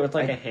Doesn't yeah, she hit it with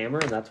like a hammer,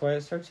 and that's why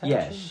it starts hatching?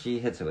 yeah, she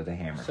hits it with a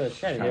hammer. So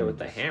she had to hit it with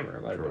the Just hammer.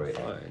 It might have been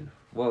destroyed it. fine.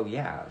 Well,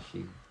 yeah, she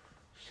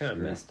Kind of screwed-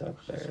 messed up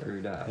she there.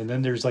 Screwed up. And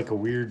then there's like a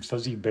weird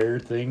fuzzy bear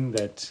thing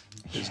that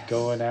is Yes.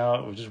 going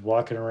out, or just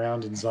walking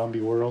around in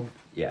zombie world.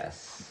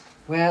 Yes.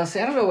 Well, see,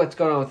 I don't know what's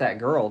going on with that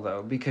girl,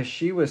 though, because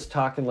she was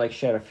talking like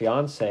she had a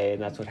fiance,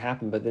 and that's what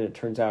happened, but then it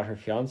turns out her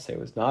fiance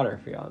was not her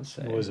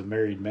fiance. Was a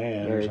married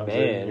man. or married something.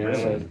 man. Yeah.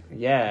 So,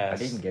 yeah. I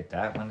didn't get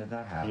that. When did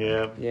that happen?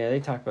 Yeah. Yeah, they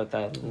talk about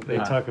that a little They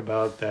bit. talk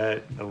about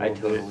that a I little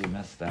totally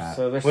missed that.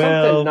 So there's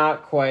Well, something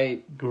not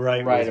quite bit.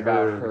 Right right with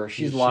about her.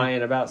 She's She-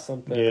 lying about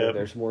something. Yeah. Or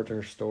there's more to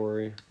her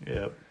story.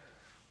 Yep.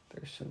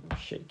 There's some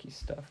shaky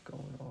stuff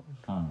going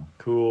on. Hmm.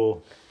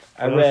 Cool.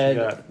 I What else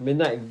you read got?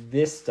 Midnight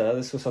Vista.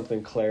 This was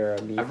something Clara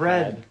and me I've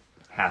read had.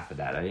 half of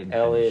that. I didn't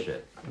Elliot. finish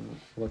it.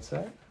 What's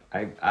that?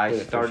 I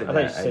Didn't started finish it.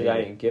 I thought that. you said I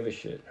didn't give a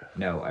shit.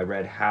 No, I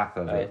read half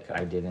of it. Okay.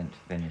 I didn't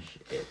finish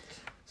it.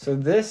 So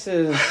this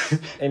is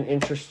an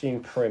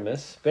interesting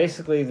premise.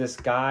 Basically, this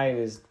guy and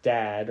his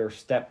dad or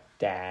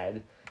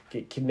stepdad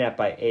get kidnapped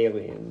by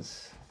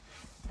aliens,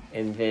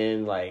 and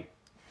then like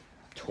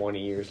 20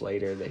 years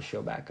later they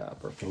show back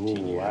up, or 15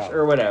 Ooh, years, wow.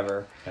 or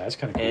whatever. Yeah, that's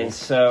kind of cool. And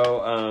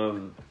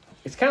so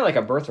it's kind of like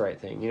a birthright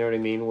thing, you know what I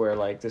mean? Where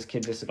like this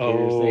kid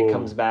disappears, then he Oh.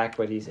 comes back,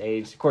 but he's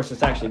aged. Of course,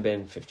 it's actually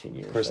been 15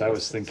 years. Of course, so I it's-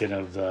 was thinking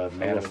of the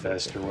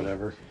Manifest or different.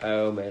 whatever.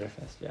 Oh,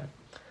 Manifest, yeah.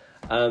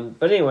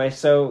 But anyway,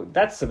 so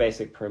that's the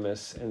basic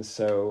premise. And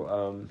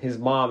so his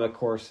mom, of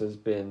course, has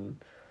been,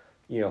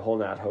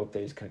 holding out hope that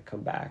he's going to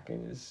come back,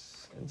 and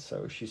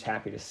so she's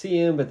happy to see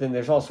him. But then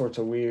there's all sorts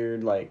of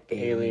weird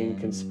alien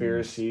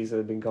conspiracies that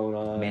have been going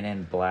on. Men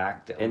in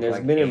Black, and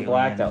there's Men in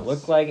Black that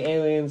look like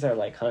aliens that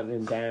are hunting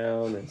him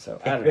down, and so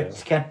I don't know.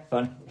 It's kind of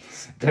funny.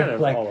 They're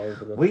They're all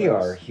over the we place.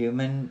 are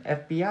human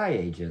FBI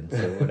agents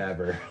or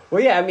whatever.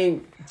 Well, yeah, I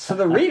mean, so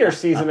the reader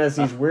sees them as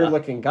these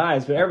weird-looking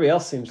guys, but everybody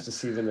else seems to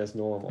see them as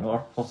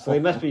normal. So they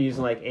must be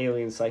using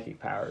alien psychic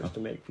powers to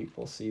make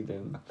people see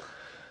them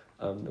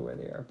the way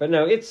they are. But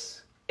no,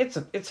 it's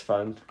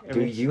fun.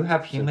 Do you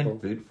have human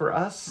food for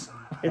us?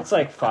 It's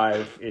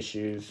 5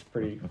 issues,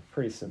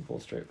 pretty simple,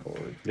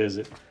 straightforward. Is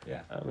it?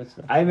 Yeah, it's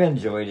not I've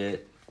enjoyed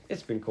it.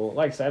 It's been cool.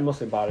 Like I said, I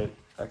mostly bought it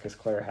because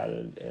Claire had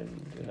it,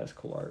 and it has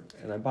cool art.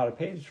 And I bought a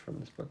page from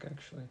this book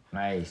actually.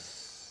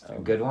 Nice, a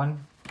good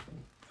one.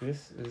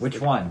 This is Which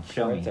one?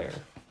 Show right me. there.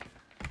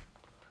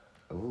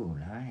 Oh,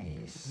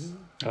 nice.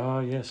 Oh,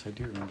 yes, I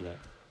do remember that.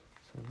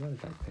 So I bought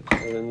a back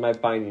page. And then my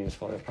binding is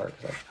falling apart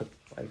because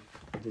I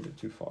did it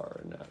too far.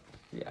 And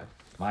yeah.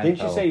 Mine Didn't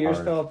you fell say yours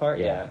apart. fell apart?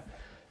 Yeah.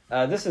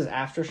 This is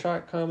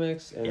Aftershock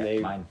Comics,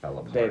 and mine fell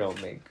apart. they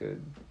don't make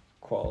good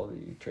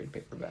quality trade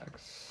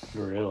paperbacks.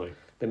 Really?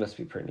 They must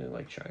be printed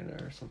in China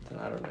or something.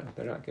 I don't know.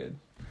 They're not good.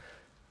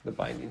 The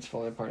binding's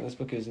falling apart, and this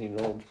book isn't even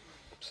old.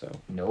 So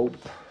Nope.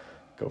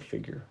 go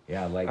figure.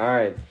 Yeah, All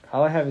right.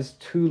 All I have is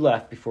 2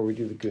 left before we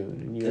do the Goon.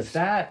 And you is have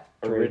that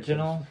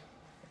original?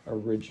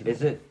 original?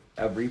 Is it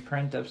a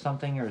reprint of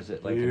something, or is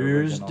it an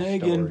Here's original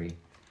digging. story?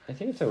 I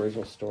think it's an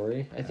original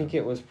story. I think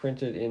it was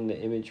printed in the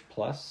Image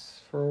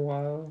Plus for a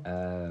while,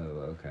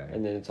 Oh, okay.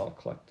 and then it's all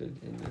collected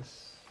in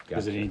this.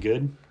 Is it any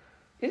good?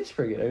 It is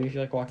pretty good. I mean, if you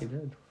like Walking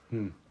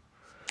Dead.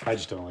 I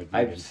just don't like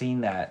I've vegan.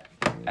 seen that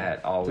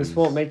at Ollie's. This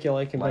won't make you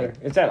like him better.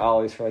 It's at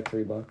Ollie's for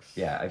 $3.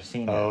 Yeah, I've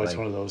seen it. Oh, it's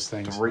one of those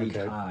things. 3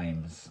 Okay.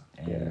 times,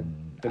 and Yeah.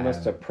 They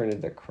must have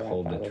printed the crap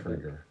pulled out the of it.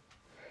 trigger.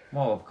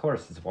 Well, of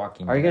course, it's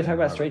Walking Are you going Dead to talk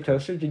about and Straight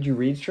Toaster? Did you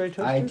read Straight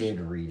Toaster? I did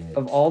read it.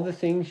 Of all the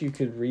things you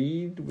could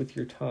read with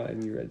your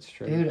time, you read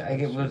Straight Dude, Toaster.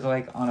 it was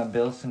on a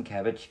Bill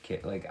Sienkiewicz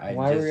kick.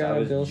 Why were you I on a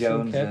was Bill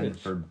jonesing Sienkiewicz?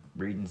 for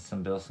reading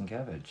some Bill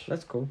Sienkiewicz.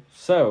 That's cool.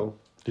 So,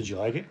 Did you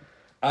like it?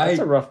 that's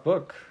a rough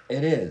book.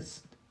 It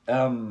is.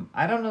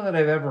 I don't know that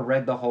I've ever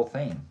read the whole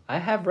thing. I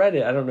have read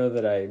it. I don't know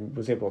that I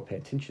was able to pay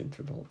attention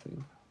through the whole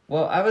thing.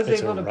 Well, I was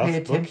It's a able to rough pay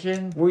book?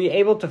 attention. Were you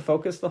able to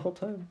focus the whole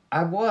time?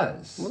 I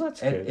was. Well,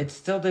 that's And good. it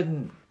still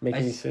didn't Make I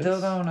any still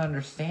sense? don't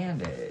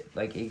understand it.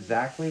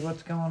 Exactly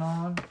what's going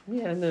on.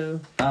 Yeah, no.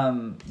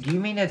 Do you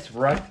mean it's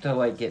rough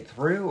to get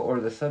through, or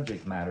the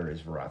subject matter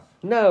is rough?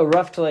 No,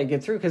 rough to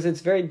get through because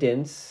it's very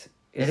dense.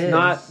 It's It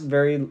not is.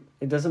 very.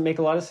 It doesn't make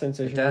a lot of sense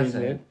as It you're reading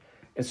doesn't. it,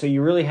 and so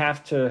you really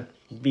have to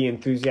be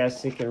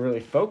enthusiastic and really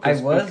focus.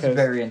 I was because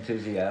very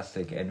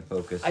enthusiastic and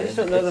focused. I just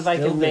don't and know it if I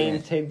still can didn't.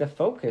 maintain the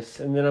focus,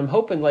 and then I'm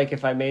hoping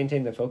if I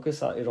maintain the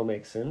focus, it'll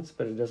make sense.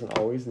 But it doesn't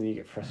always, and then you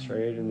get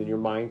frustrated, and then your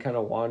mind kind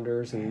of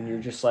wanders, and you're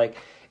just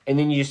and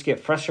then you just get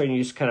frustrated, and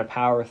you just kind of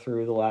power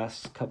through the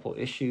last couple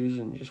issues,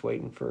 and just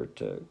waiting for it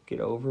to get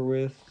over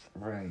with.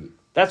 Right.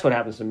 That's what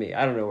happens to me.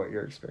 I don't know what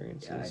your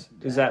experience is.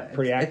 Is that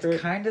pretty accurate?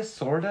 It's kind of,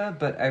 sort of,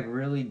 but I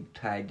really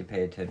tried to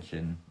pay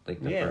attention, the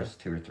Yeah. first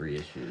 2 or 3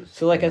 issues.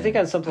 So, I And think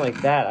on something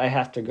like that, I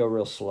have to go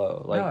real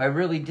slow. no, I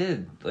really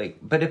did.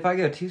 But if I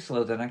go too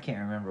slow, then I can't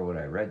remember what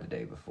I read the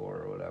day before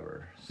or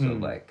whatever.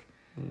 So,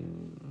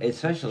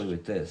 especially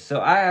with this. So,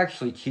 I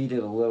actually cheated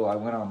a little. I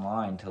went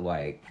online to,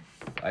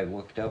 I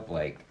looked up,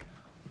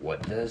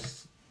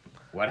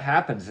 what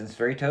happens in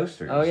Straight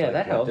Toasters? Oh, yeah,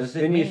 that what helps. does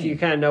it Then mean? if you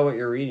kind of know what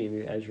you're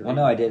reading as you're Well,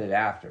 no, I did it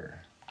after,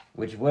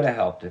 which would have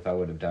helped if I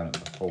would have done it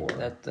before.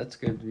 That's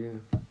good, yeah.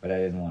 But I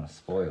didn't want to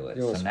spoil it.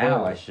 You don't So wanna now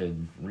spoil I it.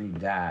 should read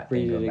that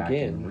Read and go it back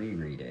again. and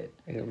reread it.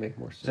 It'll make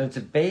more sense. So it's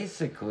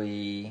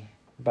basically...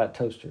 About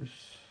toasters.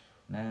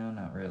 No,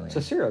 not really. It's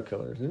a serial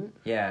killer, isn't it?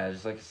 Yeah,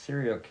 it's a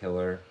serial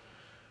killer.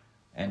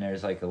 And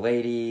there's a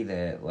lady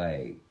that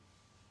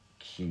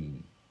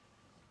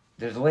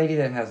there's a lady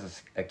that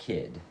has a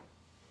kid.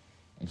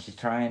 And she's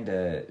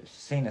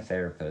seeing a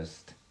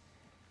therapist.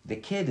 The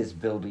kid is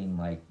building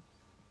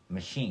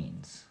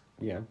machines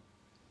Yeah.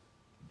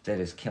 that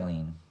is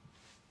killing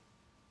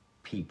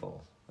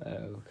people. Oh,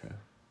 okay.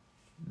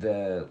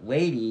 The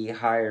lady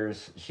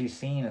she's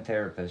seeing a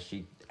therapist.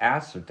 She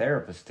asks her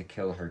therapist to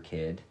kill her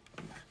kid.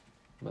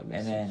 That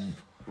makes And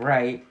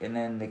sense.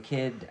 then the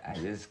kid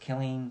is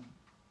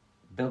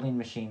building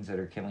machines that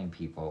are killing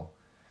people.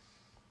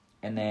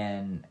 And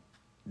then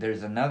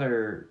there's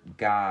another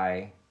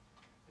guy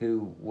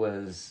who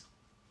was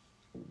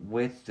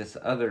with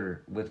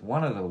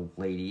one of the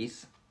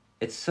ladies.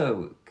 It's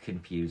so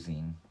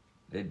confusing.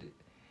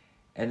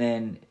 And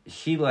then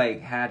she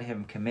had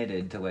him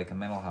committed to a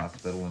mental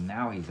hospital, and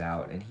now he's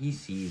out, and he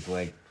sees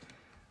what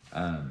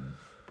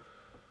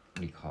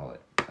do you call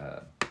it?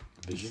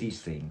 He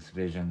sees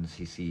visions.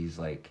 He sees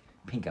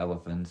pink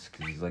elephants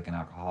because he's an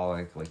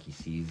alcoholic. He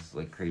sees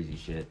crazy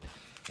shit,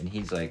 and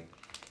he's and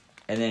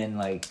then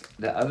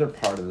the other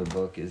part of the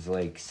book is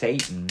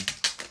Satan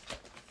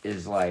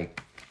is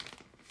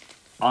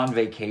on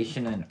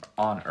vacation and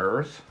on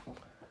Earth,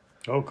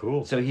 Oh,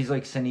 cool. So he's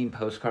like sending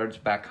postcards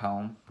back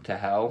home to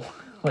hell,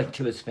 like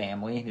to his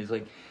family. And he's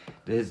like,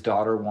 his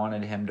daughter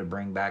wanted him to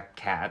bring back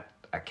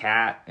a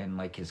cat, and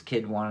like his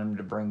kid wanted him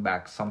to bring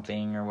back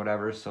something or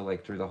whatever. So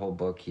like through the whole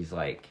book, he's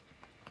like,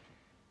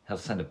 he'll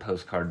send a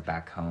postcard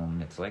back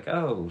home. It's like,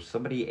 oh,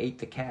 somebody ate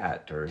the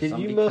cat, or did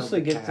somebody you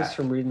mostly killed the get this cat.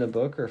 from reading the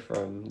book or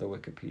from the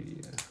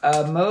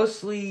Wikipedia?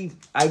 Mostly,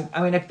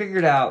 I mean, I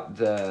figured out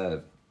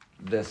the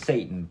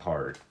Satan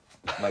part,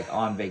 like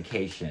on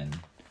vacation.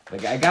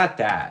 Like I got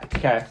that.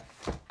 Okay.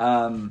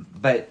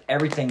 But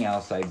everything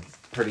else I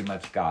pretty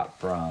much got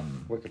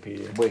from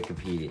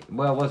Wikipedia.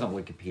 Well, it wasn't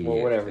Wikipedia.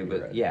 Well, whatever you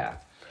but read. yeah.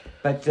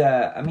 But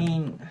I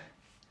mean,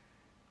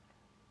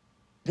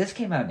 this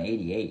came out in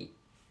 '88.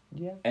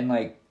 Yeah. And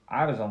like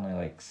I was only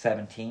like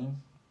 17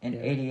 in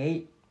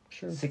 '88.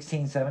 Sure.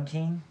 16,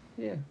 17.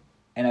 Yeah.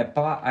 And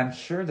I'm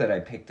sure that I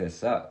picked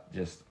this up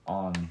just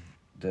on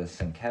the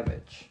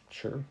Sienkiewicz.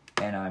 Sure.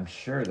 And I'm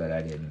sure that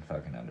I didn't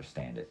fucking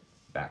understand it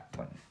back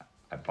when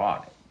I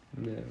bought it.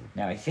 No.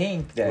 Now I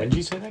think that... When did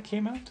you say that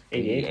came out?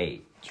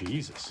 88.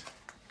 Jesus.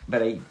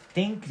 But I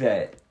think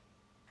that...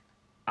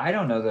 I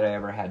don't know that I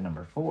ever had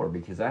number 4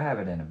 because I have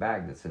it in a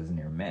bag that says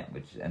near mint,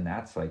 and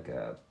that's like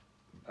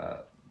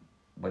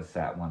what's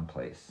that one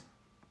place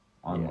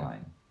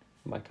online?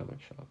 My Comic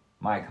Shop.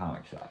 My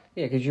Comic Shop.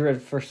 Yeah, because you read the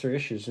first 3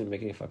 issues, didn't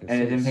make any fucking sense.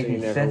 And it didn't make so you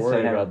any never sense, so I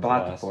worried never about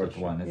bought the last 4th issue.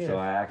 one. And Yeah, so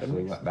I that actually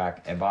makes went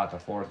back and bought the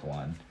 4th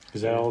one.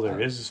 Is that all there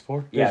is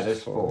 4? Yeah,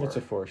 there's 4. It's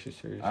a 4-issue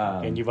series.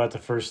 And you bought the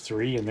first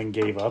 3 and then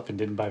gave up and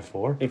didn't buy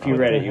 4? If you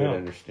read it, you would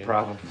understand.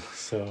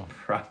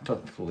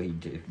 Probably,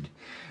 dude.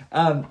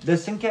 The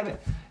Sienkiewicz...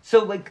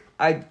 So, like,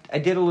 I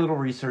did a little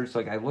research,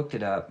 like, I looked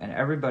it up, and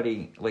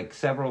everybody, like,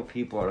 several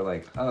people are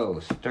like,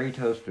 oh, Stray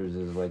Toasters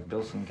is, like,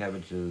 Bill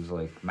Sienkiewicz's,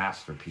 like,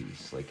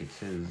 masterpiece. Like,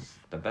 it's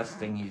the best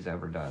thing he's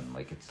ever done.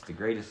 Like, it's the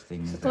greatest thing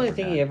he's ever done. It's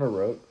the only thing he ever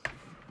wrote.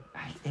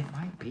 It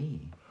might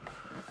be.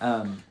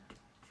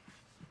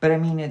 But, I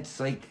mean, it's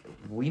like,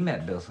 we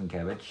met Bill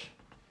Sienkiewicz.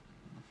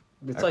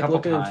 It's like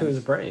looking into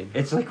his brain.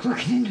 It's like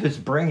looking into his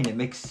brain. It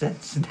makes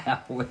sense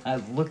now when I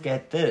look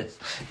at this.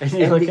 And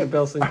you look at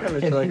Bill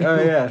Sienkiewicz, you're like,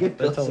 oh yeah, that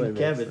totally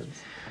makes sense.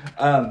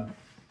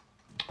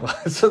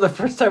 So the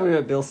first time we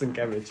met Bill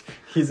Sienkiewicz,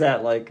 he's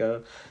at like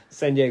a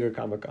San Diego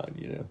Comic-Con,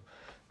 you know,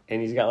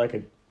 and he's got like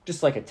a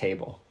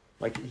table.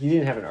 Like he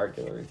didn't have an art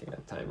gallery or anything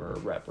at the time or a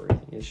rep or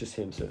anything. It's just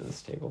him sitting at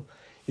this table.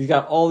 He's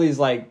got all these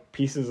like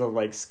pieces of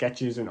like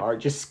sketches and art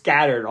just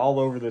scattered all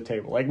over the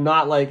table. Like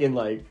not like in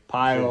like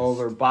piles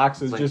or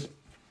boxes, just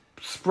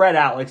spread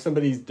out. Like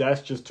somebody's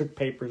desk just took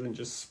papers and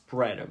just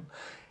spread them.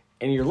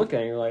 And you're looking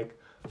at it, you're like,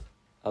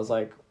 I was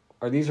like,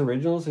 are these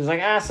originals? He's like,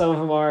 some of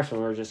them are, some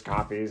of them are just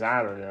copies.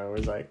 I don't know.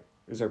 He's like,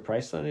 is there a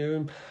price on any of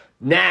them?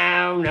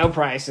 No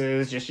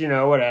prices. Just, you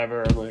know,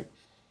 whatever. I'm like,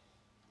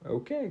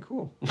 okay,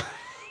 cool.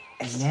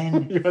 And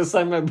then you want to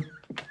sign my book?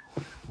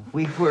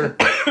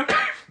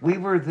 We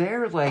were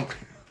there, like,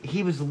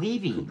 he was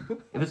leaving.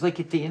 It was, like,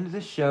 at the end of the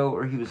show,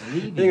 or he was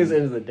leaving. I think it was the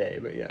end of the day,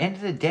 but yeah. End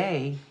of the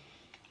day,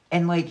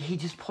 and, like, he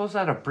just pulls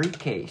out a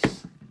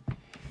briefcase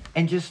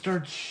and just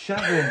starts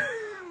shoving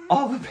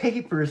all the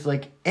papers,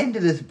 like, into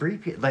this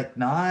briefcase. Like,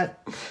 not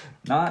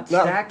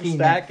stacking.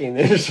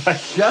 They're just like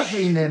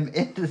shoving them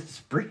into this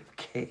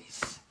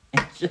briefcase.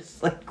 And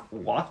just, like,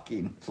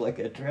 walking like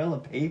a trail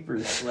of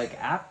papers, like,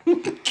 after.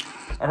 And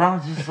I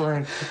was just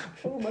like,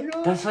 oh my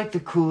God. That's, like, the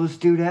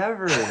coolest dude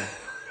ever.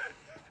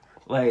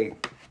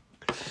 Like,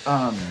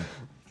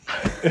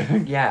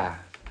 yeah.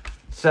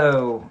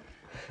 So,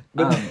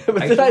 but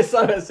then I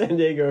saw him at San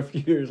Diego a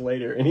few years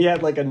later, and he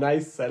had like a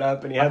nice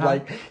setup, and he had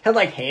like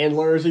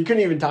handlers. He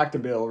couldn't even talk to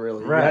Bill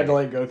really. Right. He had to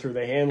like go through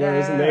the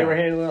handlers, and they were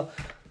handling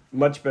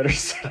much better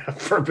setup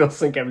for Bill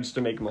Sienkiewicz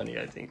to make money,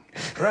 I think.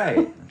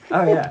 Right.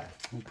 Oh yeah.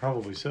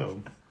 Probably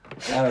so.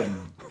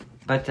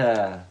 But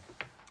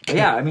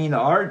yeah, I mean the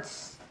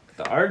art's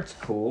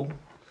cool.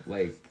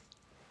 Like,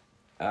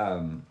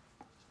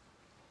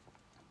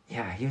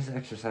 yeah, he was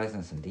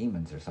exercising some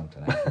demons or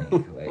something, I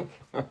think. Like,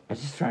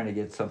 he's just trying to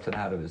get something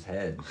out of his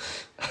head.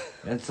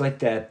 And it's like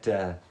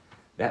that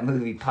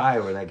movie Pie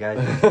where that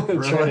guy's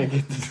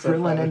just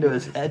drilling into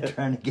his head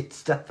trying to get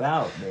stuff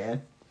out,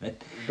 man.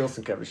 Bill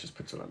Sienkiewicz just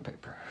puts it on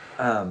paper.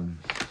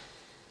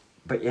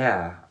 But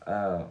yeah,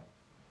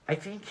 I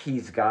think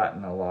he's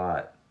gotten a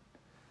lot.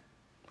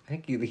 I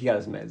think he got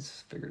his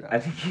meds figured out. I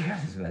think he got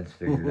his meds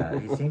figured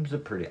out. He seems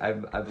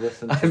I've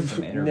listened to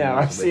some interviews. Yeah,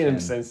 I've seen him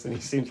since, and he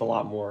seems a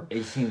lot more.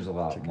 He seems a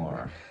lot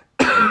more.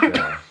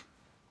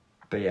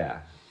 But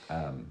yeah.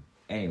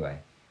 Anyway,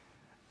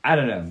 I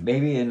don't know.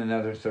 Maybe in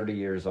another 30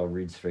 years I'll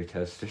read Stray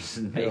Toasters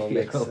and maybe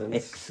it'll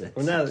make sense.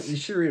 Well, now you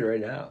should read it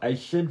right now. I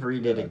should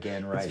read it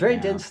again right now. It's very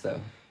dense,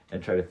 though.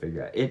 And try to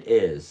figure out. It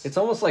is. It's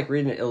almost like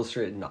reading an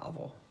illustrated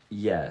novel.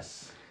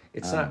 Yes.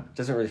 It's not.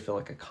 Doesn't really feel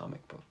like a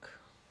comic book.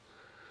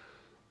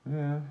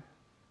 Yeah.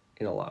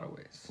 In a lot of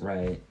ways.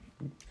 Right.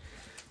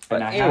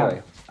 But and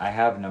anyway. I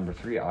have number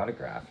 3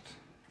 autographed.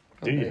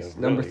 Do you?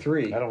 Number Really?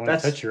 3. I don't want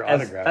to touch your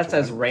autograph. That's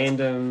as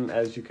random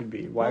as you could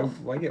be. Why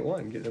get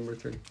one? Get number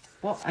 3.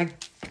 Well,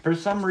 for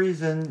some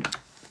reason...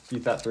 You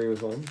thought 3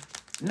 was 1?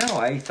 No,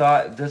 I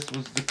thought this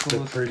was the The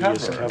coolest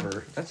prettiest cover.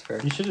 cover. That's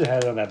fair. You should have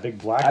had it on that big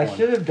black I one.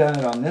 should have done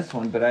it on this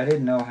one, but I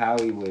didn't know how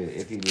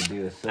if he would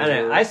do a I silver.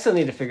 know. I still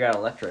need to figure out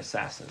Electra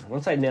Assassin.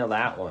 Once I nail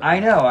that one, I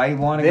know. I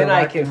want to. then go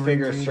I back can and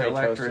figure reread Straight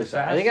Electra Toaster.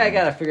 Assassin. I think I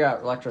gotta figure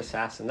out Electra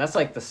Assassin. That's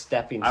like the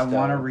stepping I stone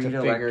want to read to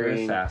Electra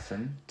figuring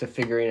Assassin. to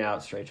figuring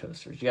out Stray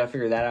Toasters. You gotta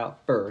figure that out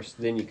first,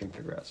 then you can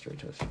figure out Stray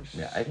Toasters.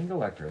 Yeah, I think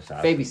Electra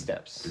Assassin. Baby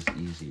steps. Is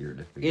easier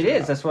to figure. It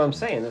is. out. That's what I'm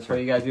saying. That's why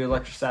you gotta do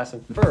Electra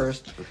Assassin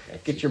first. Okay.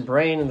 Get your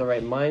brain in the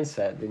right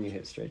mindset, then you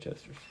hit Stray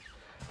Toasters.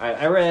 All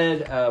right, I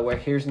read where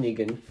Here's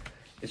Negan.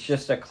 It's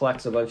just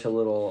collects a bunch of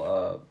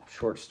little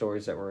short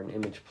stories that were in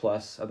Image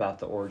Plus about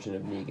the origin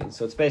of Negan.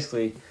 So it's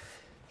basically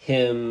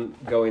him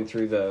going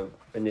through the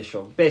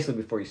initial,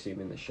 basically before you see him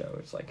in the show.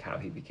 It's like how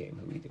he became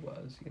who he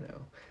was. You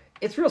know,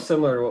 it's real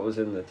similar to what was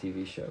in the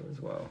TV show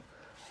as well.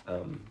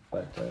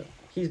 But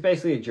he's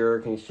basically a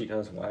jerk, and he's cheating on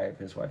his wife.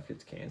 His wife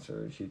gets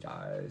cancer, and she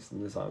dies,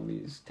 and the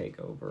zombies take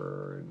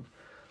over, and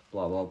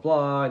blah, blah,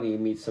 blah. And he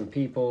meets some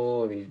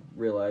people, and he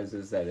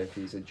realizes that if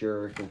he's a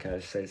jerk and kind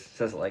of says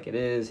it like it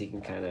is, he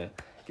can kind of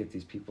get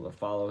these people to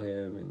follow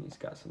him, and he's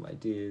got some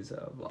ideas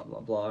of blah, blah,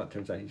 blah. It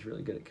turns out he's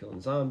really good at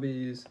killing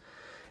zombies.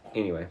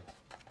 Anyway,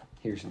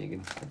 here's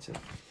Negan. That's it.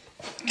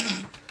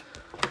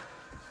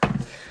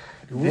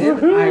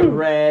 Then I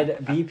read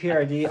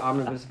BPRD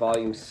Omnibus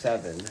Volume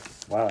 7.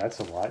 Wow, that's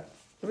a lot.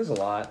 It was a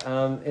lot.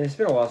 And it's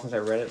been a while since I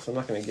read it, so I'm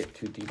not going to get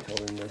too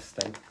detailed in this.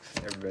 Thanks,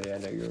 everybody. I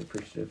know you're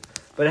appreciative.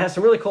 But it has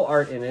some really cool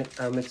art in it.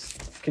 It's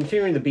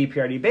continuing the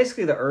BPRD.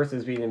 Basically, the Earth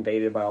is being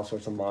invaded by all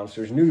sorts of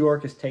monsters. New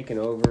York is taken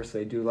over, so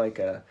they do like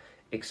a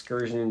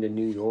excursion into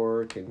New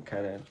York and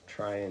kind of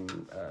try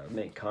and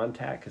make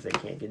contact because they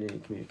can't get any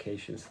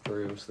communications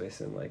through, so they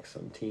send like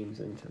some teams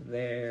into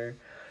there.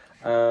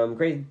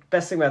 Great.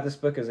 Best thing about this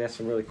book is it has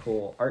some really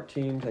cool art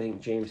teams. I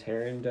think James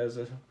Herron does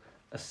a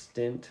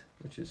stint,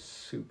 which is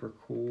super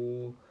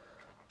cool.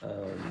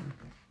 And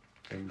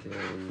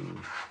then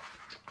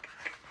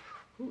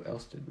who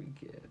else did we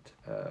get?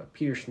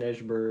 Peter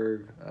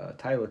Schneesberg,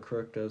 Tyler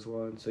Crook does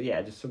one. So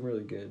yeah, just some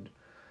really good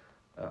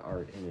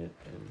art in it,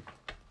 and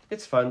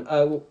it's fun.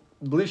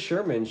 Liz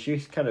Sherman,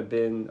 she's kind of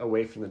been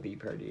away from the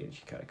BPRD, and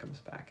she kind of comes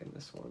back in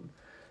this one,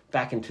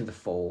 back into the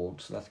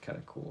fold. So that's kind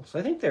of cool. So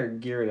I think they're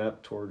gearing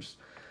up towards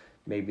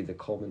maybe the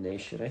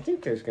culmination. I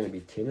think there's going to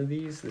be 10 of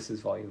these. This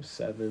is volume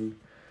 7.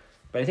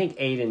 But I think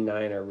 8 and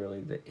 9 are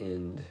really the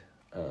end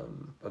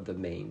of the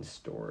main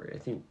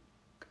story.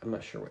 I'm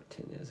not sure what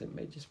 10 is. It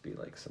may just be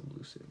like some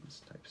loose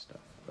ends type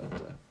stuff. But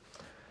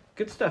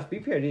good stuff.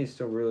 BPRD is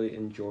still really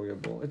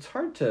enjoyable. It's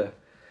hard to...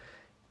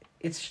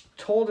 It's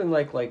told in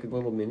like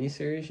little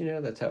miniseries, you know?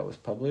 That's how it was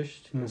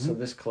published. Mm-hmm. And so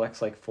this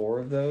collects like 4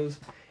 of those.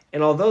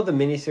 And although the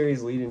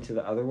miniseries lead into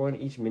the other one,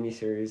 each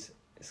miniseries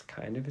is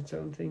kind of its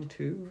own thing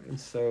too. And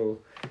so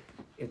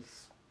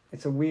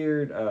it's a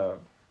weird...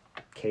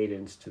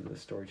 cadence to the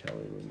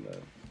storytelling and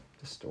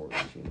the stories,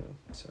 you know.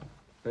 So,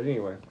 but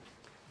anyway,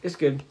 it's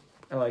good.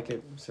 I like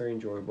it. It's very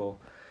enjoyable.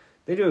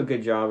 They do a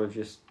good job of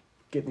just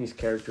getting these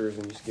characters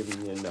and just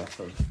giving you enough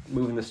of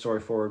moving the story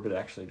forward, but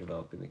actually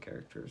developing the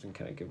characters and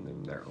kind of giving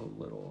them their own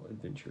little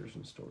adventures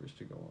and stories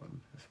to go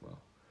on as well.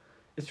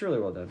 It's really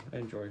well done. I'm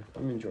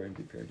enjoying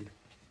BPRD.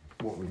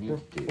 What we need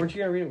to do... Weren't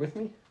you going to read it with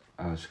me?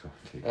 I was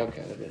going to.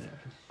 Okay, that didn't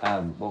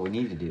happen. What we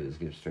need to do is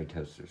give Stray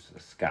Toasters to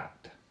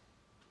Scott.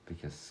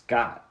 Because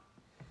Scott...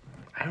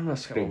 I don't know if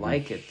Scott will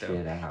like it, though.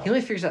 Out. He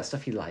only figures out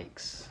stuff he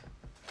likes.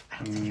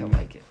 I don't think he'll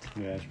like it.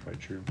 Yeah, that's probably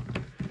true.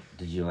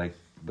 Did you like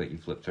what you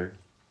flipped through?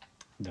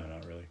 No,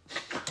 not really.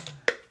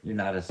 You're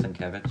not a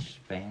Sienkiewicz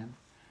fan?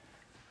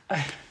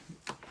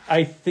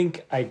 I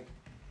think I...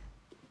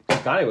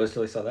 Scotty was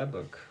till he saw that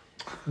book.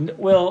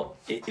 Well,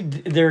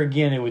 there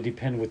again, it would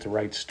depend with the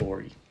right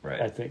story.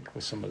 Right. I think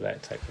with some of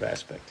that type of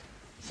aspect.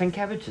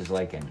 Sienkiewicz is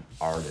like an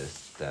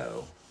artist,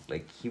 though.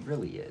 Like, he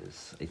really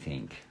is, I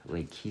think.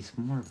 Like, he's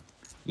more...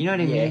 You know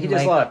what I mean? Yeah, he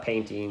does a lot of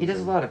painting. He does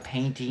a lot of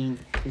painting.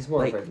 He's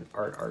more of an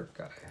art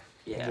guy.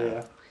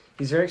 Yeah.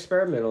 He's very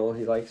experimental.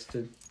 He likes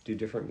to do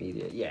different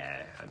media.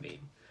 Yeah, I mean,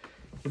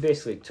 he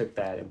basically took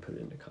that and put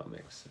it into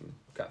comics and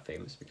got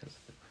famous because of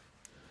it.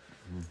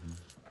 Mm-hmm.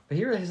 But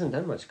he really hasn't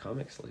done much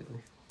comics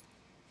lately.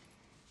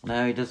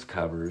 No, he just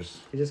covers.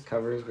 He just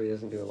covers, but he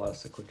doesn't do a lot of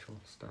sequential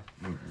stuff.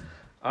 Mm-hmm.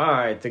 All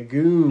right, The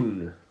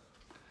Goon.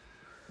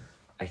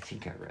 I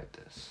think I read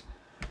this.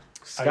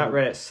 Scott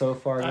read it so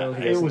far, though.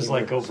 It was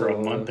like over a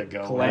month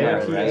ago.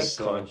 Calamity of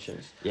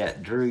Conscience. Yeah,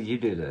 Drew, you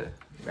do the...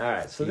 All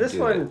right, so this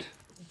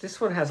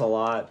one has a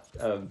lot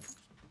of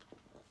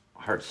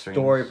heartstrings.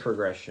 Story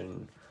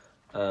progression.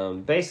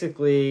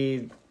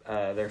 Basically,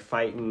 they're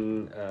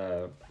fighting.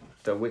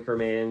 The Wicker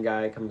Man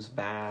guy comes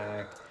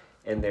back,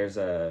 and there's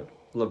a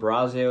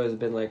Labrazio has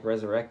been like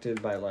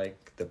resurrected by like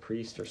the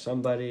priest or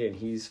somebody, and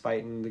he's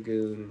fighting the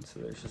Goon. So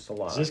there's just a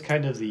lot. Is this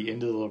kind of the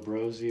end of the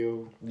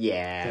Labrazio?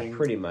 Yeah, thing?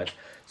 Pretty much.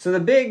 So the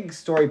big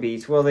story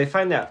beats. Well, they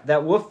find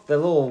that wolf, the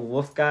little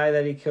wolf guy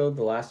that he killed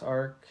the last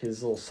arc.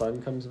 His little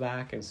son comes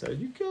back and says,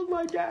 "You killed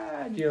my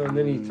dad," you know. And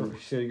then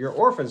so you're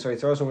orphans, so he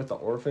throws him with the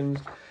orphans,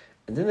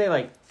 and then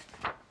they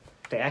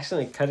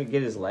accidentally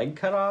get his leg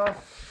cut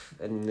off,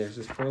 and there's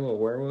this poor little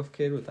werewolf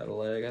kid without a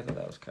leg. I thought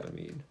that was kind of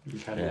mean.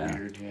 Kind of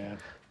weird, yeah.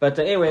 But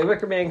anyway,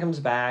 Wicker Man comes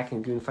back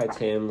and Goon fights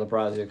him.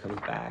 Labrazio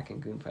comes back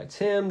and Goon fights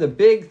him. The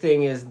big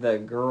thing is the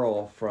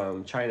girl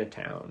from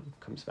Chinatown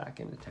comes back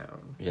into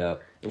town.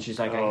 Yep. And she's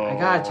like, I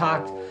gotta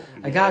talk.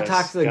 I gotta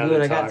talk to the Goon.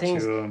 I got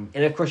things. And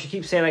of course, she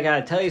keeps saying, I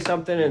gotta tell you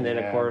something. And then,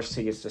 of course,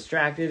 he gets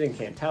distracted and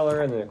can't tell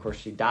her. And then, of course,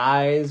 she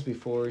dies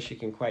before she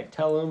can quite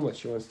tell him what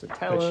she wants to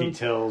tell him.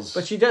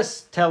 But she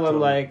does tell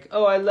him, like,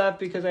 oh, I left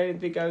because I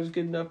didn't think I was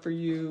good enough for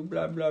you.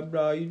 Blah, blah,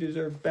 blah. You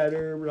deserve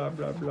better. Blah,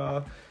 blah,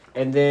 blah.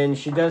 And then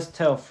she does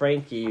tell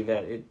Frankie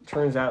that it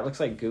turns out, it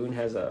looks like Goon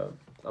has a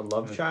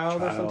love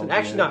child or something.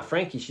 Actually, not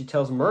Frankie. She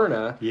tells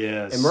Myrna.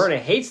 Yes. And Myrna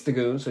hates the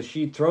Goon, so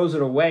she throws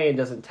it away and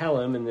doesn't tell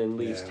him and then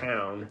leaves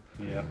town.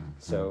 Yeah.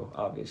 So,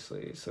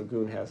 obviously,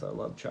 Goon has a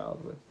love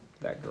child with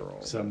that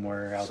girl.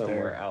 Somewhere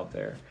out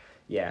there.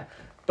 Yeah.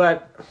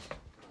 But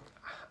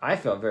I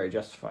felt very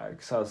justified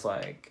because I was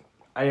like,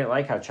 I didn't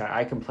like how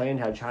I complained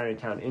how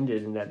Chinatown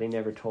ended and that they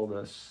never told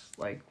us,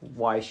 like,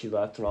 why she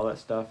left and all that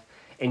stuff.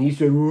 And he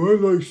said, well,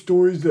 I like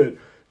stories that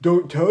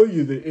don't tell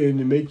you the end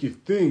and make you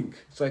think.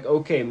 It's like,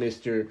 okay,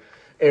 Mr.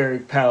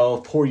 Eric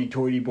Powell,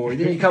 hoity-toity boy.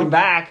 Then you come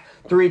back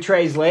 3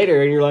 trays later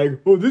and you're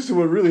like, oh, this is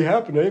what really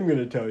happened. I am going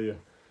to tell you.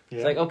 Yeah.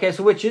 It's like, okay,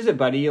 so which is it,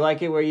 buddy? You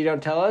like it where you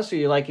don't tell us or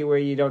you like it where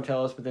you don't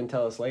tell us but then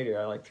tell us later?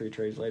 I like 3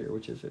 trays later.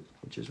 Which is it?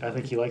 I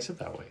think he likes it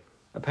that way.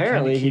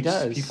 Apparently he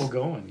does. People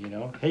going, you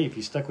know. Hey, if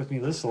you stuck with me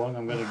this long,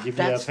 I'm going to give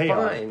you a payoff.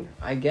 That's fine,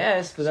 I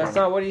guess, but that's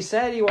not what he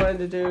said he wanted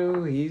to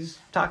do. He's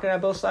talking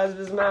out both sides of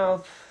his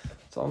mouth.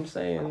 That's all I'm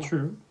saying.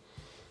 True.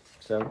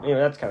 So,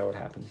 that's kind of what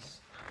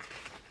happens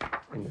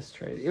in this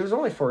trade. It was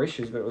only 4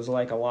 issues, but it was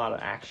like a lot of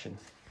action.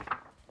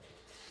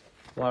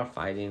 A lot of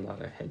fighting, a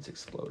lot of heads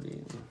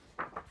exploding.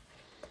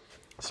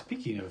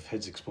 Speaking of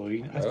heads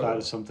exploding, I thought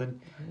of something.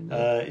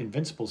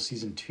 Invincible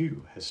Season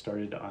 2 has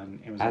started on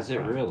Amazon. Has it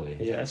really?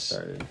 Yeah, it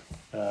started.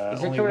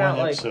 Is only one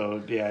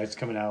episode. Yeah, it's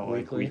coming out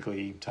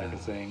weekly type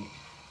of thing.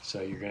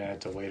 So you're going to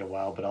have to wait a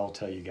while, but I'll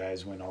tell you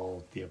guys when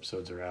all the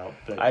episodes are out.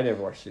 But I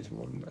never watched Season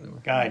 1, by the way.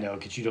 I know,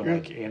 because you don't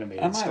like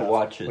animated stuff. I might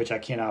watch it. Which I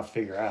cannot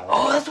figure out.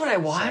 Oh, that's what I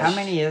watched. How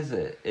many is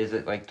it? Is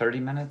it like 30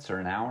 minutes or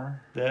an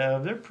hour?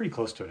 They're pretty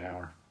close to an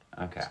hour.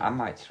 Okay, so I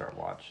might start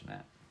watching it.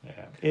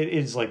 Yeah, it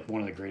is like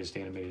one of the greatest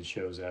animated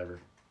shows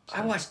ever. So.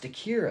 I watched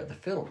Akira, the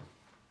film.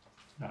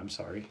 I'm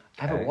sorry.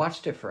 I haven't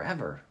watched it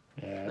forever.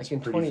 Yeah, like in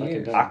 20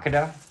 years.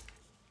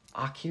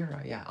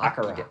 Akira, yeah.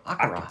 Akira.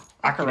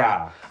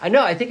 I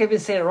know, I think I've been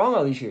saying it wrong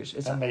all these years.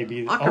 It's that may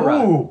be Akira.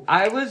 Oh!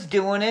 I was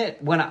doing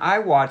it when I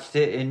watched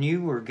it, and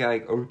you were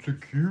like, oh, it's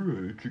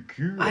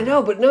Akira. I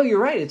know, but no, you're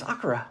right. It's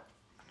Akira.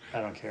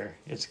 I don't care.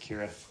 It's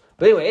Akira.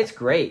 But anyway, it's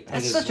great.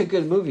 That's such a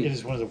good movie. It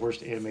is one of the worst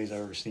animes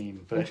I've ever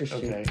seen. But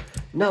interesting. Okay.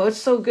 No, it's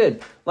so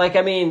good. Like,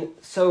 I mean,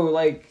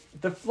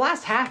 the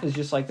last half is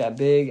just like that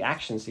big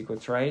action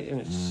sequence, right? And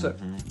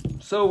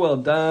it's so well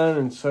done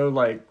and so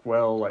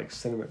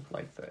cinema,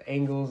 like the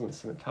angles and the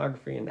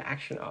cinematography and the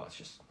action. Oh,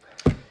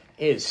 it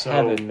is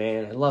heaven,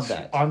 man. I love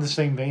that. On the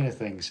same vein of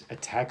things,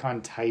 Attack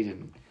on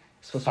Titan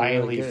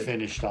finally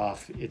finished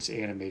off its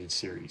animated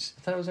series.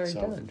 I thought it was already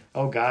done.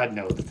 Oh God,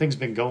 no! The thing's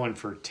been going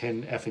for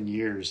 10 effing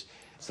years.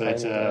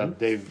 But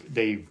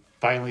they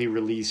finally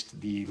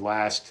released the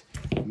last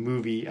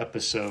movie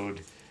episode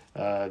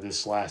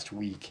this last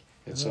week.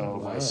 And so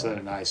my son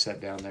and I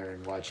sat down there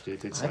and watched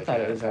it. I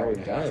thought it was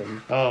already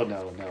done. Oh,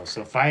 no.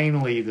 So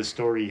finally the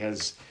story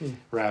has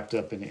wrapped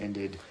up and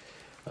ended.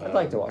 I'd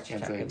like to watch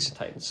Attack on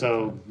Titan.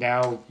 So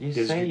now you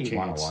say you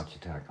want to watch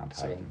Attack on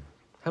Titan. So,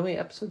 how many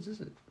episodes is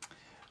it?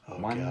 Oh,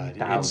 God.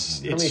 How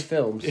many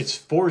films? It's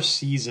 4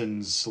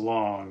 seasons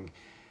long.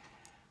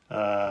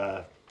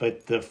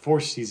 But the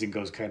 4th season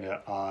goes kind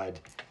of odd.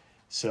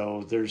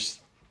 So there's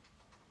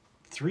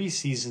 3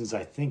 seasons,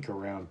 I think,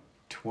 around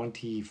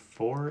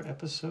 24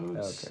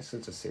 episodes. Okay, so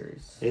it's a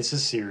series. It's a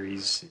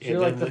series. I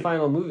feel like the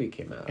final movie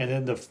came out. And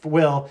then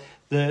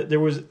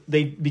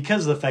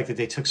because of the fact that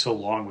they took so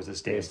long with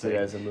this damn thing.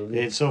 As a movie.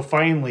 And so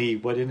finally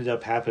what ended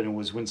up happening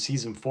was when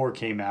season 4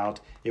 came out,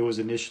 it was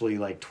initially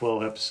like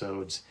 12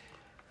 episodes.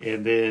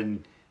 And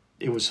then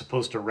it was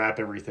supposed to wrap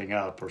everything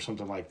up or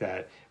something like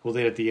that. Well,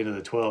 then at the end of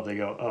the 12, they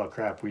go, oh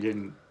crap, we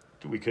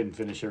couldn't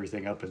finish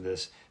everything up in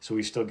this. So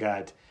we still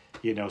got,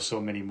 so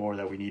many more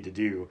that we need to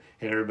do.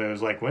 And everybody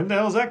was like, when the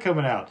hell is that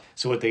coming out?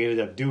 So what they ended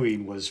up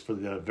doing was for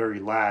the very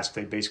last,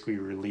 they basically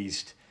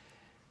released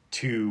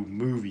 2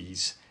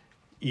 movies,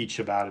 each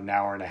about an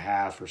hour and a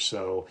half or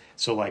so.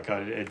 So like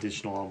an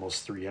additional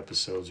almost 3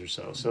 episodes or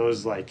so. So it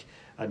was like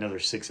another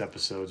 6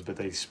 episodes, but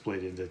they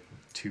split into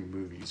 2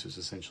 movies was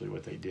essentially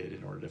what they did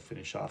in order to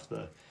finish off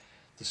the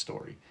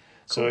story.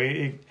 Cool. So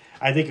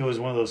I think it was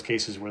one of those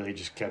cases where they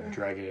just kept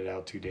dragging it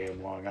out too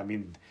damn long. I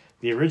mean,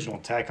 the original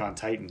Attack on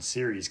Titan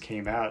series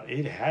came out,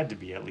 it had to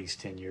be at least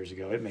 10 years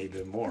ago. It may have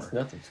been more. It's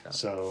nothing, Scott.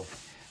 So,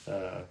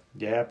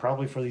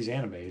 probably for these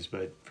animes,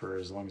 but for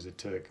as long as it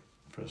took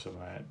for some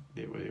of that,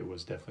 it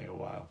was definitely a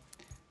while.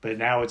 But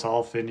now it's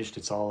all finished.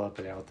 It's all up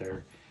and out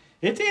there.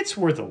 It's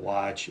worth a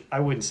watch. I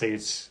wouldn't say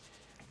it's...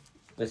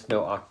 It's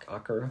no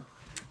Akira?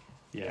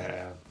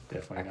 Yeah,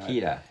 definitely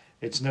Akira. not.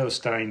 It's no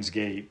Steins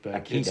Gate, but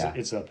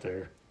it's up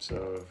there.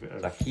 So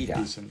Akira.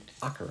 decent.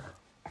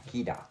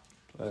 Akira.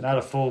 Not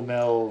a Full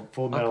Metal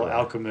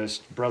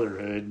Alchemist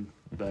Brotherhood,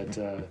 but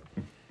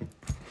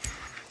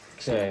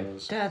Okay.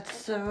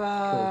 That's Cool.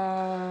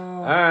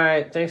 All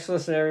right. Thanks for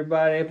listening,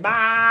 everybody.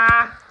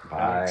 Bye.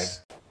 Bye.